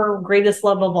her greatest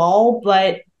love of all,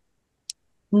 but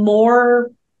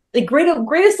more the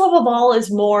greatest love of all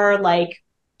is more like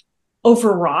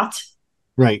overwrought.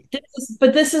 Right.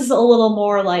 But this is a little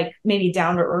more like maybe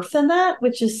down to earth than that,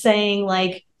 which is saying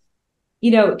like,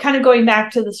 you know, kind of going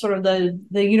back to the sort of the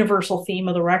universal theme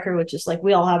of the record, which is like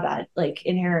we all have that like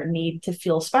inherent need to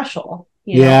feel special.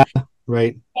 You know?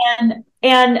 Right.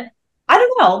 And I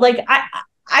don't know, like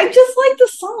I just like the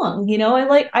song, you know.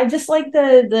 I just like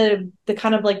the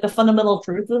kind of like the fundamental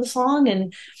truth of the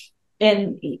song,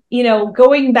 and you know,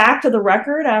 going back to the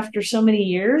record after so many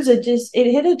years, it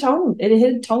hit a tone. It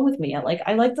hit a tone with me.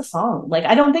 I like the song. Like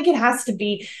I don't think it has to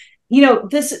be, you know,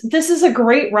 this is a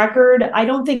great record. I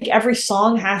don't think every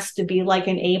song has to be like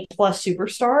an A+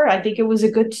 superstar. I think it was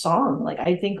a good song. Like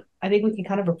I think we can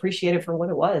kind of appreciate it for what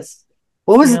it was.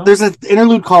 What was it? There's an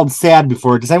interlude called Sad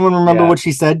before. Does anyone remember what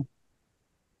she said?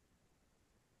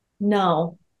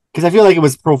 No. Because I feel like it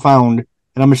was profound,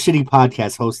 and I'm a shitty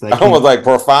podcast host. I was like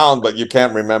profound, but you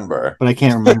can't remember. But I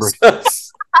can't remember.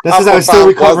 This is I was still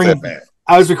recovering.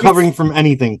 I was recovering from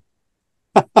anything.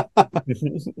 Let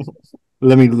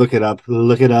me look it up.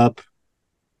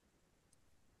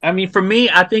 I mean, for me,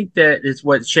 I think that is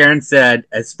what Sharon said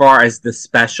as far as the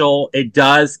special. It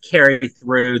does carry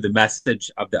through the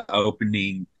message of the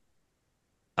opening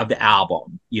of the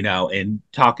album, you know, and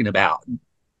talking about.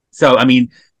 So, I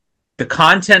mean, the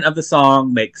content of the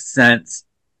song makes sense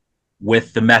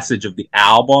with the message of the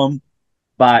album,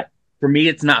 but for me,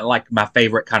 it's not like my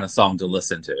favorite kind of song to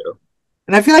listen to.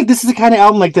 And I feel like this is the kind of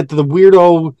album like that the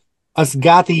weirdo, us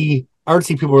gothy,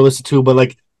 artsy people are listening to, but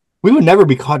like we would never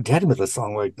be caught dead with a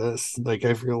song like this. Like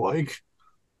I feel like,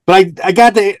 but I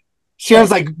got the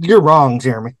Sharon's like, you're wrong,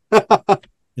 Jeremy. I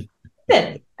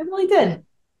really did.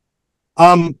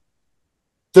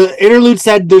 The interlude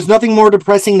said, "There's nothing more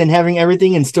depressing than having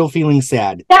everything and still feeling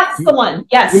sad." That's the one.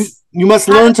 Yes. You must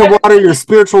learn to water your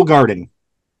spiritual garden.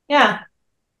 Yeah.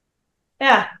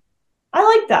 I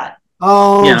like that.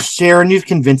 Oh, yeah. Sharon, you've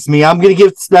convinced me. I'm going to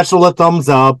give Special a thumbs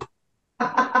up.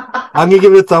 I'm going to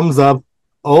give it a thumbs up.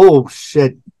 Oh,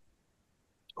 shit.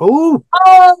 Oh.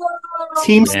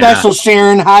 Team Special,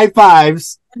 Sharon. High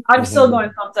fives. I'm still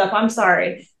going thumbs up. I'm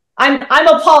sorry. I'm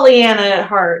a Pollyanna at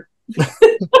heart.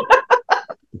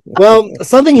 Well,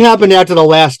 something happened after the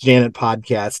last Janet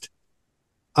podcast.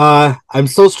 I'm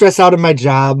so stressed out in my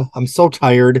job. I'm so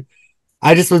tired.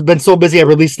 I just been so busy. I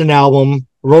released an album,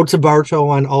 Road to Bartow,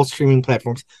 on all streaming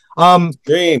platforms.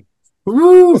 Dream.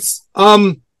 But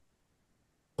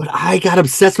I got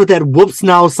obsessed with that Whoops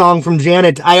Now song from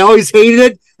Janet. I always hated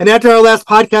it. And after our last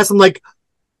podcast, I'm like,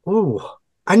 oh,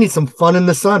 I need some fun in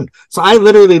the sun. So I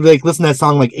literally like listen to that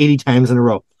song like 80 times in a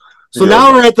row. So Yeah.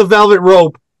 now we're at the Velvet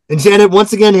Rope, and Janet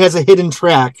once again has a hidden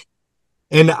track.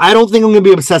 And I don't think I'm going to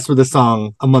be obsessed with this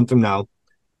song a month from now.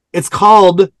 It's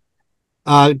called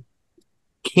Can't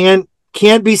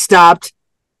Be Stopped.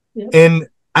 Yep. And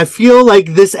I feel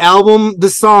like this album, the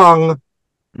song,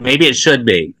 Maybe it should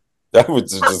be. I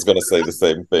was just gonna say the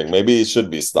same thing. Maybe it should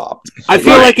be stopped. I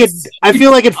feel like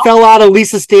it fell out of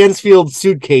Lisa Stansfield's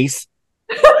suitcase.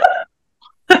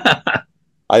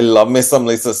 I love me some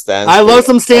Lisa Stansfield. I love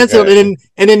some Stansfield. Okay.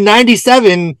 And in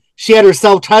 97, she had her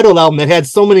self-titled album that had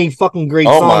so many fucking great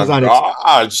Oh songs my on it.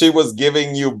 God, she was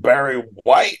giving you Barry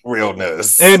White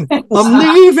realness. And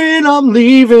I'm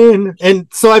leaving. And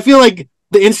so I feel like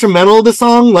the instrumental of the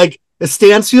song, like if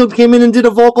Stansfield came in and did a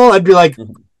vocal, I'd be like,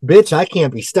 bitch, I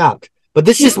can't be stopped. But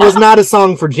this just was not a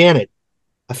song for Janet.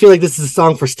 I feel like this is a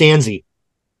song for Stanzy.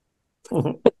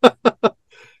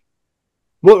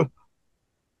 What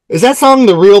is that song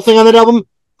the real thing on that album?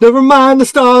 Never mind the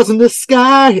stars in the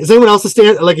sky. Is anyone else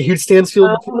like a huge Stansfield?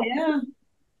 Oh, yeah.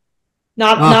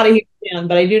 Not a huge fan,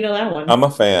 but I do know that one. I'm a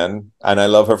fan, and I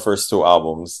love her first two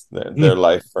albums. They're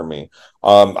life for me.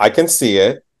 I can see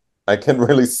it. I can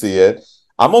really see it.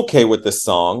 I'm okay with this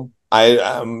song.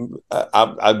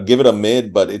 I'll give it a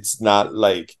mid, but it's not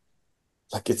like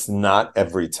it's not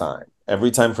every time.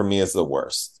 Every time for me is the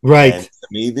worst. Right. And to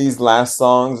me, these last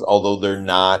songs, although they're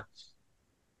not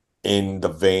in the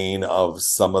vein of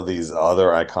some of these other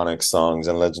iconic songs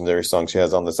and legendary songs she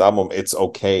has on this album, it's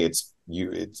okay.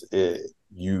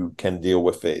 You can deal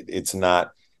with it. It's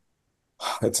not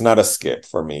a skip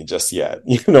for me just yet.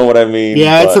 You know what I mean?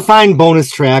 Yeah, it's a fine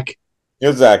bonus track.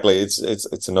 Exactly.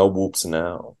 It's no whoops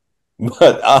now.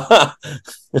 But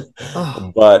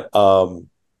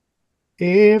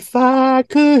if I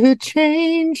could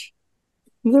change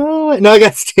no, I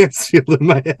got Stansfield in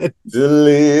my head. To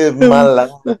live my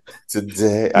life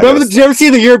today. Did you ever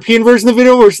see the European version of the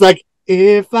video where it's like,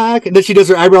 if I could, then she does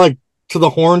her eyebrow like to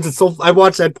the horns? It's so I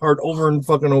watched that part over and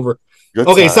fucking over. Good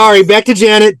okay, times. sorry, back to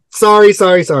Janet. Sorry.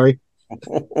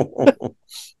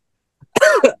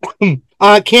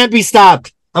 Can't Be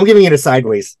Stopped. I'm giving it a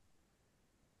sideways.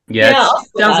 Yeah, it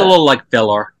sounds a little like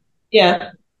filler.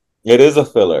 Yeah. It is a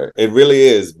filler. It really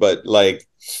is, but like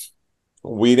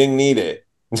we didn't need it.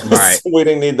 Right. We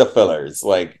didn't need the fillers.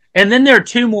 Like, and then there are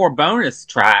two more bonus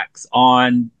tracks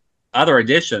on other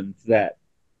editions that,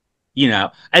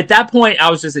 at that point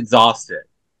I was just exhausted.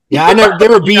 Yeah, I know they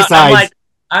were B-sides. I'm like,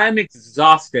 I'm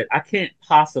exhausted. I can't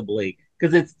possibly,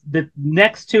 because it's the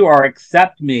next two are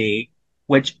Accept Me,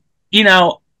 which,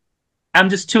 I'm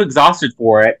just too exhausted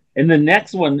for it. And the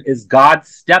next one is God's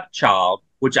Stepchild,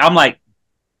 which I'm like,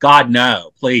 God,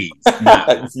 no, please.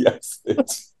 No. Yes.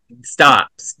 Stop.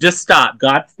 Just stop.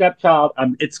 God's Stepchild.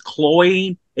 It's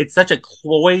cloying. It's such a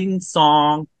cloying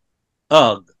song.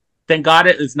 Ugh. Thank God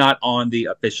it is not on the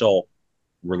official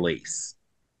release.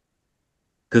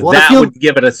 Because would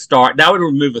give it a star. That would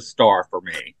remove a star for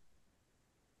me.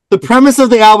 The premise of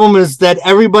the album is that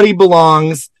everybody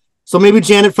belongs. So maybe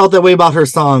Janet felt that way about her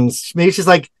songs. Maybe she's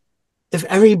like, if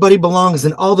everybody belongs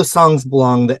and all the songs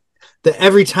belong, that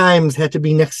every times had to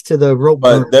be next to the rope.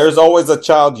 But there's always a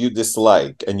child you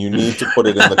dislike, and you need to put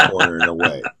it in the corner in a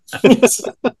way.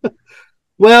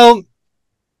 Well,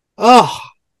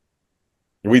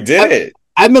 we did it.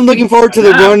 I've been looking forward to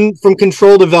the run from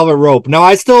Control to Velvet Rope. Now,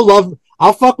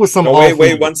 I'll fuck with some.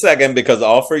 Wait 1 second, because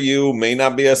All For You may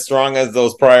not be as strong as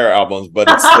those prior albums, but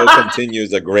it still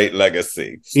continues a great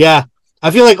legacy. Yeah,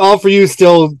 I feel like All For You is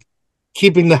still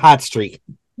keeping the hot streak.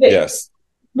 Yes.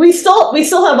 We still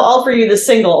have All For You, the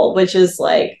single, which is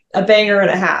like a banger and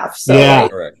a half. So yeah,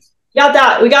 correct. We got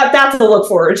that to look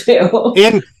forward to.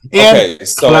 And okay,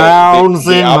 so clowns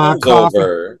the in album's my coffee.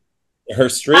 over. Her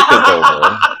streak is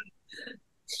over.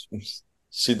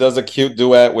 She does a cute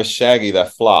duet with Shaggy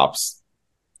that flops.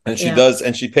 And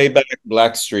she paid back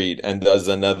Blackstreet and does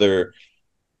another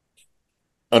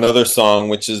song,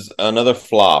 which is another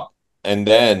flop. And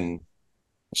then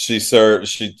she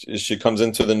comes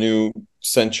into the new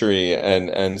century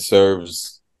and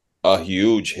serves a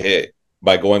huge hit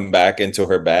by going back into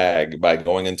her bag, by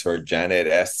going into her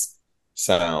Janet-esque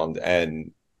sound,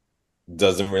 and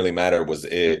doesn't really matter was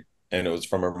it. And it was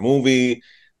from her movie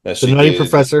that she The Nutty did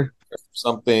Professor.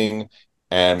 Something,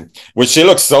 and which she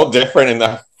looks so different in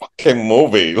that fucking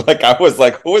movie. Like I was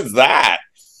like, who is that?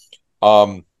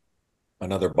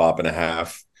 Another bop and a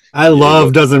half. I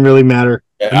love Doesn't Really Matter.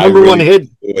 Number one hit.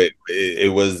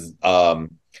 It was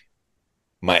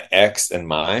My Ex and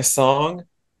My song.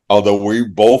 although we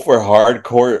both were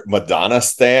hardcore Madonna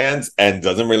stans, and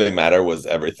Doesn't Really Matter was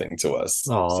everything to us.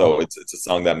 Aww. So it's a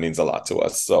song that means a lot to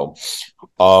us. So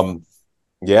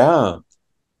yeah,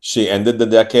 she ended the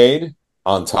decade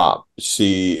on top.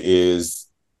 She is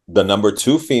the number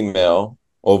 2 female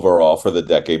overall for the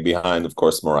decade, behind, of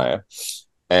course, Mariah.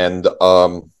 And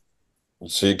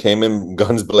she came in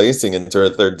guns blazing into her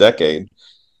 3rd decade,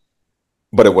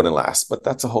 but it wouldn't last. But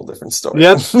that's a whole different story.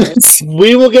 Yep.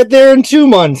 We will get there in 2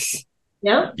 months.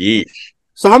 Yeah. Yeesh.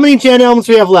 So how many Janet albums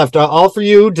do we have left? All For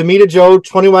You, Demita Joe,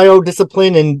 20YO,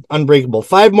 Discipline, and Unbreakable.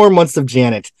 5 more months of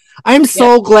Janet. I'm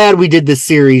so glad we did this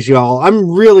series, y'all. I'm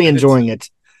really enjoying it.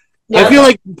 Yeah.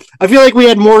 I feel like we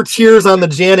had more tears on the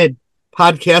Janet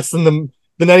podcast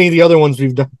than any of the other ones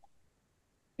we've done.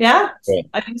 Yeah, Yeah.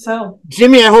 I think so.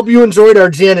 Jimmy, I hope you enjoyed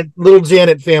our little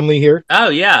Janet family here. Oh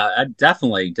yeah,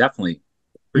 definitely. You're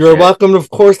Appreciate it. welcome, of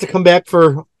course, to come back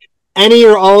for any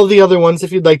or all of the other ones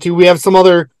if you'd like to. We have some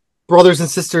other brothers and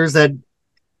sisters that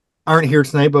aren't here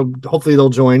tonight, but hopefully they'll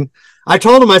join. I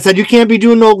told them, I said, you can't be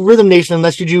doing no Rhythm Nation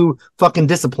unless you do fucking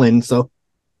Discipline. So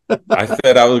I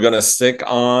said I was going to stick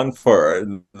on for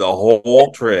the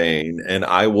whole train, and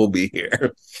I will be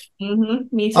here.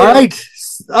 Me too. all right.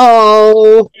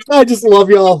 Oh, I just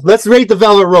love y'all. Let's rate the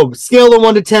Velvet Rope. Scale of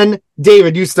 1 to 10.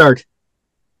 David, you start.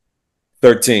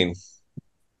 13.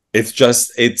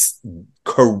 It's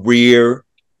career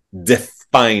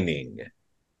defining.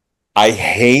 I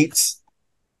hate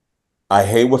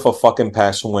with a fucking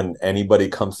passion when anybody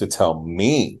comes to tell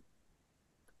me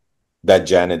that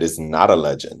Janet is not a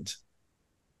legend.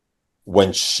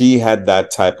 When she had that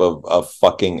type of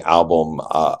fucking album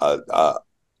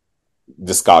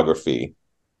discography.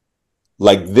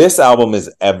 Like, this album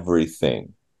is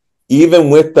everything.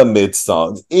 Even with the mid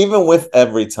songs, even with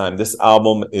Every Time, this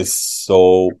album is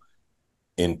so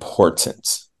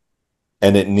important.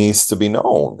 And it needs to be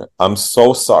known. I'm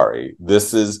so sorry.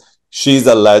 She's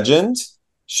a legend.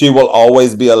 She will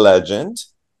always be a legend.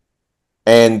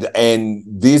 And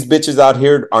these bitches out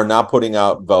here are not putting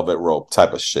out Velvet Rope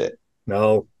type of shit.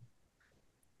 No.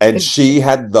 And she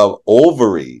had the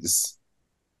ovaries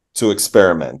to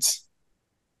experiment.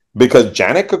 Because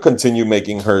Janet could continue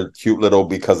making her cute little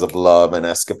Because of Love and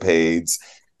Escapades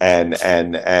and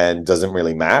Doesn't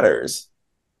Really Matters.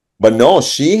 But no,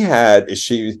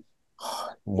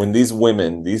 when these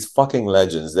women, these fucking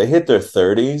legends, they hit their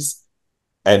 30s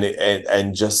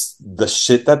and just the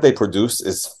shit that they produce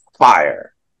is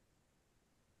fire.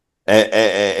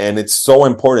 And it's so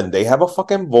important. They have a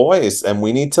fucking voice and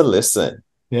we need to listen.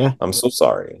 Yeah. I'm so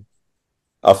sorry.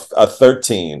 A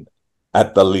 13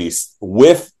 at the least,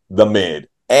 with the mid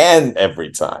and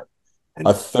Every Time.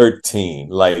 A 13.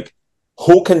 Like,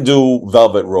 who can do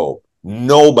Velvet Rope?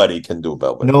 Nobody can do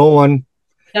Velvet Rope. No one.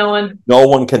 No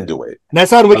one can do it. And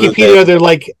that's on Wikipedia. They're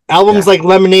like albums like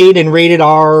Lemonade and Rated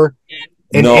R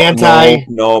and Anti.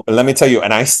 No, but let me tell you,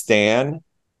 I stan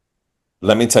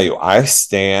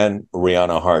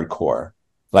Rihanna hardcore.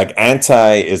 Like,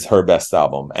 Anti is her best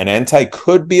album. And Anti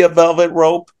could be a Velvet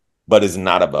Rope, but is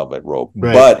not a Velvet Rope.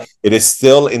 Right. But it is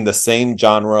still in the same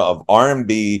genre of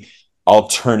R&B,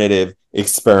 alternative,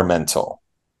 experimental.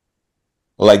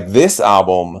 Like, this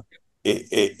album,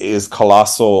 it is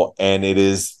colossal, and it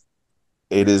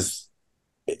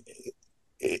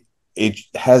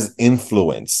has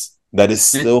influence that is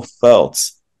still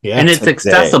felt. Yeah. And it's today.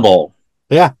 accessible.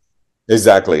 Yeah.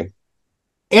 Exactly.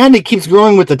 And it keeps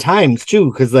growing with the times too,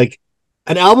 because like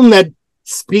an album that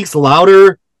speaks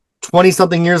louder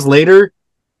 20-something years later,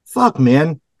 fuck,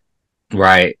 man.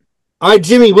 Right. All right,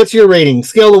 Jimmy, what's your rating?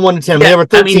 Scale of 1 to 10. We have a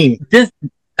 13.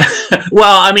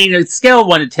 A scale of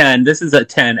 1 to 10, this is a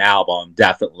 10 album,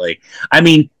 definitely. I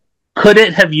mean, could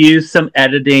it have used some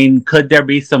editing? Could there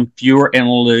be some fewer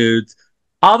interludes?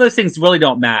 All those things really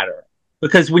don't matter.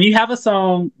 Because when you have a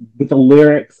song with the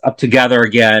lyrics up together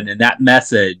again and that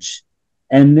message,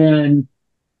 and then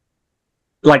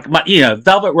like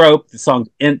Velvet Rope, the song,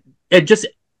 and it just,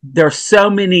 there are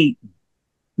so many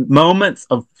moments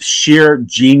of sheer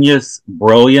genius,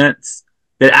 brilliance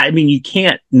that, I mean, you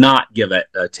can't not give it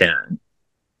a 10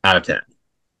 out of 10.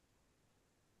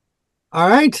 All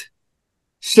right.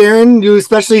 Sharon, you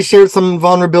especially shared some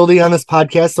vulnerability on this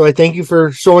podcast, so I thank you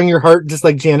for showing your heart just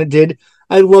like Janet did.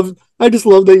 I just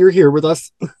love that you're here with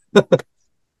us.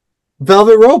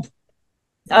 Velvet Rope.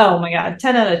 Oh my God,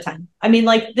 10 out of 10. I mean,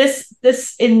 like this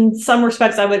in some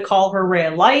respects, I would call her ray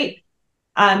of light.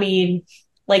 I mean,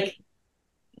 like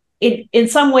in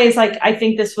some ways, like I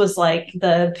think this was like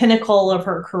the pinnacle of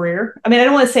her career. I mean, I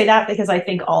don't want to say that because I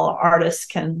think all artists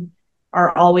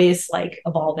are always like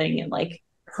evolving, and like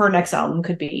her next album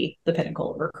could be the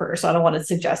pinnacle of her career. So I don't want to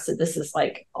suggest that this is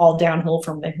like all downhill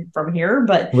from here,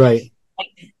 but right.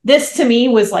 This to me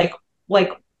was like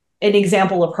an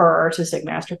example of her artistic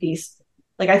masterpiece.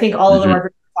 Like I think all of the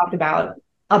records we talked about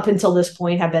up until this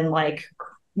point have been like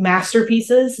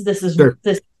masterpieces. This is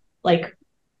this like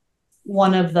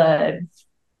one of the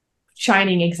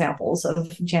shining examples of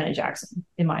Janet Jackson,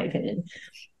 in my opinion.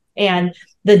 And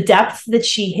the depth that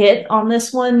she hit on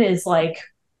this one is like,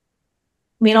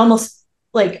 I mean, almost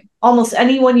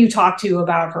anyone you talk to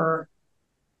about her,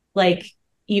 like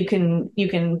you can,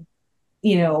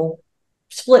 you know,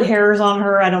 split hairs on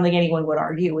her. I don't think anyone would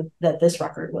argue with that this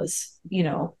record was, you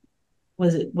know,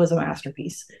 was a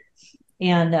masterpiece.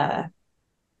 And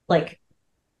like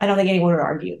I don't think anyone would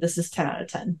argue this is 10 out of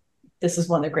 10. This is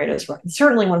one of the greatest records,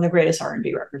 certainly one of the greatest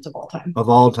R&B records of all time. Of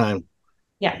all time.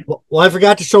 Yeah. Well, I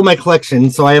forgot to show my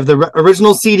collection. So I have the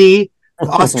original CD,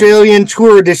 Australian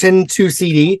Tour Edition 2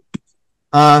 CD.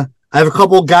 I have a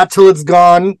couple Got Till It's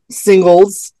Gone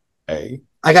singles. Hey.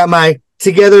 I got my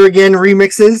Together Again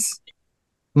remixes,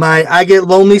 my I Get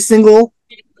Lonely single,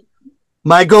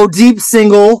 my Go Deep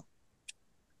single,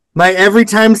 my Every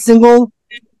Time single,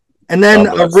 and then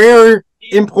a rare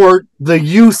import, the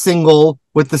You single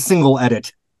with the single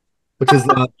edit, which is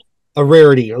a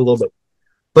rarity a little bit.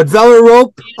 But Velvet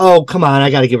Rope, oh, come on, I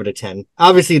got to give it a 10.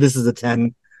 Obviously, this is a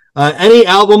 10. Any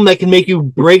album that can make you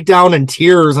break down in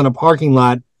tears in a parking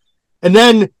lot. And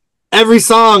then every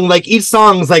song, like each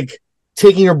song is like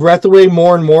taking your breath away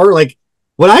more and more. Like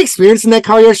what I experienced in that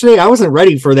car yesterday, I wasn't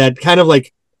ready for that kind of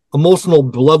like emotional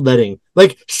bloodletting.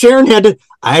 Like Sharon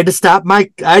I had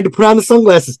to put on the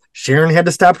sunglasses. Sharon had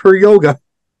to stop her yoga.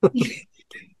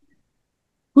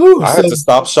 Ooh, I had to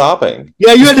stop shopping.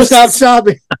 Yeah, you had to stop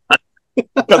shopping.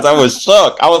 Because I was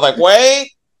shook. I was like,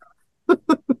 wait.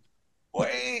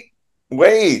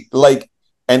 Like,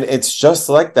 and it's just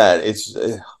like that. It's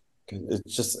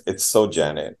so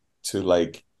Janet to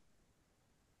like,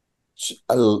 she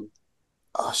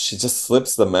just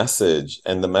slips the message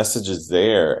and the message is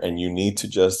there and you need to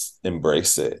just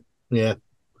embrace it. Yeah.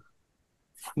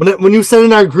 When you said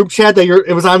in our group chat that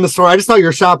it was on the store, I just thought you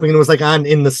were shopping and it was like on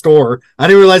in the store. I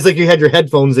didn't realize like you had your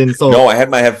headphones in. So no, I had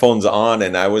my headphones on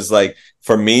and I was like,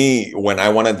 for me, when I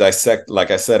want to dissect,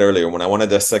 like I said earlier, when I want to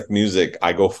dissect music,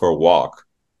 I go for a walk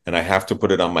and I have to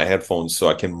put it on my headphones so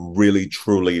I can really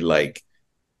truly like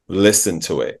listen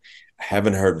to it. I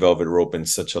haven't heard Velvet Rope in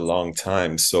such a long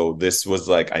time. So this was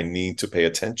like, I need to pay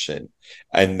attention.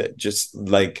 And just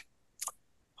like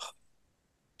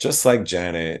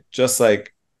Janet, just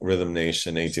like Rhythm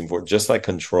Nation, 1840, just like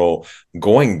Control,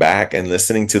 going back and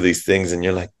listening to these things and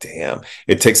you're like, damn,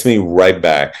 it takes me right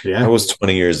back. Yeah. I was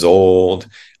 20 years old.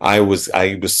 I was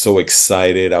so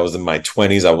excited. I was in my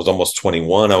 20s. I was almost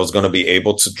 21. I was going to be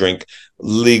able to drink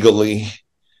legally.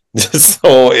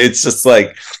 So it's just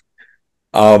like,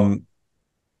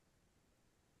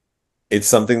 it's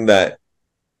something that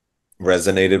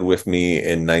resonated with me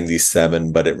in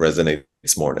 97, but it resonates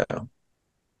more now.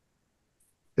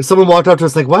 If someone walked up to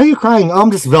us like, why are you crying? Oh, I'm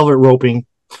just velvet roping.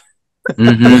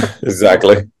 Mm-hmm.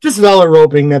 Exactly. Just velvet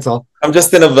roping, that's all. I'm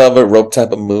just in a velvet rope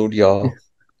type of mood, y'all.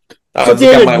 I just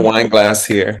got my wine glass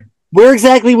here. Where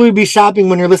exactly would we be shopping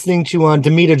when you're listening to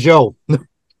Demita Joe?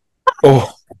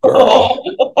 Oh, girl.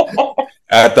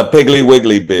 At the Piggly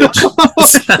Wiggly, bitch.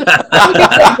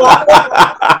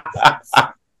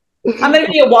 I'm going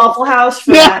to be a Waffle House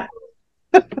for that.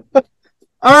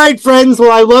 All right, friends.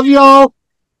 Well, I love y'all.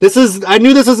 I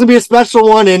knew this was going to be a special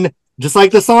one, and just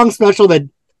like the song special that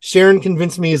Sharon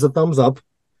convinced me is a thumbs up.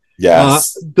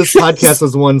 Yes. This podcast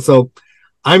was one, so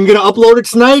I'm going to upload it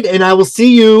tonight, and I will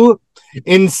see you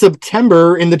in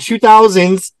September in the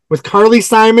 2000s with Carly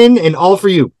Simon and All For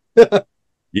You.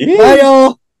 Yeah. Bye,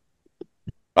 y'all.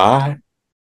 Bye.